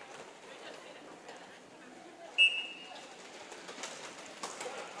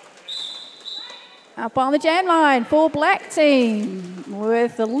 Up on the jam line for black team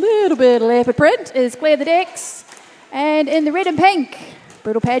with a little bit of leopard print is Clear the Decks. And in the red and pink,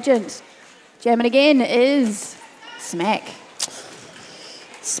 Brutal Pageant. Jamming again is Smack.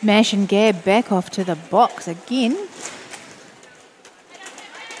 Smash and Gab back off to the box again.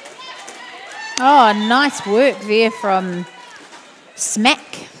 Oh, nice work there from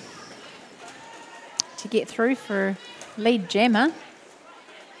Smack to get through for lead jammer.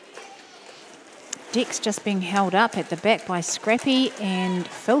 Dex just being held up at the back by Scrappy and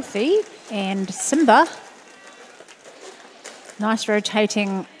Filthy and Simba. Nice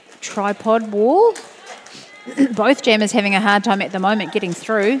rotating tripod wall. Both jammers having a hard time at the moment getting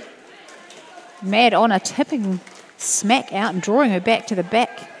through. Mad Honor tipping Smack out and drawing her back to the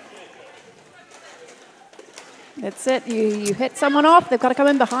back. That's it. You hit someone off, they've got to come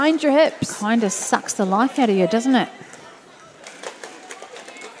in behind your hips. Kind of sucks the life out of you, doesn't it?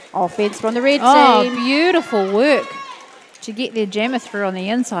 Offense from the red team. Oh, beautiful work to get their jammer through on the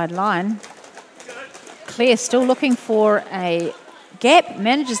inside line. Claire still looking for a gap,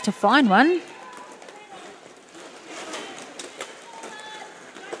 manages to find one.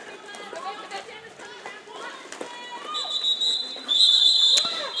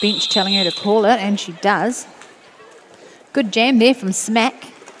 Bench telling her to call it, and she does. Good jam there from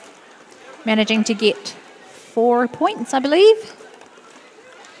Smack. Managing to get 4 points, I believe.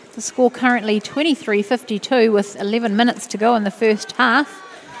 The score currently 23-52 with 11 minutes to go in the first half.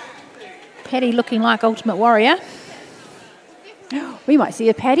 Paddy looking like Ultimate Warrior. We might see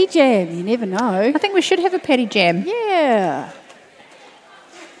a Paddy jam, you never know. I think we should have a Paddy jam. Yeah.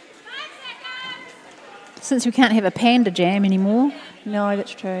 Since we can't have a Panda jam anymore. No,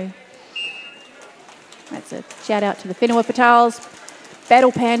 that's true. That's a shout out to the Whenua Fatales.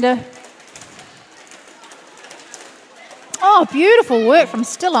 Battle Panda. Oh, beautiful work from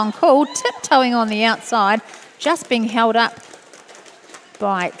Still on Cool. Tiptoeing on the outside. Just being held up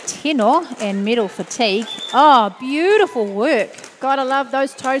by Tenor and Medal Fatigue. Oh, beautiful work. Gotta love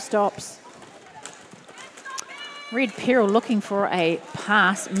those toe stops. Red Peril looking for a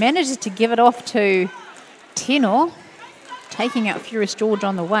pass. Manages to give it off to Tenor. Taking out Furious George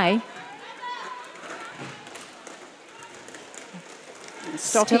on the way.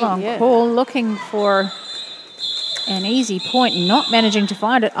 Still on call, looking for an easy point, not managing to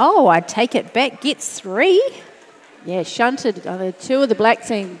find it. Oh, I take it back, gets 3. Yeah, shunted. The two of the black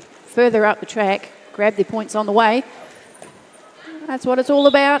team further up the track, grab their points on the way. That's what it's all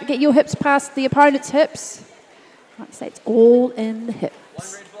about. Get your hips past the opponent's hips. Like I say, it's all in the hips.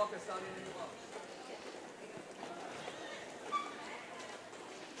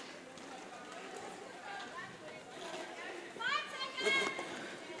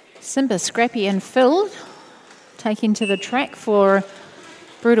 Simba, Scrappy and Phil taking to the track for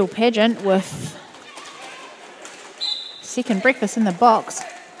Brutal Pageant with second breakfast in the box.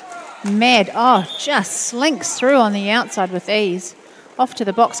 Mad, oh, just slinks through on the outside with ease. Off to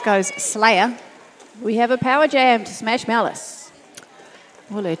the box goes Slayer. We have a power jam to smash Malice.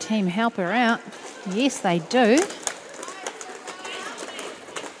 Will her team help her out? Yes, they do.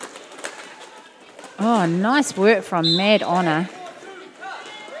 Oh, nice work from Mad Honor.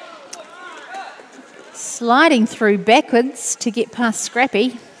 Sliding through backwards to get past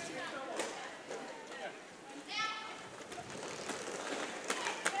Scrappy.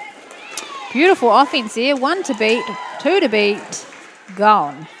 Beautiful offense there. 1 to beat, 2 to beat,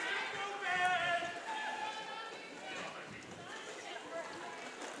 gone.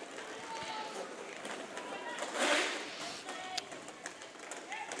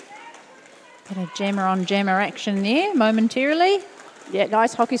 Bit of jammer on jammer action there momentarily. Yeah,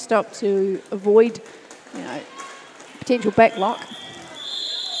 nice hockey stop to avoid, potential back lock.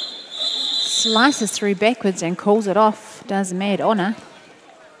 Slices through backwards and calls it off, does Mad Honor.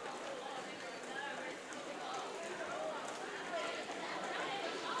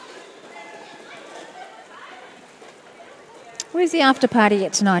 Where's the after party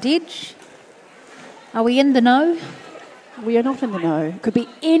at tonight, Edge? Are we in the know? We are not in the know. Could be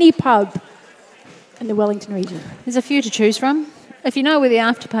any pub in the Wellington region. There's a few to choose from. If you know where the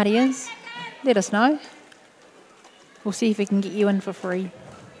after party is, let us know. We'll see if we can get you in for free.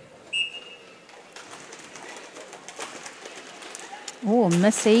 Oh,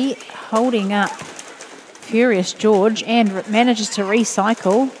 Missy holding up Furious George and manages to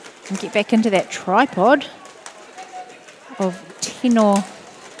recycle and get back into that tripod of Tenor,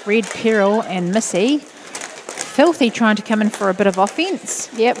 Red Peril and Missy. Filthy trying to come in for a bit of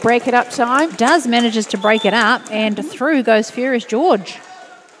offence. Yep, break it up time. Does manages to break it up and through goes Furious George.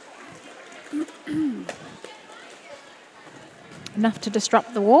 Enough to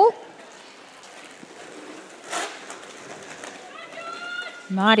disrupt the wall.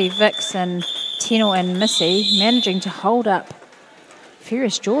 Marty Vicks and Tenor and Missy managing to hold up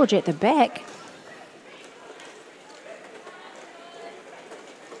Furious George at the back.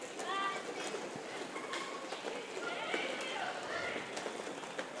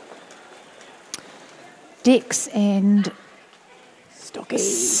 Dex and Stocky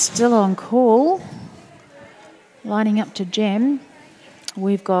still on call, lining up to jam.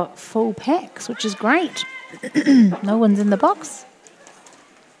 We've got full packs, which is great. No one's in the box.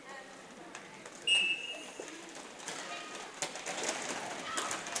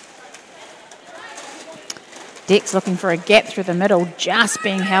 Dex looking for a gap through the middle, just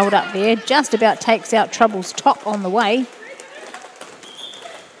being held up there. Just about takes out Trouble's top on the way.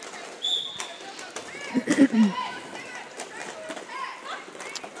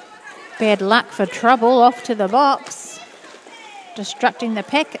 Bad luck for Trouble, off to the box. Destructing the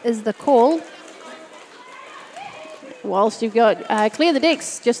pack is the call. Whilst you've got Clear the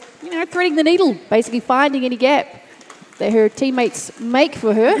Decks, just, threading the needle, basically finding any gap that her teammates make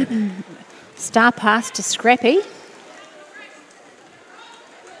for her. Star pass to Scrappy.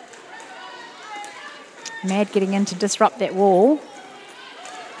 Mad getting in to disrupt that wall.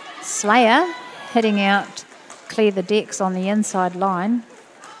 Slayer hitting out Clear the Decks on the inside line.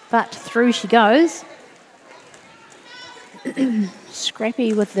 But through she goes.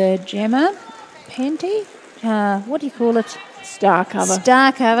 Scrappy with the jammer. Panty. What do you call it? Star cover.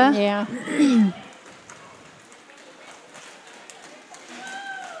 Star cover. Yeah.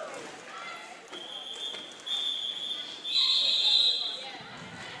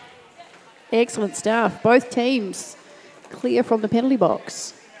 Excellent stuff. Both teams clear from the penalty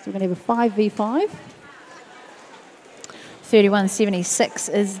box. So we're going to have a 5v5.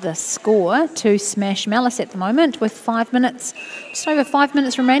 31-76 is the score to Smash Malice at the moment with 5 minutes, just over 5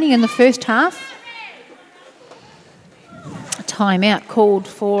 minutes remaining in the first half. A timeout called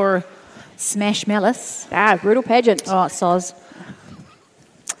for Smash Malice. Brutal pageant. Oh, soz.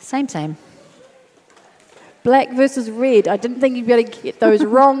 Same. Black versus red. I didn't think you'd be able to get those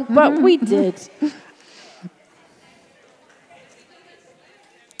wrong, but we did.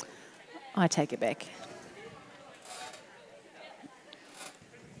 I take it back.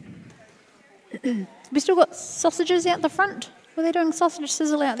 We still got sausages out the front? Were they doing sausage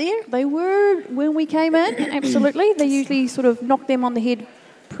sizzle out there? They were when we came in, absolutely. They usually sort of knock them on the head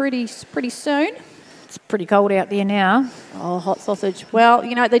pretty soon. It's pretty cold out there now. Oh, hot sausage. Well,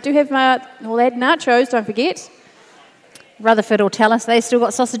 they do have, they had nachos, don't forget. Rutherford will tell us they still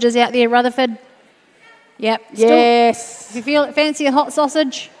got sausages out there, Rutherford. Yep. Yes. If you fancy a hot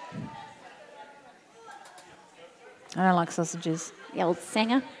sausage. I don't like sausages. The old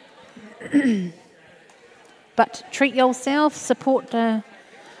singer. But treat yourself, support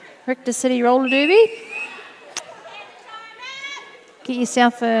Richter City Roller Derby. Get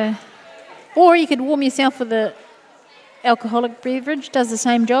yourself or you could warm yourself with a alcoholic beverage, does the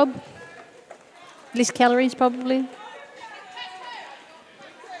same job. Less calories probably.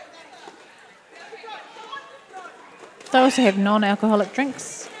 They also have non-alcoholic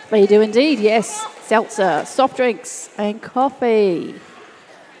drinks. They do indeed, yes. Seltzer, soft drinks and coffee.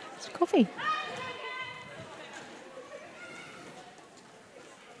 It's coffee.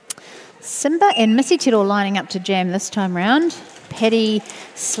 Simba and Missy Tittle lining up to jam this time round. Paddy,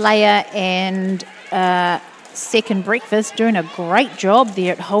 Slayer and Second Breakfast doing a great job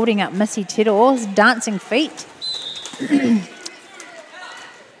there at holding up Missy Tittle's dancing feet.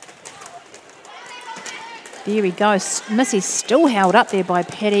 There we go. Missy's still held up there by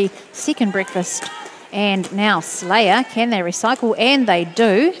Paddy, Second Breakfast and now Slayer. Can they recycle? And they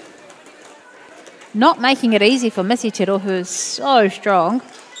do. Not making it easy for Missy Tittle, who is so strong.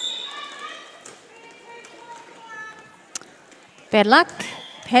 Bad luck.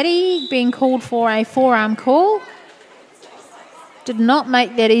 Paddy being called for a forearm call. Did not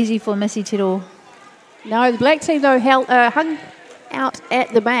make that easy for Missy Tittle. No, the black team, though, hung out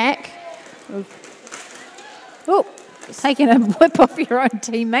at the back. Oh, taking a whip off your own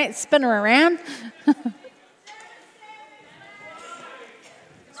teammate. Spin her around. That's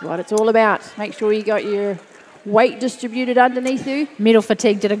what it's all about. Make sure you got your weight distributed underneath you. Medal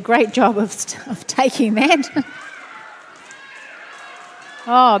Fatigue did a great job of taking that.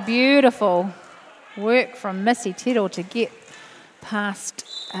 Oh, beautiful work from Missy Tittle to get past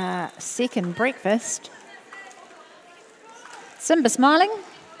Second Breakfast. Simba smiling.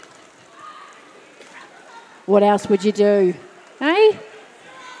 What else would you do? Hey?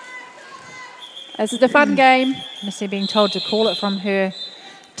 This is the fun game. Missy being told to call it from her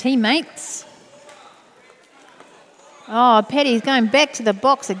teammates. Oh, Paddy's going back to the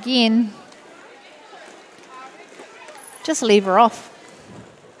box again. Just leave her off.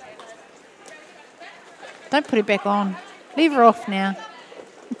 Don't put it back on. Leave her off now.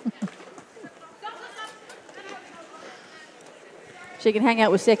 She can hang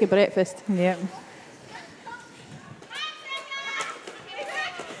out with Second Breakfast. Yep.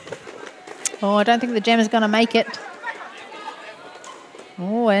 Oh, I don't think the jammer's going to make it.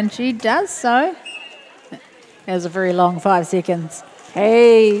 Oh, and she does so. That was a very long 5 seconds.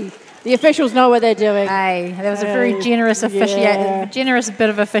 Hey, the officials know what they're doing. Hey, that was a very generous generous bit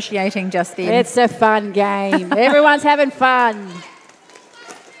of officiating just then. It's a fun game. Everyone's having fun.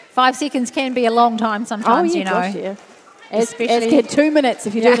 5 seconds can be a long time sometimes, you know. Gosh, yeah. As can 2 minutes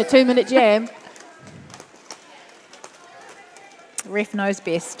if you're doing a 2-minute jam. Ref knows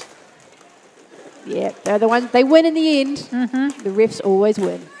best. Yeah, they're the ones, they win in the end. The refs always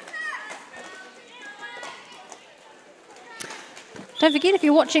win. Don't forget, if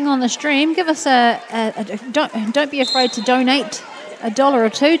you're watching on the stream, give us don't be afraid to donate $1 or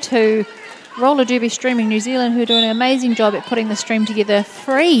 $2 to Roller Derby Streaming New Zealand, who are doing an amazing job at putting the stream together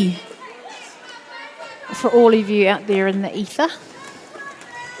free for all of you out there in the ether.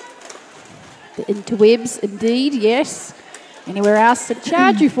 The interwebs, indeed, yes. Anywhere else to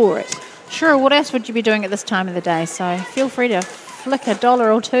charge you for it. Sure, what else would you be doing at this time of the day? So feel free to flick $1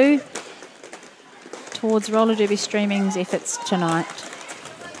 or $2 towards Roller Derby Streaming's efforts tonight.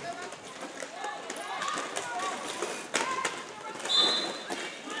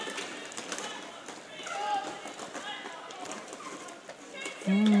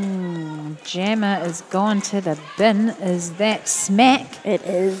 Jammer is gone to the bin. Is that Smack? It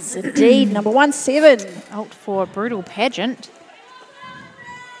is indeed. Number 17. Out for a brutal pageant.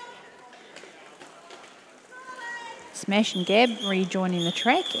 Smash and Gab rejoining the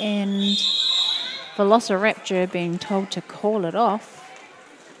track, and Velociraptor being told to call it off.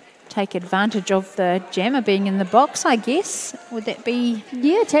 Take advantage of the Jammer being in the box, I guess. Would that be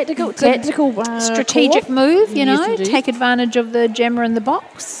tactical strategic move, you know? Indeed. Take advantage of the Jammer in the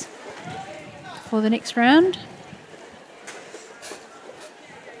box for the next round.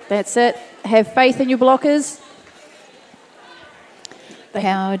 That's it. Have faith in your blockers.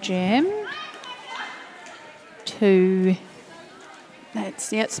 Power Jam. 2.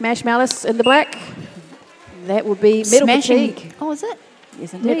 That's Smash Malice in the black. That would be Metal Fatigue. Oh, is it?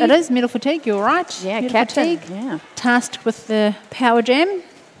 Yes, indeed. It is Metal Fatigue, you're right. Yeah, Metal Captain. Fatigue. Yeah. Tasked with the Power Jam.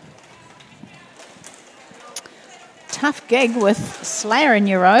 Tough gig with Slayer in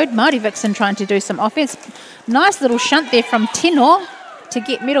your road. Marty Vixen trying to do some offense. Nice little shunt there from Tenor to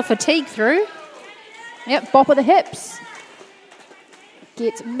get Metal Fatigue through. Yep, bop of the hips.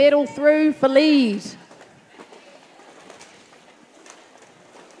 Gets Metal through for lead.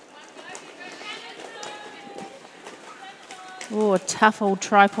 Oh, tough old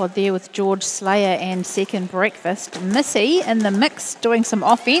tripod there with George Slayer and Second Breakfast. Missy in the mix doing some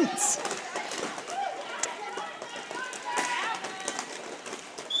offense.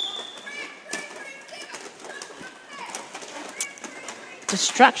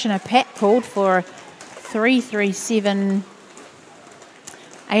 Destruction of Pat called for 337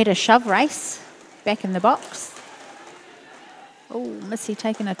 Ada shove race back in the box. Oh, Missy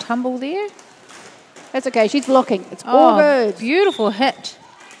taking a tumble there. That's okay, she's blocking. It's all good. Beautiful hit.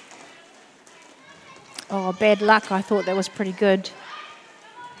 Oh, bad luck. I thought that was pretty good.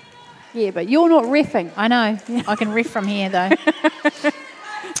 Yeah, but you're not reffing. I know. I can ref from here, though.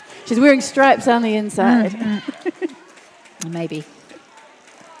 She's wearing stripes on the inside. Maybe.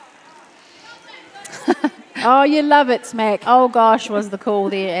 Oh, you love it, Smack. Oh, gosh, was the call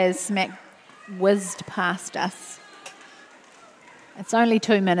there as Smack whizzed past us. It's only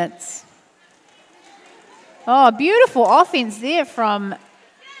 2 minutes. Oh, beautiful offense there from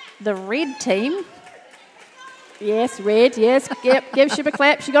the red team. Yes, red, yes. Yep, give Ship a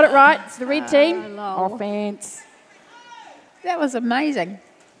clap. She got it right. It's the red team. Offense. That was amazing.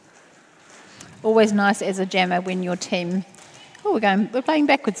 Always nice as a jammer when your team... Oh, we're playing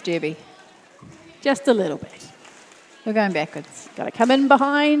backwards derby. Just a little bit. We're going backwards. Got to come in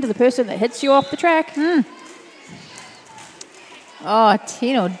behind the person that hits you off the track. Oh,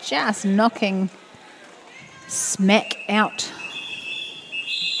 Tino just knocking Smack out.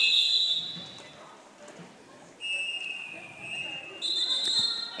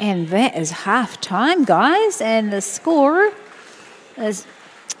 And that is half time, guys. And the score is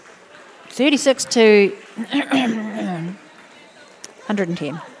 36 to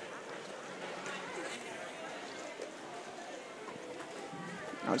 110.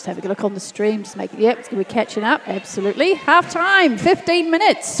 I'll just have a look on the stream, just make it, yep, it's going to be catching up, absolutely. Half time, 15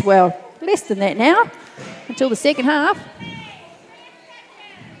 minutes. Well, less than that now, until the second half.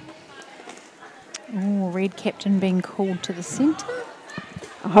 Oh, red captain being called to the centre.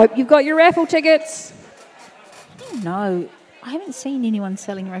 I hope you've got your raffle tickets. No, I haven't seen anyone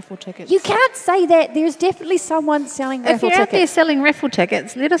selling raffle tickets. You can't say that. There's definitely someone selling raffle tickets. If you're out there selling raffle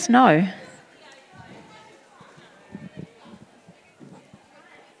tickets, let us know.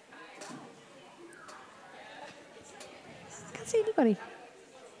 Can't see anybody.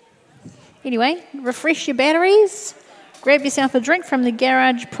 Anyway, refresh your batteries, grab yourself a drink from the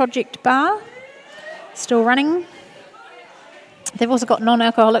Garage Project Bar. Still running. They've also got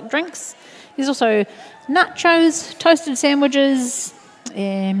non-alcoholic drinks. There's also nachos, toasted sandwiches,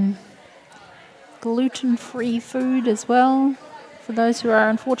 gluten-free food as well, for those who are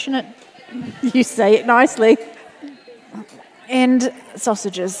unfortunate. You say it nicely. And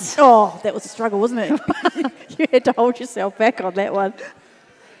sausages. Oh, that was a struggle, wasn't it? You had to hold yourself back on that one.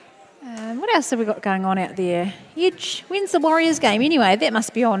 What else have we got going on out there? Edge, when's the Warriors game anyway? That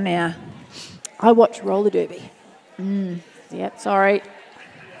must be on now. I watched roller derby. Yeah, sorry.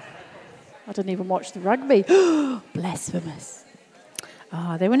 I didn't even watch the rugby. Blasphemous.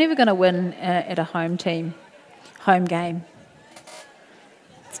 Oh, they were never going to win at a home game.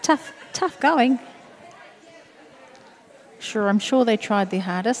 It's tough going. Sure, I'm sure they tried their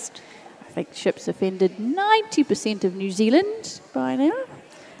hardest. I think Ship's offended 90% of New Zealand by now.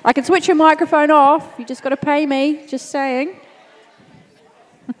 I can switch your microphone off. You just got to pay me, just saying.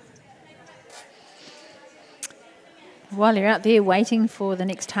 While you're out there waiting for the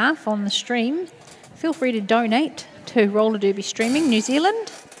next half on the stream, feel free to donate to Roller Derby Streaming New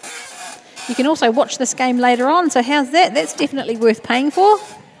Zealand. You can also watch this game later on, so how's that? That's definitely worth paying for.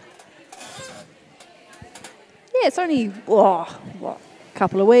 Yeah, it's only, a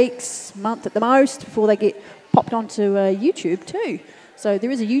couple of weeks, month at the most, before they get popped onto YouTube too. So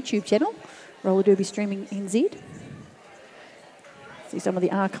there is a YouTube channel, Roller Derby Streaming NZ. See some of the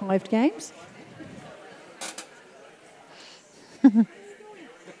archived games.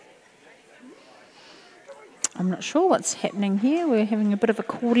 I'm not sure what's happening here. We're having a bit of a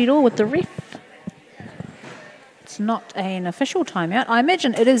corridor with the ref. It's not an official timeout. I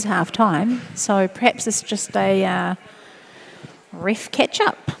imagine it is half time, so perhaps it's just a ref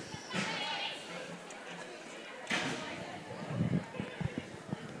catch-up.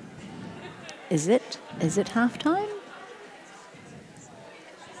 Is it half time?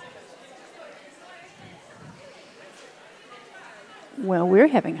 Well, we're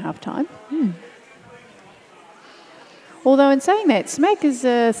having half-time. Although in saying that, Smack is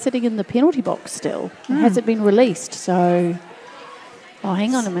sitting in the penalty box still. It hasn't been released, so... Oh,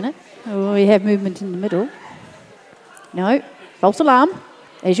 hang on a minute. Oh, we have movement in the middle. No, false alarm,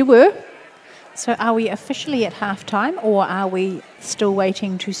 as you were. So are we officially at half-time, or are we still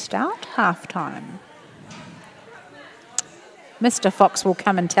waiting to start half-time? Mr. Fox will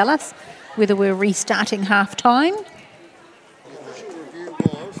come and tell us whether we're restarting half-time.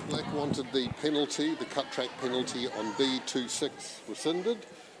 Black wanted the penalty, the cut track penalty on B26 rescinded.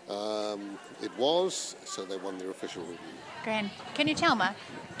 It was, so they won their official review. Gran, can you tell me,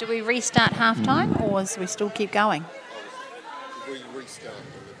 do we restart half-time or do we still keep going? We restart in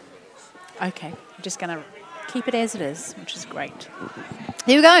 11 minutes. Okay, I'm just going to keep it as it is, which is great.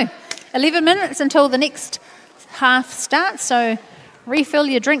 Here we go. 11 minutes until the next half starts, so refill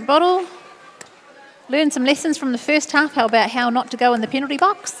your drink bottle. Learn some lessons from the first half, about how not to go in the penalty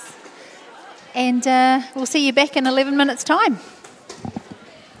box. And we'll see you back in 11 minutes' time.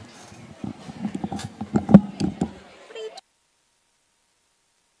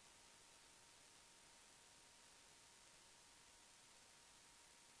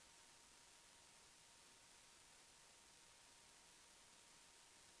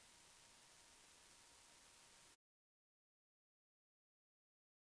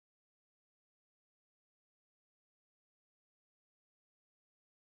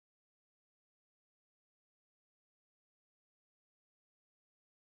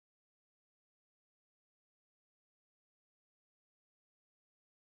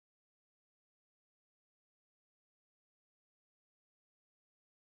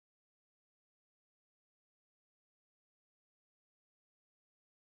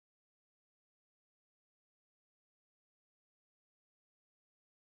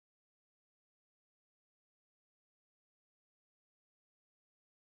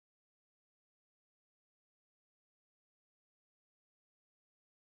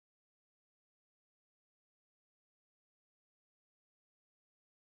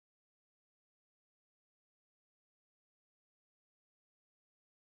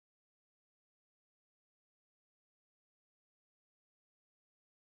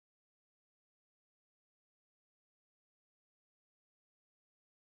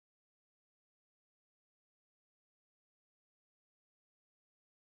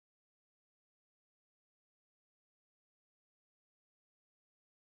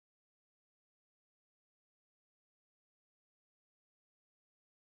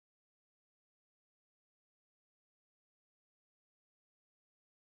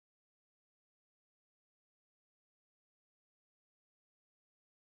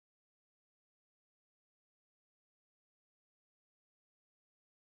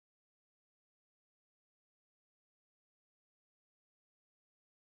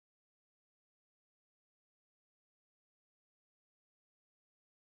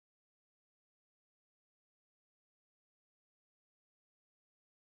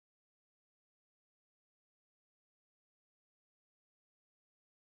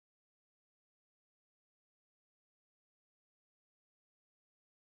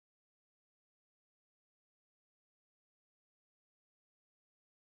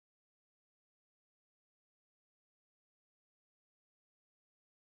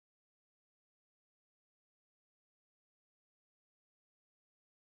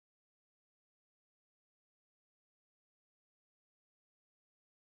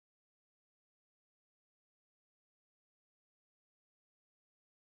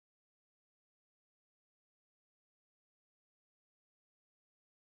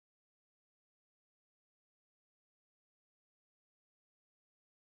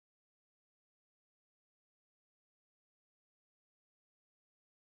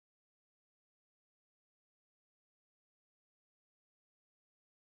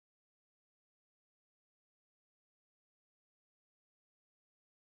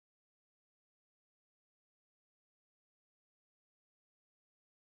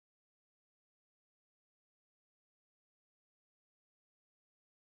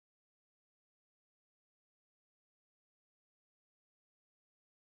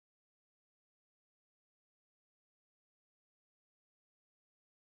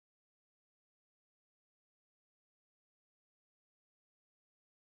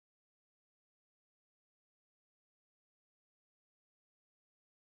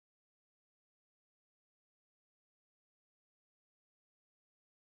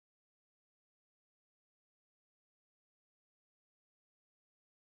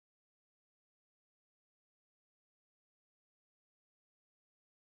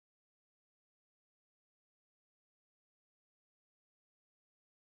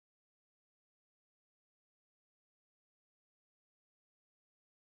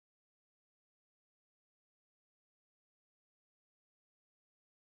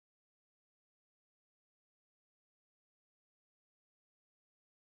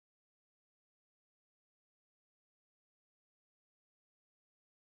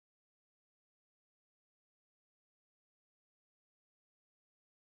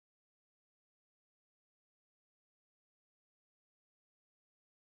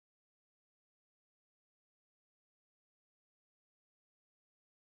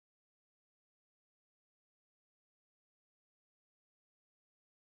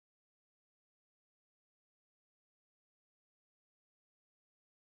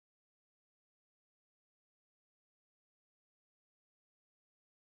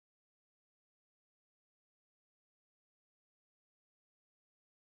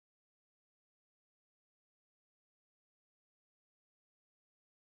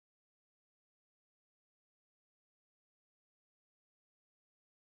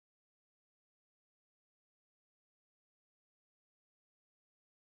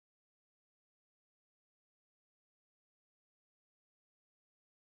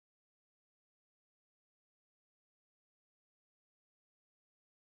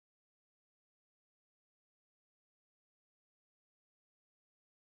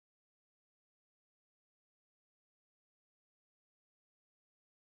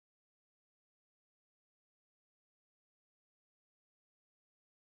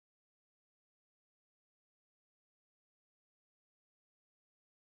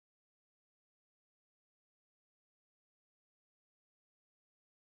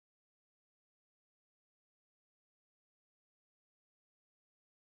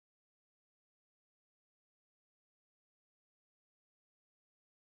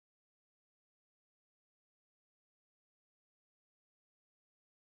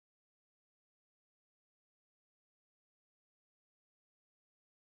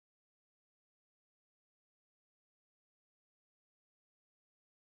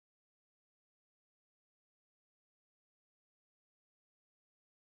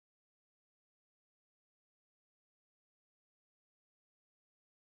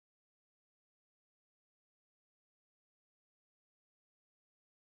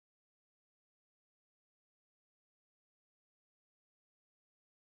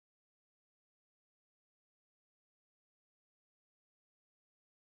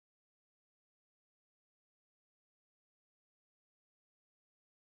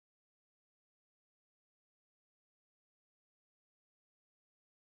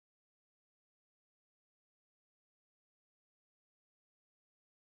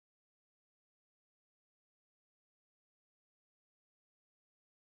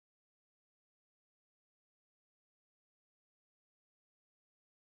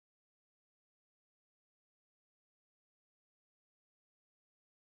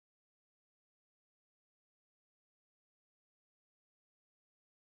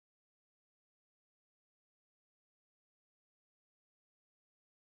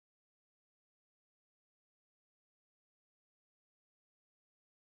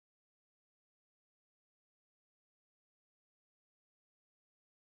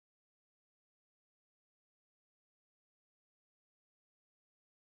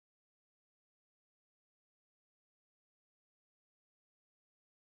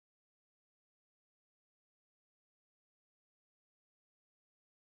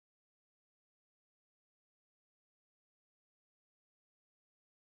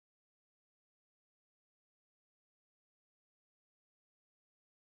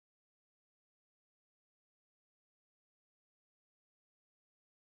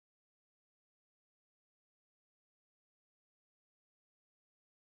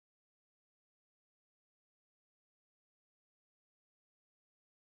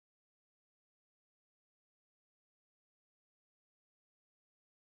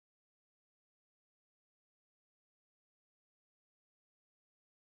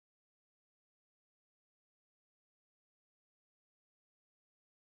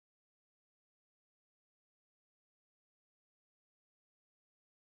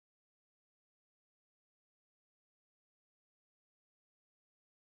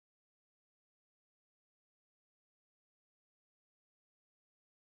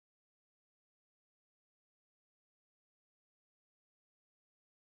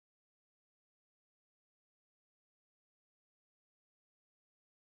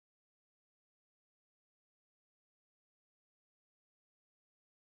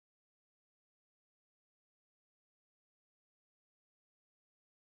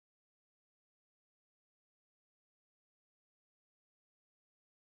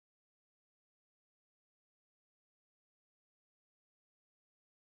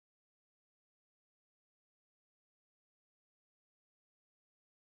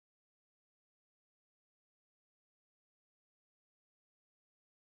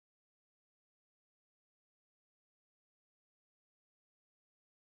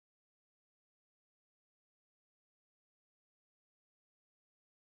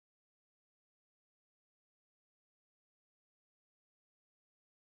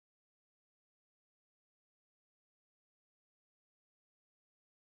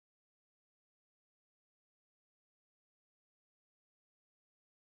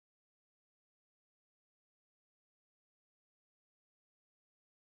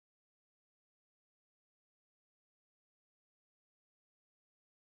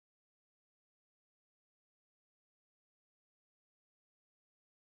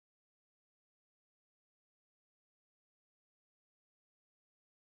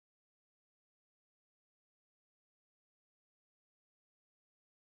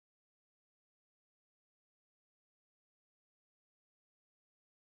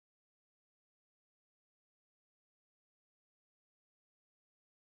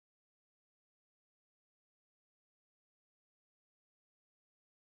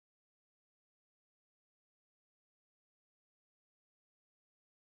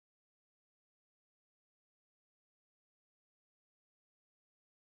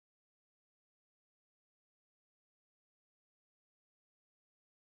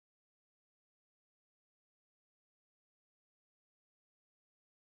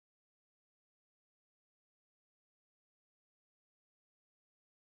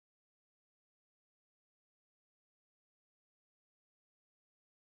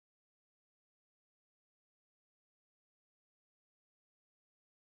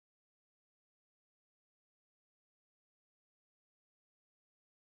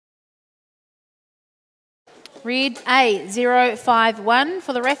 Red A051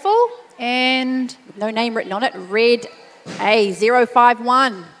 for the raffle. And No name written on it. Red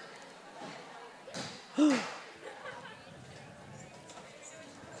A051.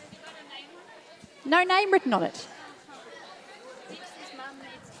 No name written on it.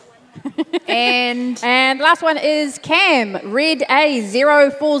 And last one is Cam, Red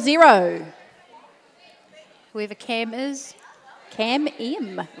A040. whoever Cam is, Cam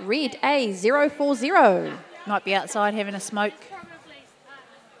M, Red A040. might be outside having a smoke.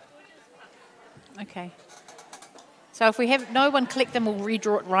 Okay. So if we have no one collect them, we'll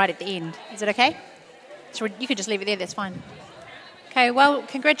redraw it right at the end. Is it okay? So you could just leave it there, that's fine. Okay, well,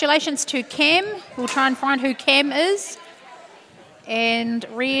 congratulations to Cam. We'll try and find who Cam is. And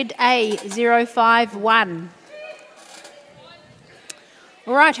Red A051.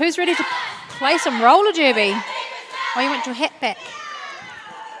 All right, who's ready to play some roller derby? Oh, you want your hat back.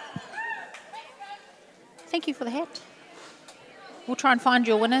 Thank you for the hat. We'll try and find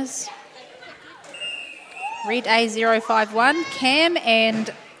your winners. Red A051, Cam,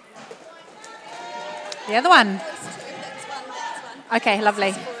 and the other one. Okay,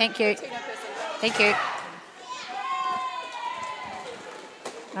 lovely. Thank you. Thank you.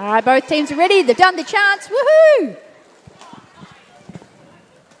 All right, both teams are ready. They've done the chance. Woohoo!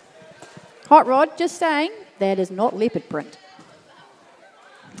 Hot Rod, just saying, that is not leopard print.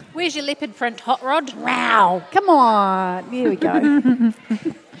 Where's your leopard print, Hot Rod? Wow. Come on. Here we go.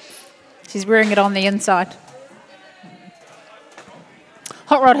 She's wearing it on the inside.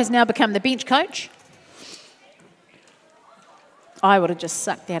 Hot Rod has now become the bench coach. I would have just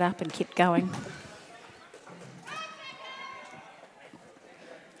sucked that up and kept going.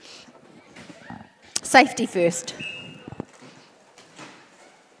 Safety first.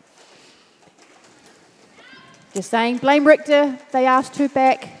 Just saying, blame Richter. They asked to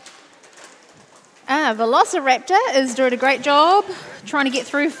back. Velociraptor is doing a great job trying to get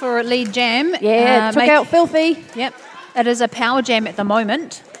through for a lead jam. Yeah, took out Filthy. Yep, it is a power jam at the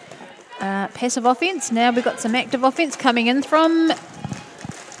moment. Passive offence. Now we've got some active offence coming in from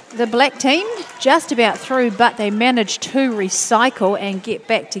the black team. Just about through, but they managed to recycle and get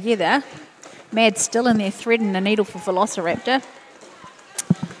back together. Mad's still in there threading the needle for Velociraptor.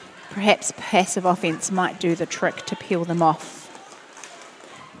 Perhaps passive offence might do the trick to peel them off.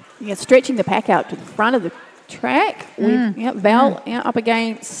 Yeah, stretching the pack out to the front of the track. Val up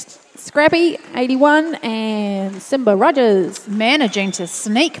against Scrappy, 81, and Simba Rogers. Managing to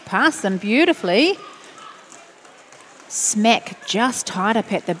sneak past them beautifully. Smack just tied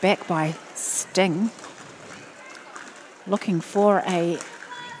up at the back by Sting. Looking for a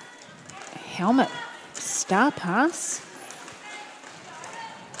helmet star pass.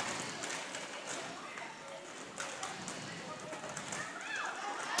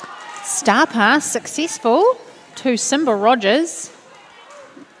 Star pass successful to Simba Rogers.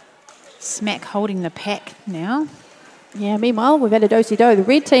 Smack holding the pack now. Yeah, meanwhile, we've had a do-si-do. The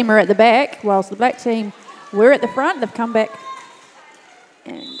red team are at the back, whilst the black team were at the front. They've come back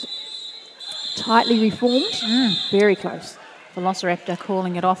and tightly reformed. Very close. Velociraptor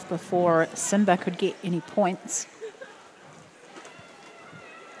calling it off before Simba could get any points.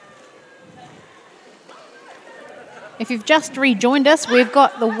 If you've just rejoined us, we've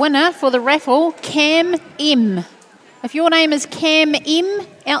got the winner for the raffle, Cam M. If your name is Cam M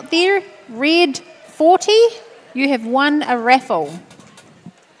out there, red 40, you have won a raffle.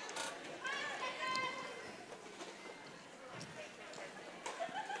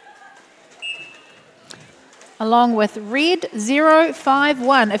 Along with red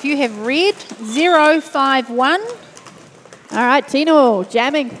 051. If you have red 051. All right, Tino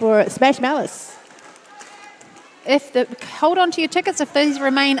jamming for Smash Malice. Hold on to your tickets. If these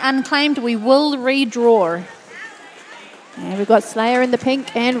remain unclaimed, we will redraw. And we've got Slayer in the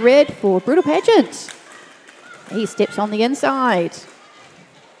pink and red for Brutal Pageant. He steps on the inside.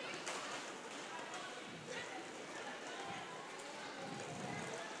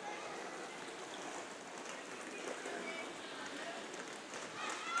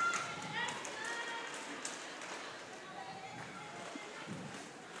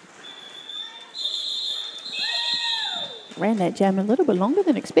 Ran that jam a little bit longer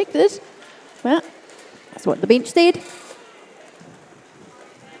than expected. Well, that's what the bench said.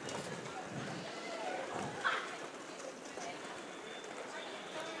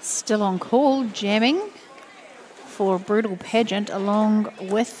 Still on call, jamming for Brutal Pageant, along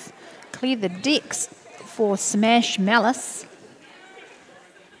with Clear the Decks for Smash Malice.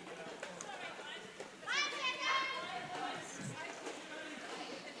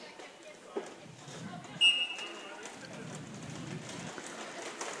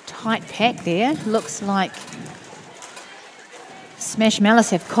 Tight pack there. Looks like Smash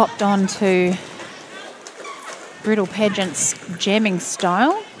Malice have copped on to Brittle Pageant's jamming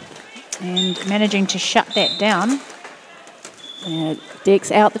style and managing to shut that down. Dex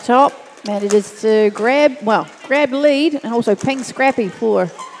out the top. Manages to grab the lead and also ping Scrappy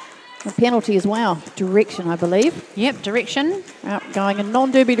for a penalty as well. Direction, I believe. Yep, direction. Going in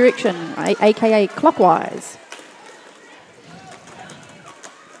non-derby direction, aka clockwise.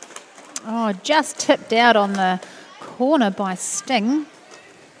 Oh, just tipped out on the corner by Sting.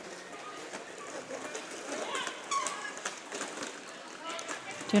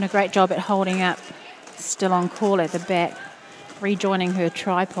 Doing a great job at holding up, still on call at the back, rejoining her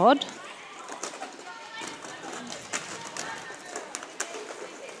tripod.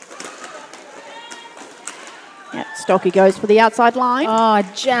 Yep, Stocky goes for the outside line. Oh,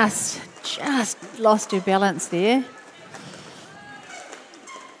 just lost her balance there.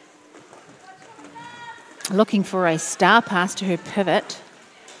 Looking for a star pass to her pivot.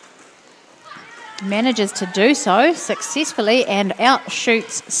 Manages to do so successfully and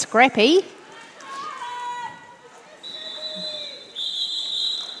outshoots Scrappy.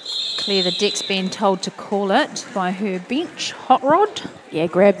 Clear the deck's been told to call it by her bench. Hot Rod. Yeah,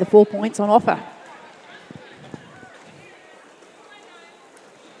 grab the 4 points on offer.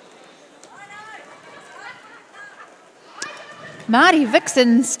 Marty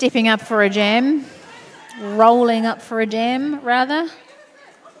Vixen stepping up for a jam. Rolling up for a jam, rather.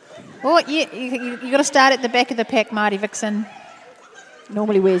 Oh, yeah, you got to start at the back of the pack, Marty Vixen.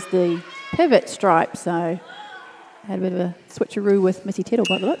 Normally wears the pivot stripe, so had a bit of a switcheroo with Missy Tedder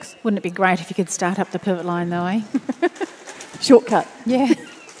by the looks. Wouldn't it be great if you could start up the pivot line, though, eh? Shortcut. Yeah.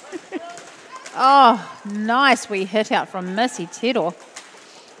 Oh, nice wee hit out from Missy Tedder.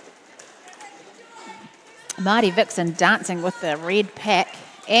 Marty Vixen dancing with the red pack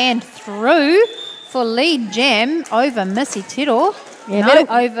and through for lead jam over Missy Tedder. Yeah,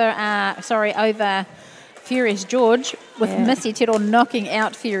 over Furious George, with Missy Tedder knocking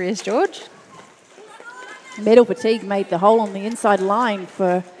out Furious George. Medal fatigue made the hole on the inside line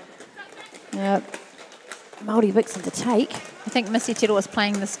for Marty Vixen to take. I think Missy Tedder was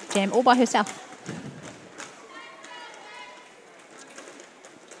playing this jam all by herself.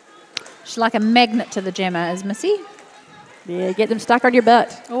 She's like a magnet to the jammer, is Missy. Yeah, get them stuck on your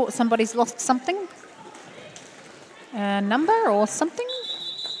butt. Oh, somebody's lost something. A number or something.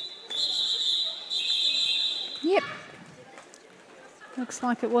 Yep. Looks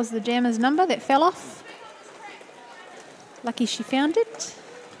like it was the jammer's number that fell off. Lucky she found it.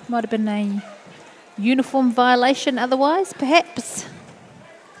 Might have been a uniform violation otherwise, perhaps.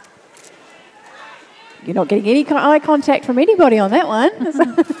 You're not getting any eye contact from anybody on that one.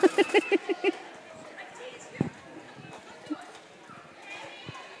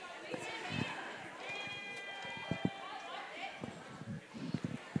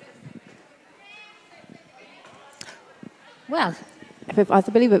 Well, I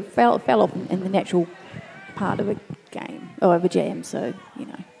believe it fell off in the natural part of a game, or of a jam, so, you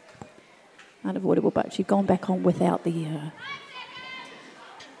know, unavoidable. But she'd gone back on without the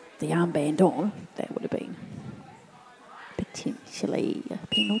armband on. That would have been potentially a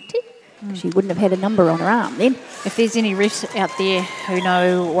penalty. She wouldn't have had a number on her arm then. If there's any refs out there who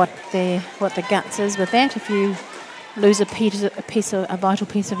know what the guts is with that, if you lose a vital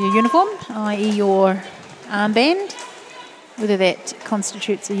piece of your uniform, i.e. your armband, whether that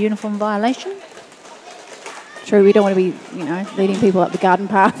constitutes a uniform violation. True, we don't want to be, leading people up the garden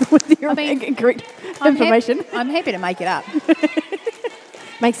path with your incorrect information. I'm happy to make it up.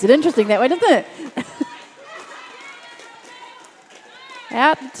 Makes it interesting that way, doesn't it?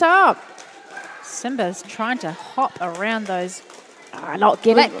 Out the top. Simba's trying to hop around those not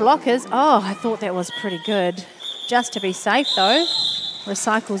getting black blockers. Oh, I thought that was pretty good. Just to be safe, though,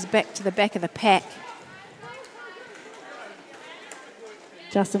 recycles back to the back of the pack.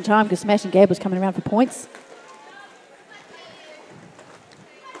 Just in time, because Smash and Gab was coming around for points.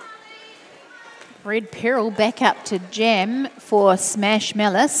 Red Peril back up to jam for Smash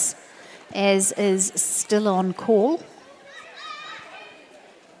Malice, as is still on call.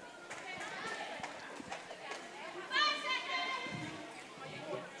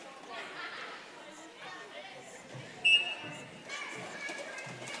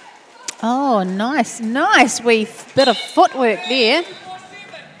 Oh, nice wee bit of footwork there.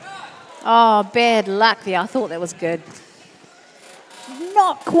 Oh, bad luck there. I thought that was good.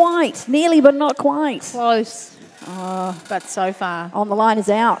 Not quite. Nearly, but not quite. Close. Oh, but so far. On the line is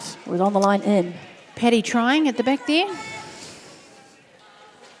out. It was on the line in. Paddy trying at the back there.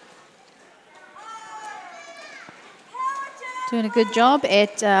 Doing a good job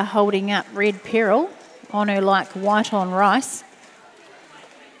at holding up Red Peril on her like white on rice.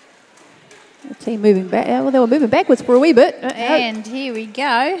 Team moving back. Well, they were moving backwards for a wee bit. And here we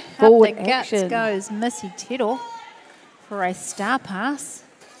go. Forward Up the guts action. goes Missy Tittle for a star pass.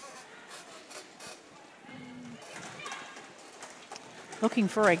 Looking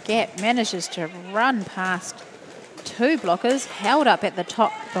for a gap, manages to run past two blockers, held up at the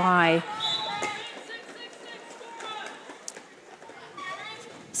top by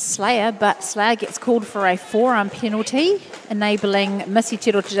Slayer, but Slayer gets called for a forearm penalty, enabling Missy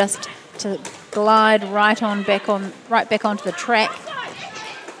Tittle to glide right back onto the track.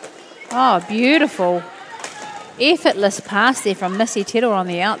 Oh, beautiful. Effortless pass there from Missy Tittle on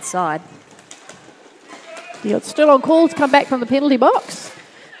the outside. Yeah, it's still on call to come back from the penalty box.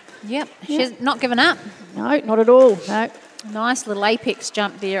 Yep, she's not given up. No, not at all. No. Nice little apex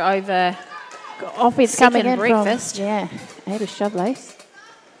jump there over Offense second coming in breakfast. from, yeah, Ada Shovelace.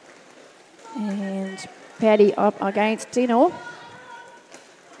 And Paddy up against Tino.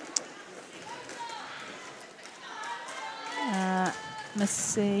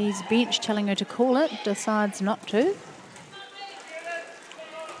 Missy's bench telling her to call it, decides not to.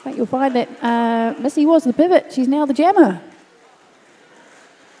 But you'll find that Missy was the pivot. She's now the jammer.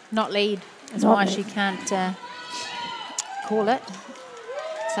 Not lead is Not why lead. she can't call it.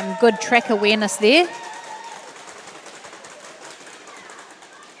 Some good track awareness there.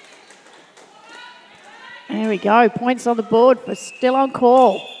 There we go. Points on the board for still on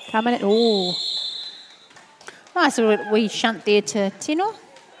call. Coming in. Oh, Nice little wee shunt there to Tino.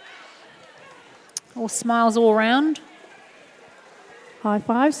 All smiles all round. high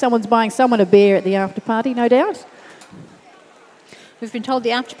five. Someone's buying someone a beer at the after party, no doubt. We've been told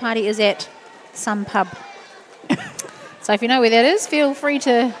the after party is at some pub. So if you know where that is, feel free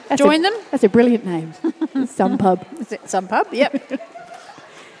to join them. That's a brilliant name. Some pub. Is it some pub? Yep.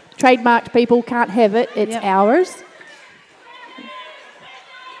 Trademarked people can't have it. It's Yep. ours.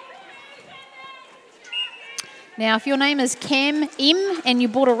 Now, if your name is Cam M and you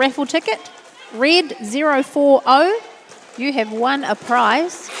bought a raffle ticket, Red 040, you have won a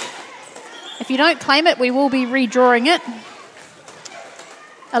prize. If you don't claim it, we will be redrawing it.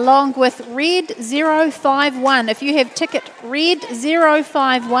 Along with Red 051. If you have ticket Red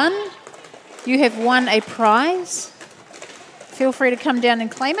 051, you have won a prize. Feel free to come down and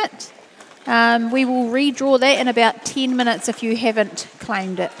claim it. We will redraw that in about 10 minutes if you haven't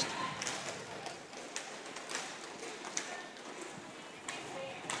claimed it.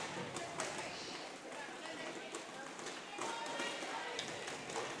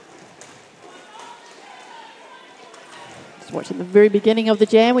 Watching the very beginning of the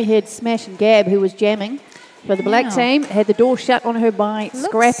jam, we had Smash and Gab, who was jamming for the black Wow. team. Had the door shut on her by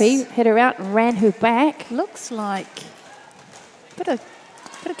Scrappy, hit her out and ran her back. Looks like a bit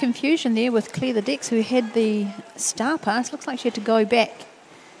of confusion there with Clear the Decks, who had the star pass. Looks like she had to go back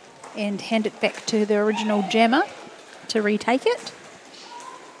and hand it back to the original jammer to retake it.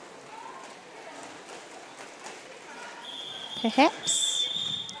 Perhaps.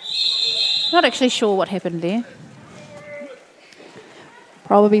 Not actually sure what happened there.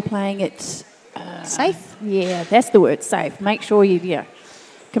 Probably playing it Safe? Yeah, that's the word, safe. Make sure you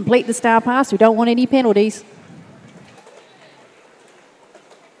complete the star pass. We don't want any penalties.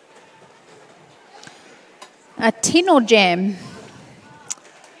 A 10 or jam.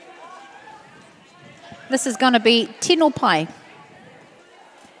 This is going to be 10 or play.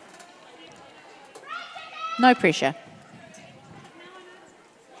 No pressure.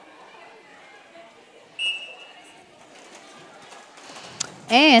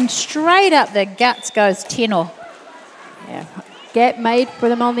 And straight up the guts goes Tino. Yeah. Gap made for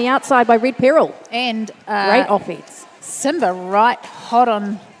them on the outside by Red Peril. And Great offense. Simba right hot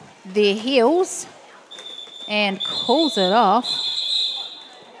on their heels and calls it off.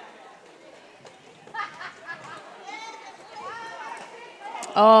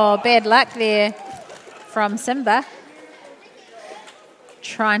 Oh, bad luck there from Simba.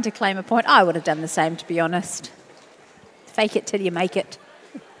 Trying to claim a point. I would have done the same, to be honest. Fake it till you make it.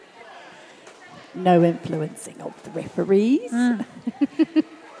 No influencing of the referees.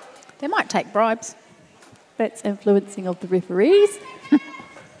 They might take bribes. That's influencing of the referees.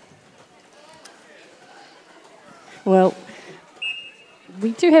 Well,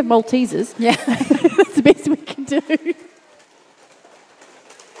 we do have Maltesers. Yeah. That's the best we can do.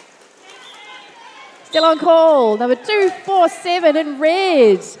 Still on call, number 247 in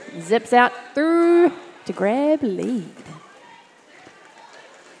red. Zips out through to grab lead.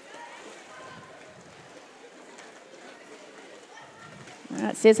 All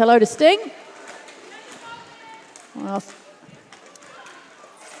right, says hello to Sting. Well,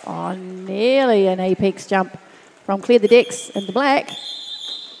 oh, nearly an apex jump from Clear the Decks in the black.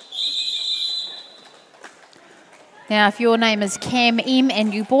 Now, if your name is Cam M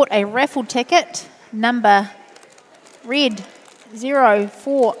and you bought a raffle ticket, number red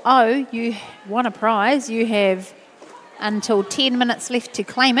 040, you won a prize. You have until 10 minutes left to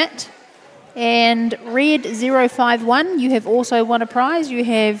claim it. And red 051, you have also won a prize. You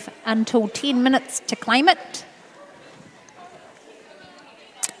have until 10 minutes to claim it.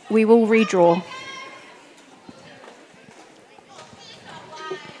 We will redraw.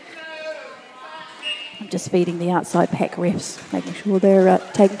 I'm just feeding the outside pack refs, making sure they're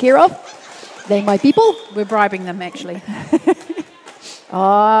taken care of. They're my people. We're bribing them, actually.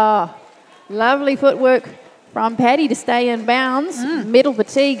 Ah, lovely footwork from Paddy to stay in bounds. Medal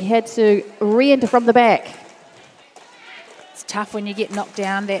fatigue had to re-enter from the back. It's tough when you get knocked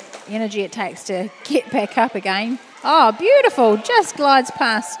down, that energy it takes to get back up again. Oh, beautiful. Just glides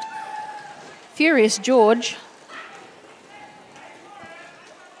past Furious George.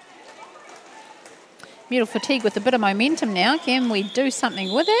 Medal fatigue with a bit of momentum now. Can we do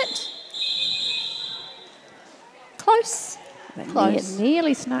something with it? Close. Close.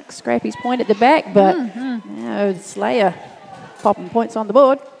 Nearly snuck Scrappy's point at the back, but now Slayer popping points on the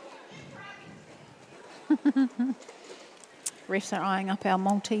board. Refs are eyeing up our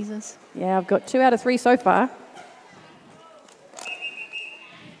Maltesers. Yeah, I've got 2 out of 3 so far.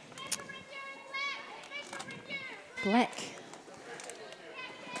 Black.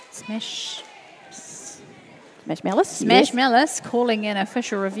 Smash. Smash Malice. Smash Malice calling in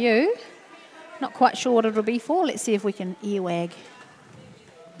official review. Not quite sure what it'll be for. Let's see if we can earwag.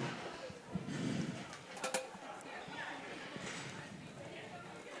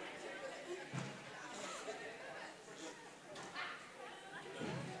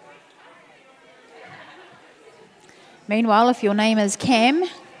 Meanwhile, if your name is Cam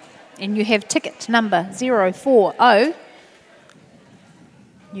and you have ticket number 040,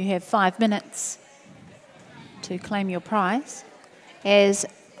 you have 5 minutes to claim your prize. As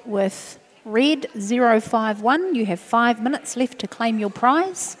with red 051, you have 5 minutes left to claim your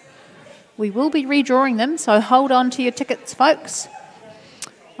prize. We will be redrawing them, so hold on to your tickets, folks.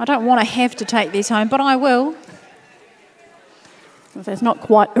 I don't want to have to take these home, but I will. So it's not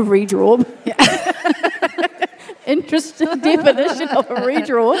quite a redraw. Interesting definition of a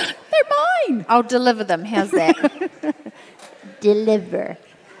redraw. They're mine. I'll deliver them. How's that? Deliver.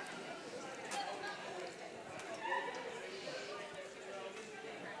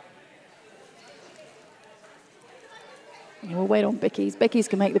 Yeah, we'll wait on Becky's. Becky's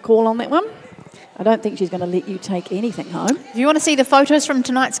can make the call on that one. I don't think she's going to let you take anything home. If you want to see the photos from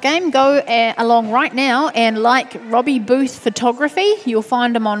tonight's game, go along right now and like Robbie Booth Photography. You'll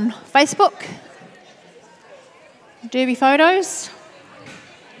find them on Facebook. Derby photos.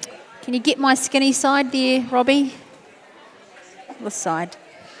 Can you get my skinny side there, Robbie? This side.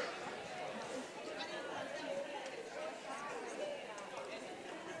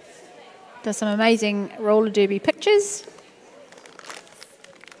 Does some amazing roller derby pictures.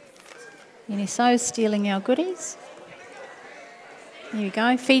 NSOs stealing our goodies. There we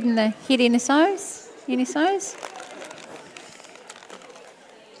go, feeding the head NSOs. NSOs.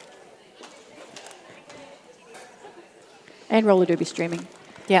 And roller derby streaming.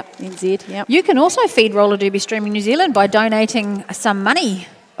 Yep. NZ, yep. You can also feed roller derby streaming New Zealand by donating some money.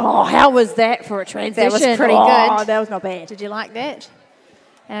 Oh, how was that for a transition? That was pretty good. Oh, that was not bad. Did you like that?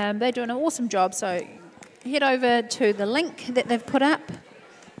 They're doing an awesome job, so head over to the link that they've put up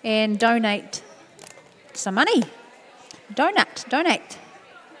and donate some money. Donate.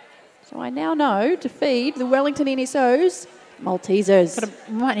 So I now know to feed the Wellington NSOs Maltesers.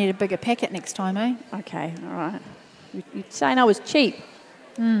 We might need a bigger packet next time, eh? Okay, all right. You're saying I was cheap.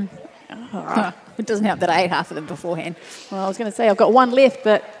 Oh. It doesn't help that I ate half of them beforehand. Well, I was going to say I've got one left,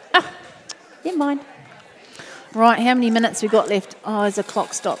 but never mind. Right, how many minutes we got left? Oh, as the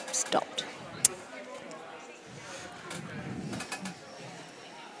clock stopped.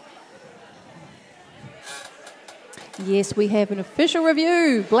 Yes, we have an official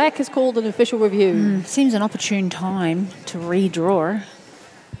review. Black has called an official review. Seems an opportune time to redraw,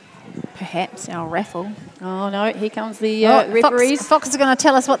 perhaps, our raffle. Oh, no, here comes the referees. Fox is going to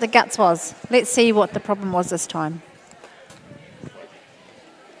tell us what the guts was. Let's see what the problem was this time.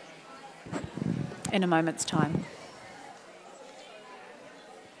 In a moment's time.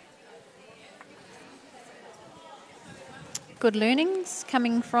 Good learnings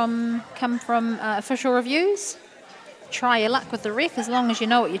come from official reviews. Try your luck with the ref as long as you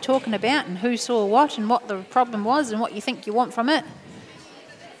know what you're talking about and who saw what and what the problem was and what you think you want from it.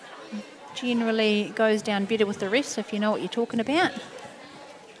 Generally it goes down better with the refs if you know what you're talking about.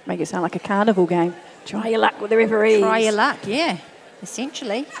 Make it sound like a carnival game. Try your luck with the referees. Try your luck, yeah,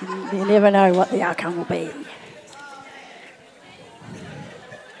 essentially. You never know what the outcome will be.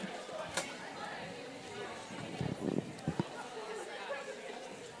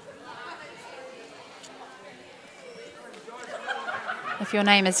 If your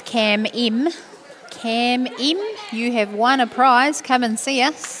name is Cam M, you have won a prize. Come and see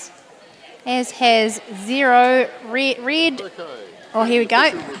us. As has Zero Red. Okay. Oh, here we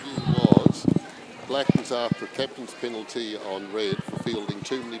go. The official review was Black was after a captain's penalty on Red for fielding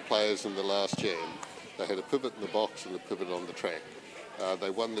too many players in the last jam. They had a pivot in the box and a pivot on the track. They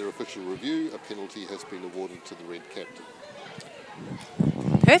won their official review. A penalty has been awarded to the Red captain.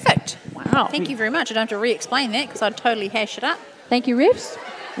 Perfect. Wow. Thank you very much. I don't have to re-explain that because I'd totally hash it up. Thank you, refs.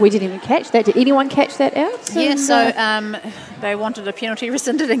 We didn't even catch that. Did anyone catch that out? Yeah, so they wanted a penalty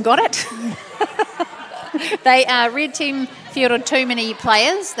rescinded and got it. Red team fielded too many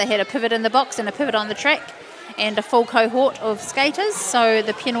players. They had a pivot in the box and a pivot on the track and a full cohort of skaters. So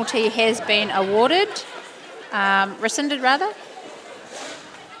the penalty has been awarded, rescinded rather,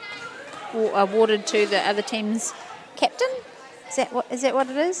 or awarded to the other team's captain. Is that what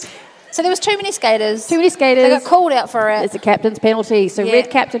it is? So there was too many skaters. Too many skaters. They got called out for it. It's a captain's penalty. So Yeah. red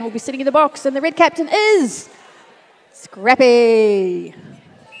captain will be sitting in the box, and the red captain is Scrappy.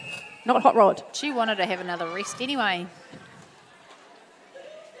 Not Hot Rod. She wanted to have another rest anyway.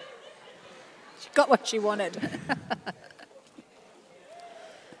 She got what she wanted.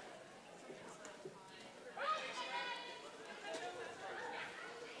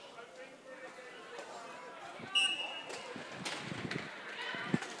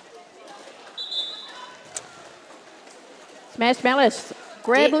 Smash Malice.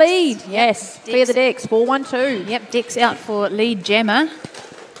 Grab Dex. lead. Yes. Dex. Clear the decks. 4-1-2. Yep, Dex out for lead jammer.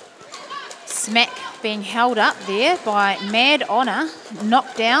 Smack being held up there by Mad Honor,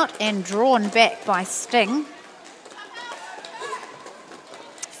 knocked out and drawn back by Sting.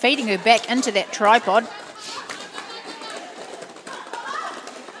 Feeding her back into that tripod.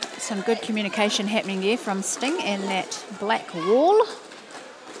 Some good communication happening there from Sting and that black wall.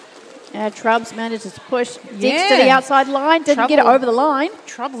 Trubs manages to push Dex Yeah. to the outside line. Didn't get it Trouble. over the line.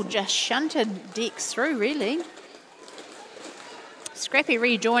 Trouble just shunted Dex through, really. Scrappy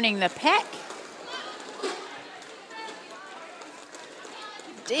rejoining the pack.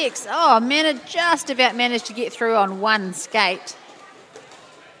 Dex, oh man, it just about managed to get through on one skate.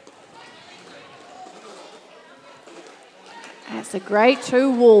 That's a great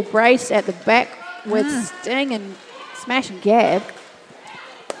two-wall brace at the back with Sting and Smash and Gab.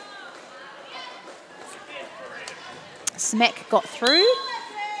 Smack got through.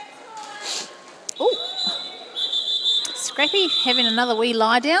 Oh, Scrappy having another wee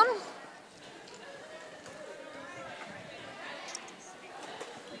lie down.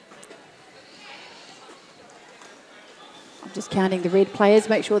 I'm just counting the red players,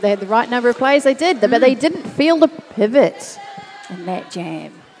 make sure they had the right number of players. They did, but they didn't feel the pivot in that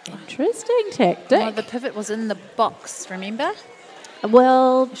jam. Interesting tactic. Oh, the pivot was in the box, remember?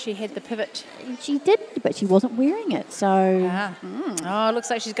 Well, She had the pivot. she did, but she wasn't wearing it, so... Ah. Oh, it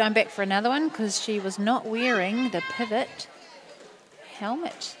looks like she's going back for another one because she was not wearing the pivot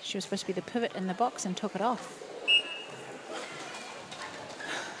helmet. She was supposed to be the pivot in the box and took it off.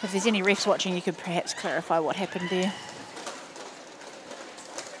 If there's any refs watching, you could perhaps clarify what happened there.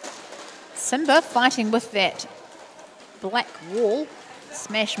 Simba fighting with that black wall,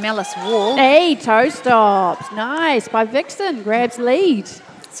 Smash Malice wall. Hey, toe stops. Nice, by Vixen, grabs lead.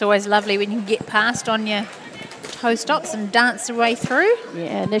 It's always lovely when you can get past on your toe stops and dance your way through.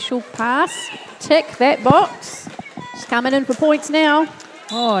 Yeah, initial pass, tick that box. She's coming in for points now.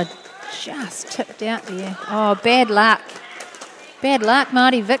 Oh, just tipped out there. Oh, bad luck. Bad luck,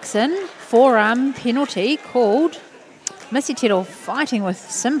 Marty Vixen. Forearm penalty called. Missy Tittle fighting with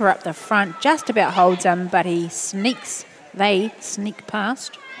Simba up the front. Just about holds him, but he sneaks. They sneak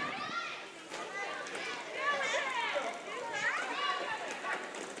past.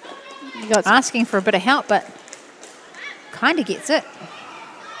 You got Asking for a bit of help, but kind of gets it.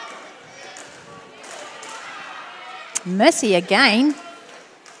 Missy again.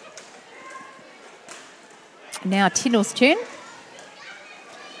 Now Tittle's turn.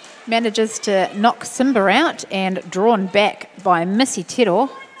 Manages to knock Simba out and drawn back by Missy Tittle.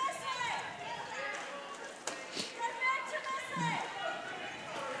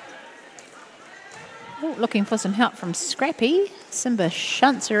 Oh, looking for some help from Scrappy. Simba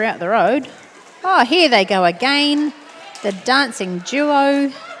shunts her out the road. Oh, here they go again. The dancing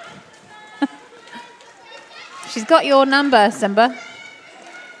duo. She's got your number, Simba.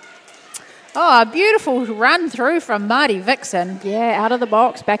 Oh, a beautiful run through from Marty Vixen. Yeah, out of the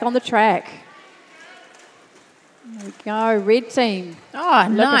box, back on the track. There we go, red team. Oh,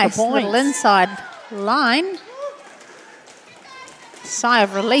 Looking for nice points. little inside line. Sigh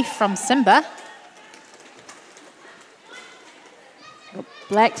of relief from Simba.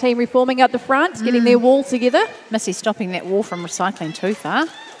 Black team reforming up the front, getting their wall together. Missy stopping that wall from recycling too far.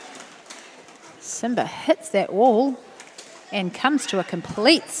 Simba hits that wall and comes to a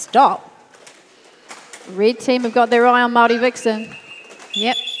complete stop. Red team have got their eye on Māori Vixen.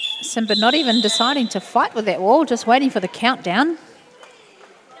 Yep, Simba not even deciding to fight with that wall, just waiting for the countdown.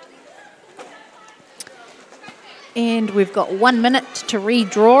 And we've got 1 minute to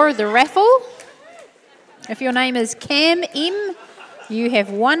redraw the raffle. If your name is Cam M, you have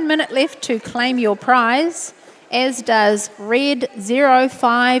 1 minute left to claim your prize, as does Red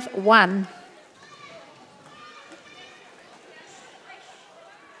 051.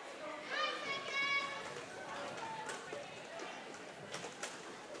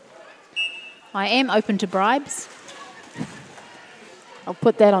 I am open to bribes. I'll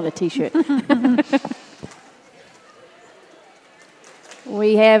put that on a T-shirt.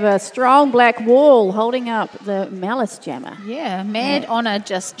 We have a strong black wall holding up the Malice Jammer. Yeah, Mad Honor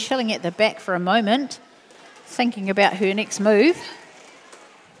just chilling at the back for a moment, thinking about her next move.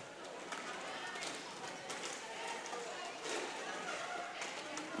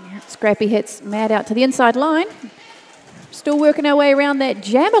 Scrappy hits Mad out to the inside line. Still working our way around that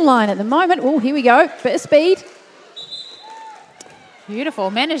Jammer line at the moment. Oh, here we go. Bit of speed.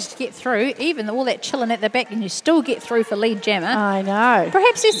 Beautiful. Managed to get through, even all that chilling at the back, and you still get through for lead Jammer. I know.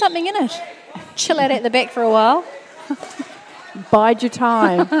 Perhaps there's something in it. Chill out at the back for a while. Bide your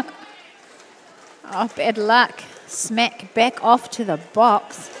time. Oh, bad luck. Smack back off to the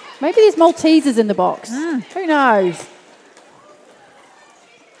box. Maybe there's Maltesers in the box. Who knows?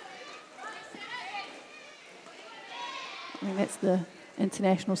 I mean, that's the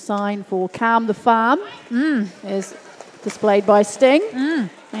international sign for calm the farm, as displayed by Sting.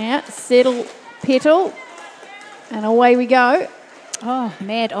 Yeah, settle, petal, and away we go. Oh,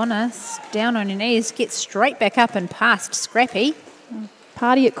 Mad Honor, down on your knees, gets straight back up and past Scrappy.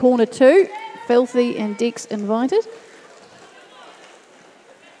 Party at corner 2, Filthy and Dex invited.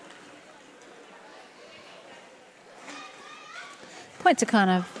 Points are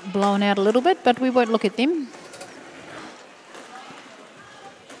kind of blown out a little bit, but we won't look at them.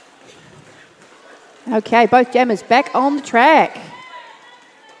 Okay, both jammers back on the track.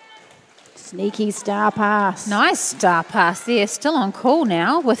 Sneaky star pass. Nice star pass there. Still on call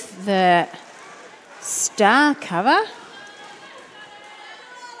now with the star cover.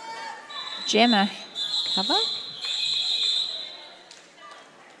 Jammer cover.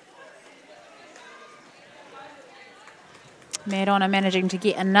 Mad Honor managing to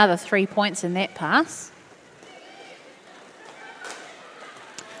get another 3 points in that pass.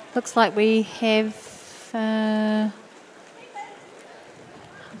 Looks like we have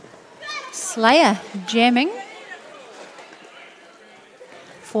Slayer jamming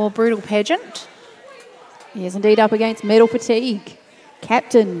for Brutal Pageant. He is indeed up against Medal Fatigue.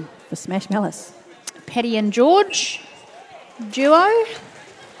 Captain for Smash Malice. Paddy and George duo.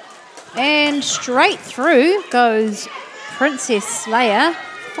 And straight through goes Princess Slayer,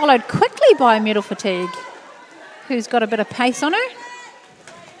 followed quickly by Medal Fatigue, who's got a bit of pace on her.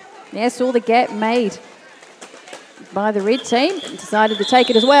 Yeah, saw the gap made by the red team and decided to take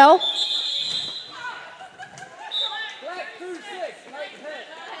it as well.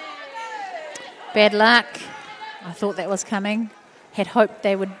 Bad luck. I thought that was coming. Had hoped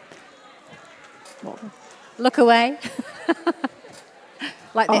they would look away.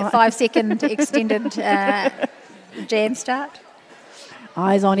 Like that 5-second extended jam start.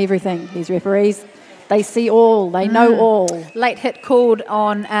 Eyes on everything, these referees. They see all, they know all. Late hit called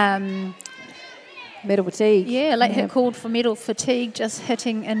on... Medal Fatigue. Yeah, late hit called for Medal Fatigue, just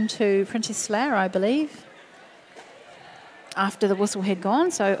hitting into Princess Slayer, I believe, after the whistle had gone.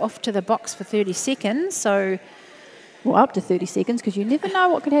 So off to the box for 30 seconds. So, well, up to 30 seconds, because you never know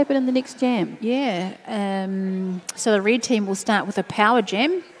what could happen in the next jam. Yeah. So the red team will start with a power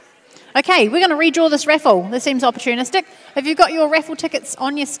jam. Okay, we're going to redraw this raffle. This seems opportunistic. Have you got your raffle tickets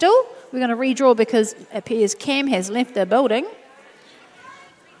on you still? We're going to redraw because it appears Cam has left the building.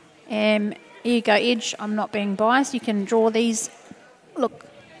 Here you go, Edge. I'm not being biased. You can draw these. Look.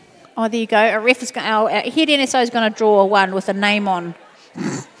 Oh, there you go. A ref is going. Our head NSO is going to draw one with a name on.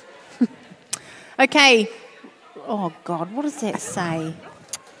 Okay. Oh God, what does that say?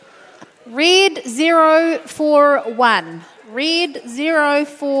 Red 041. Red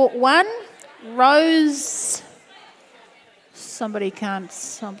 041. Rose. Somebody can't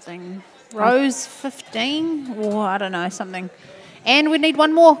something. Rose 15. Oh, I don't know something. And we need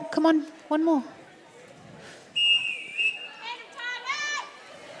one more. Come on. One more.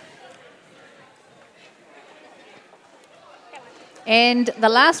 And the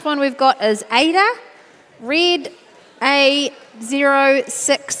last one we've got is Ada, Red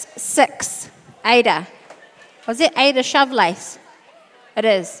A066. Ada. Was it Ada Shovelace? It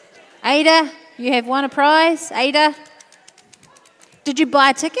is. Ada, you have won a prize. Ada, did you buy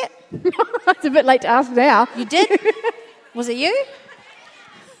a ticket? It's a bit late to ask now. You did? Was it you?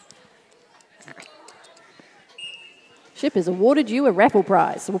 Ship has awarded you a raffle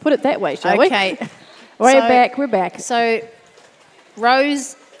prize. So we'll put it that way, shall we? Okay. We're back. So,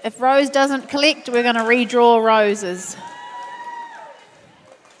 Rose, if Rose doesn't collect, we're going to redraw Rose's.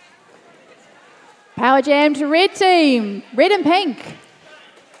 Power jam to red team. Red and pink.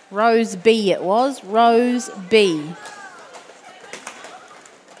 Rose B it was. Rose B.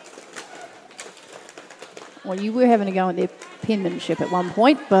 Well, you were having a go at their penmanship at one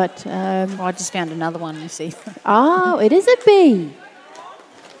point, but... I just found another one, you see. Oh, it is a B.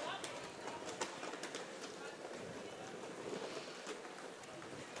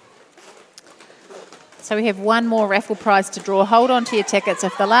 So we have one more raffle prize to draw. Hold on to your tickets.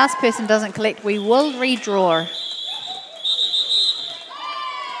 If the last person doesn't collect, we will redraw.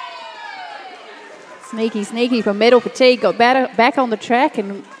 Sneaky, sneaky from Medal Fatigue. Got back on the track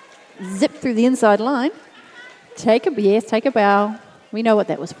and zipped through the inside line. Take a bow. We know what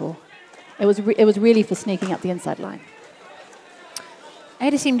that was for. It was really for sneaking up the inside line.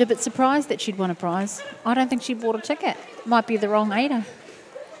 Ada seemed a bit surprised that she'd won a prize. I don't think she bought a ticket. Might be the wrong Ada.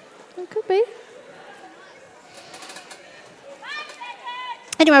 It could be.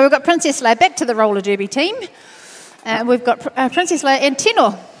 Anyway, we've got Princess Leia back to the roller derby team. We've got Princess Leia and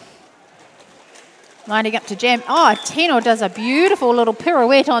Tenor lining up to jam. Oh, Tenor does a beautiful little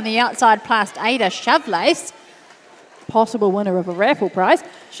pirouette on the outside past Ada Shovelace. Possible winner of a raffle prize.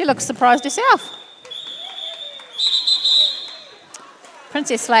 She looks surprised herself.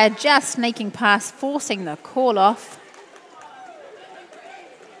 Princess Leia just sneaking past, forcing the call off.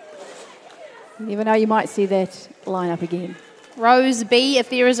 You never know, you might see that line up again. Rose B, if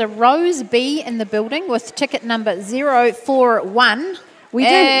there is a Rose B in the building with ticket number 041. We do.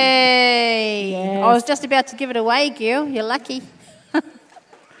 Hey! Yes. I was just about to give it away, girl. You're lucky.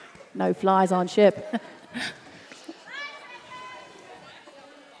 No flies on ship.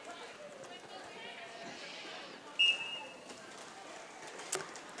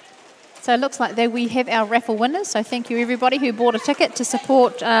 So it looks like we have our raffle winners. So thank you everybody who bought a ticket to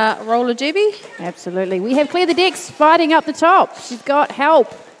support Roller Derby. Absolutely. We have Clear the Decks fighting up the top. She's got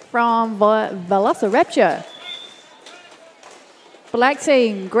help from Velociraptor. Black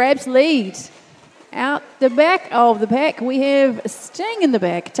team grabs lead. Out the back of the pack, we have Sting in the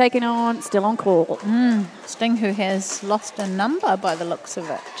back, taking on Still on Call. Sting, who has lost a number by the looks of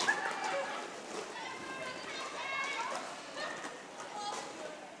it.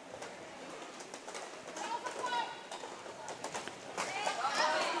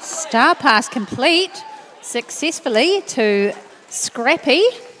 Star pass complete successfully to Scrappy.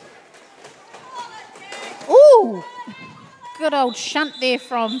 Ooh! Good old shunt there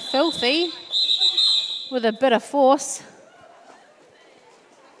from Filthy with a bit of force.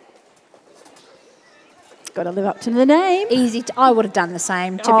 Got to live up to the name. Easy. I would have done the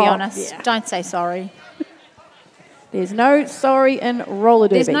same, to be honest. Yeah. Don't say sorry. There's no sorry in roller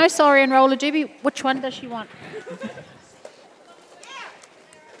derby. There's no sorry in roller derby. Which one does she want?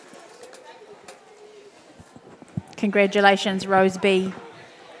 Congratulations, Rose B.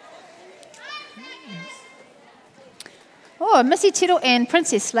 Oh, Missy Tittle and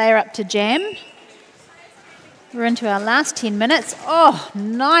Princess Leia up to jam. We're into our last 10 minutes. Oh,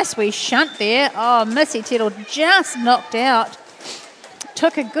 nice wee shunt there. Oh, Missy Tittle just knocked out.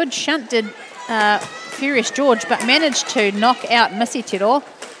 Took a good shunt, did Furious George, but managed to knock out Missy Tittle.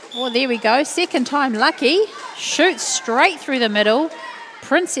 Oh, there we go. Second time lucky. Shoots straight through the middle.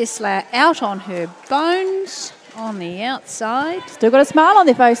 Princess Leia out on her bones on the outside. Still got a smile on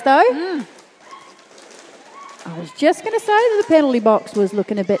their face, though. I was just going to say that the penalty box was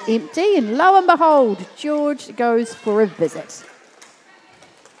looking a bit empty, and lo and behold, George goes for a visit.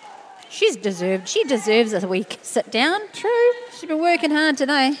 She deserves a week sit down. True. She's been working hard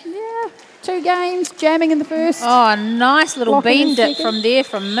today. Yeah. 2 games, jamming in the first. Oh, a nice little Blocking bean in dip second. from there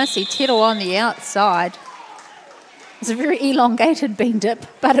from Missy Tittle on the outside. It's a very elongated bean dip,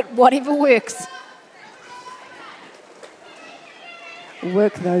 but whatever works.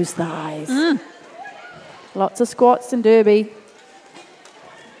 Work those thighs. Lots of squats and derby.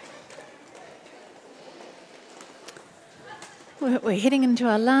 We're heading into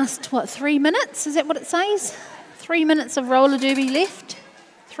our last, 3 minutes? Is that what it says? 3 minutes of roller derby left.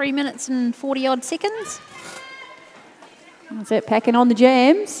 3 minutes and 40-odd seconds. That's it, packing on the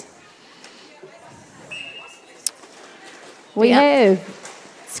jams. We have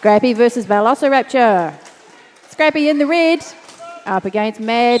Scrappy versus Velociraptor. Scrappy in the red. Up against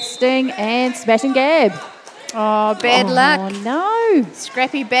Mad, Sting and Smash and Gab. Oh, bad luck. Oh, no.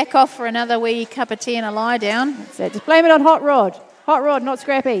 Scrappy back off for another wee cup of tea and a lie down. That's it. Just blame it on Hot Rod. Hot Rod, not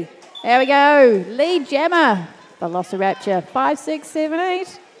Scrappy. There we go. Lead jammer. Velociraptor 5, 6, 7,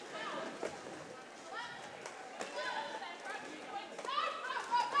 8.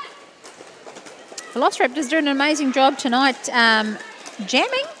 Velociraptor's doing an amazing job tonight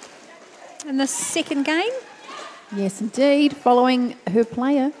jamming in the second game. Yes, indeed. Following her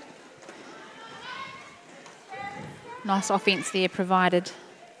player. Nice offence there provided.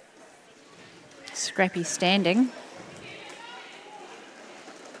 Scrappy standing.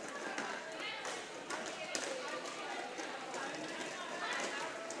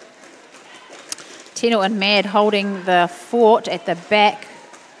 Tino and Mad holding the fort at the back.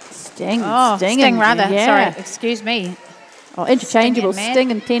 Sting. Sting rather. Yeah. Sorry, excuse me. Oh, interchangeable. Sting and Mad.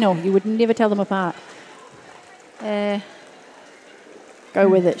 Sting and Tino. You would never tell them apart. Go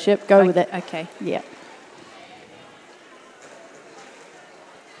with it, Ship. Go with it. Okay. Yeah.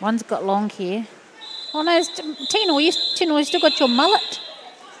 One's got long hair. Oh no, Tino, you still got your mullet.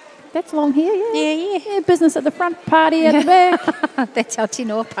 That's long hair, yeah. Yeah. Yeah, business at the front, party at the back. That's our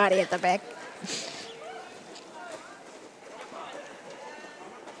Tino party at the back.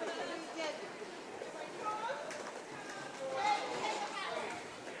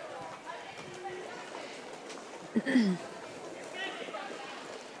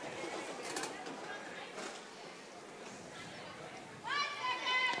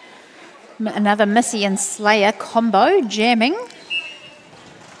 Another Missy and Slayer combo jamming.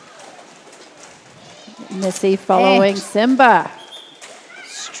 Missy following Simba.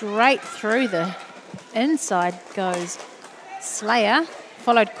 Straight through the inside goes Slayer,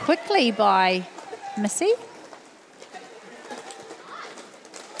 followed quickly by Missy.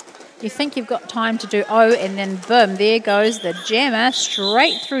 You think you've got time to do O, and then boom, there goes the jammer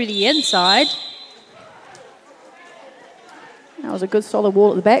straight through the inside. That was a good solid wall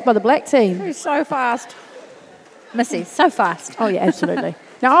at the back by the black team. Who's so fast? Missy, so fast. Oh, yeah, absolutely.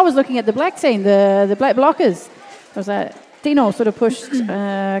 Now, I was looking at the black team, the black blockers. I was like, Dino sort of pushed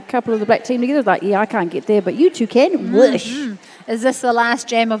a couple of the black team together. Like, yeah, I can't get there, but you two can. Whoosh. Is this the last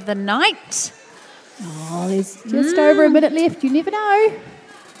jam of the night? Oh, there's just over a minute left. You never know.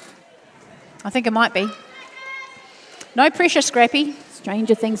 I think it might be. No pressure, Scrappy.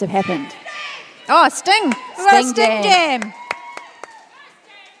 Stranger things have happened. Oh, Sting. We've got a Sting jam.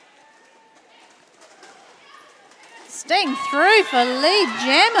 Sting through for lead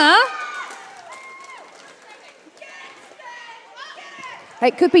jammer. Hey,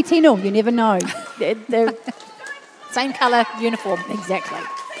 it could be Tino. You never know. They're Same colour uniform. exactly.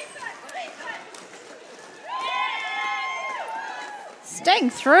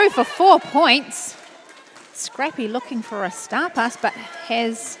 Sting through for 4 points. Scrappy looking for a star pass, but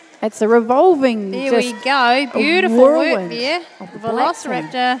has... It's a revolving. There we go. Beautiful work there. The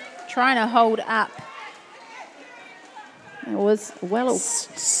Velociraptor trying to hold up. It was well.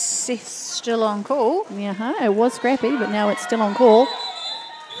 Still on call. It was Scrappy, but now it's still on call.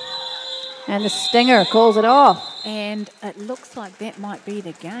 And the Stinger calls it off. And it looks like that might be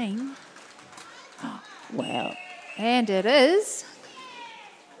the game. Wow. And it is.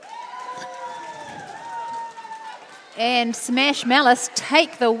 And Smash Malice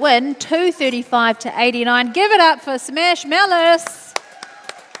take the win, 235 to 89. Give it up for Smash Malice.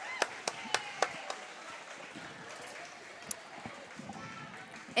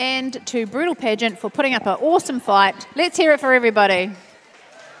 And to Brutal Pageant for putting up an awesome fight. Let's hear it for everybody.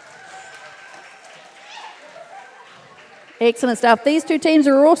 Excellent stuff. These two teams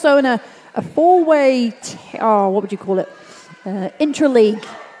are also in a four-way, what would you call it? Intra-league.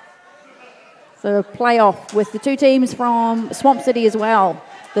 So playoff with the two teams from Swamp City as well,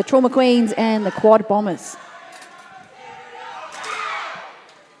 the Trauma Queens and the Quad Bombers.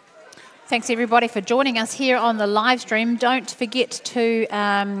 Thanks everybody for joining us here on the live stream. Don't forget to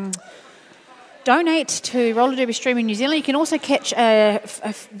donate to Roller Derby Streaming New Zealand. You can also catch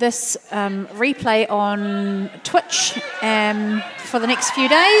this replay on Twitch for the next few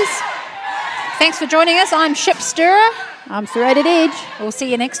days. Thanks for joining us. I'm Ship Stirrer. I'm Serrated Edge. We'll see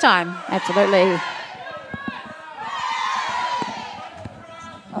you next time. Absolutely.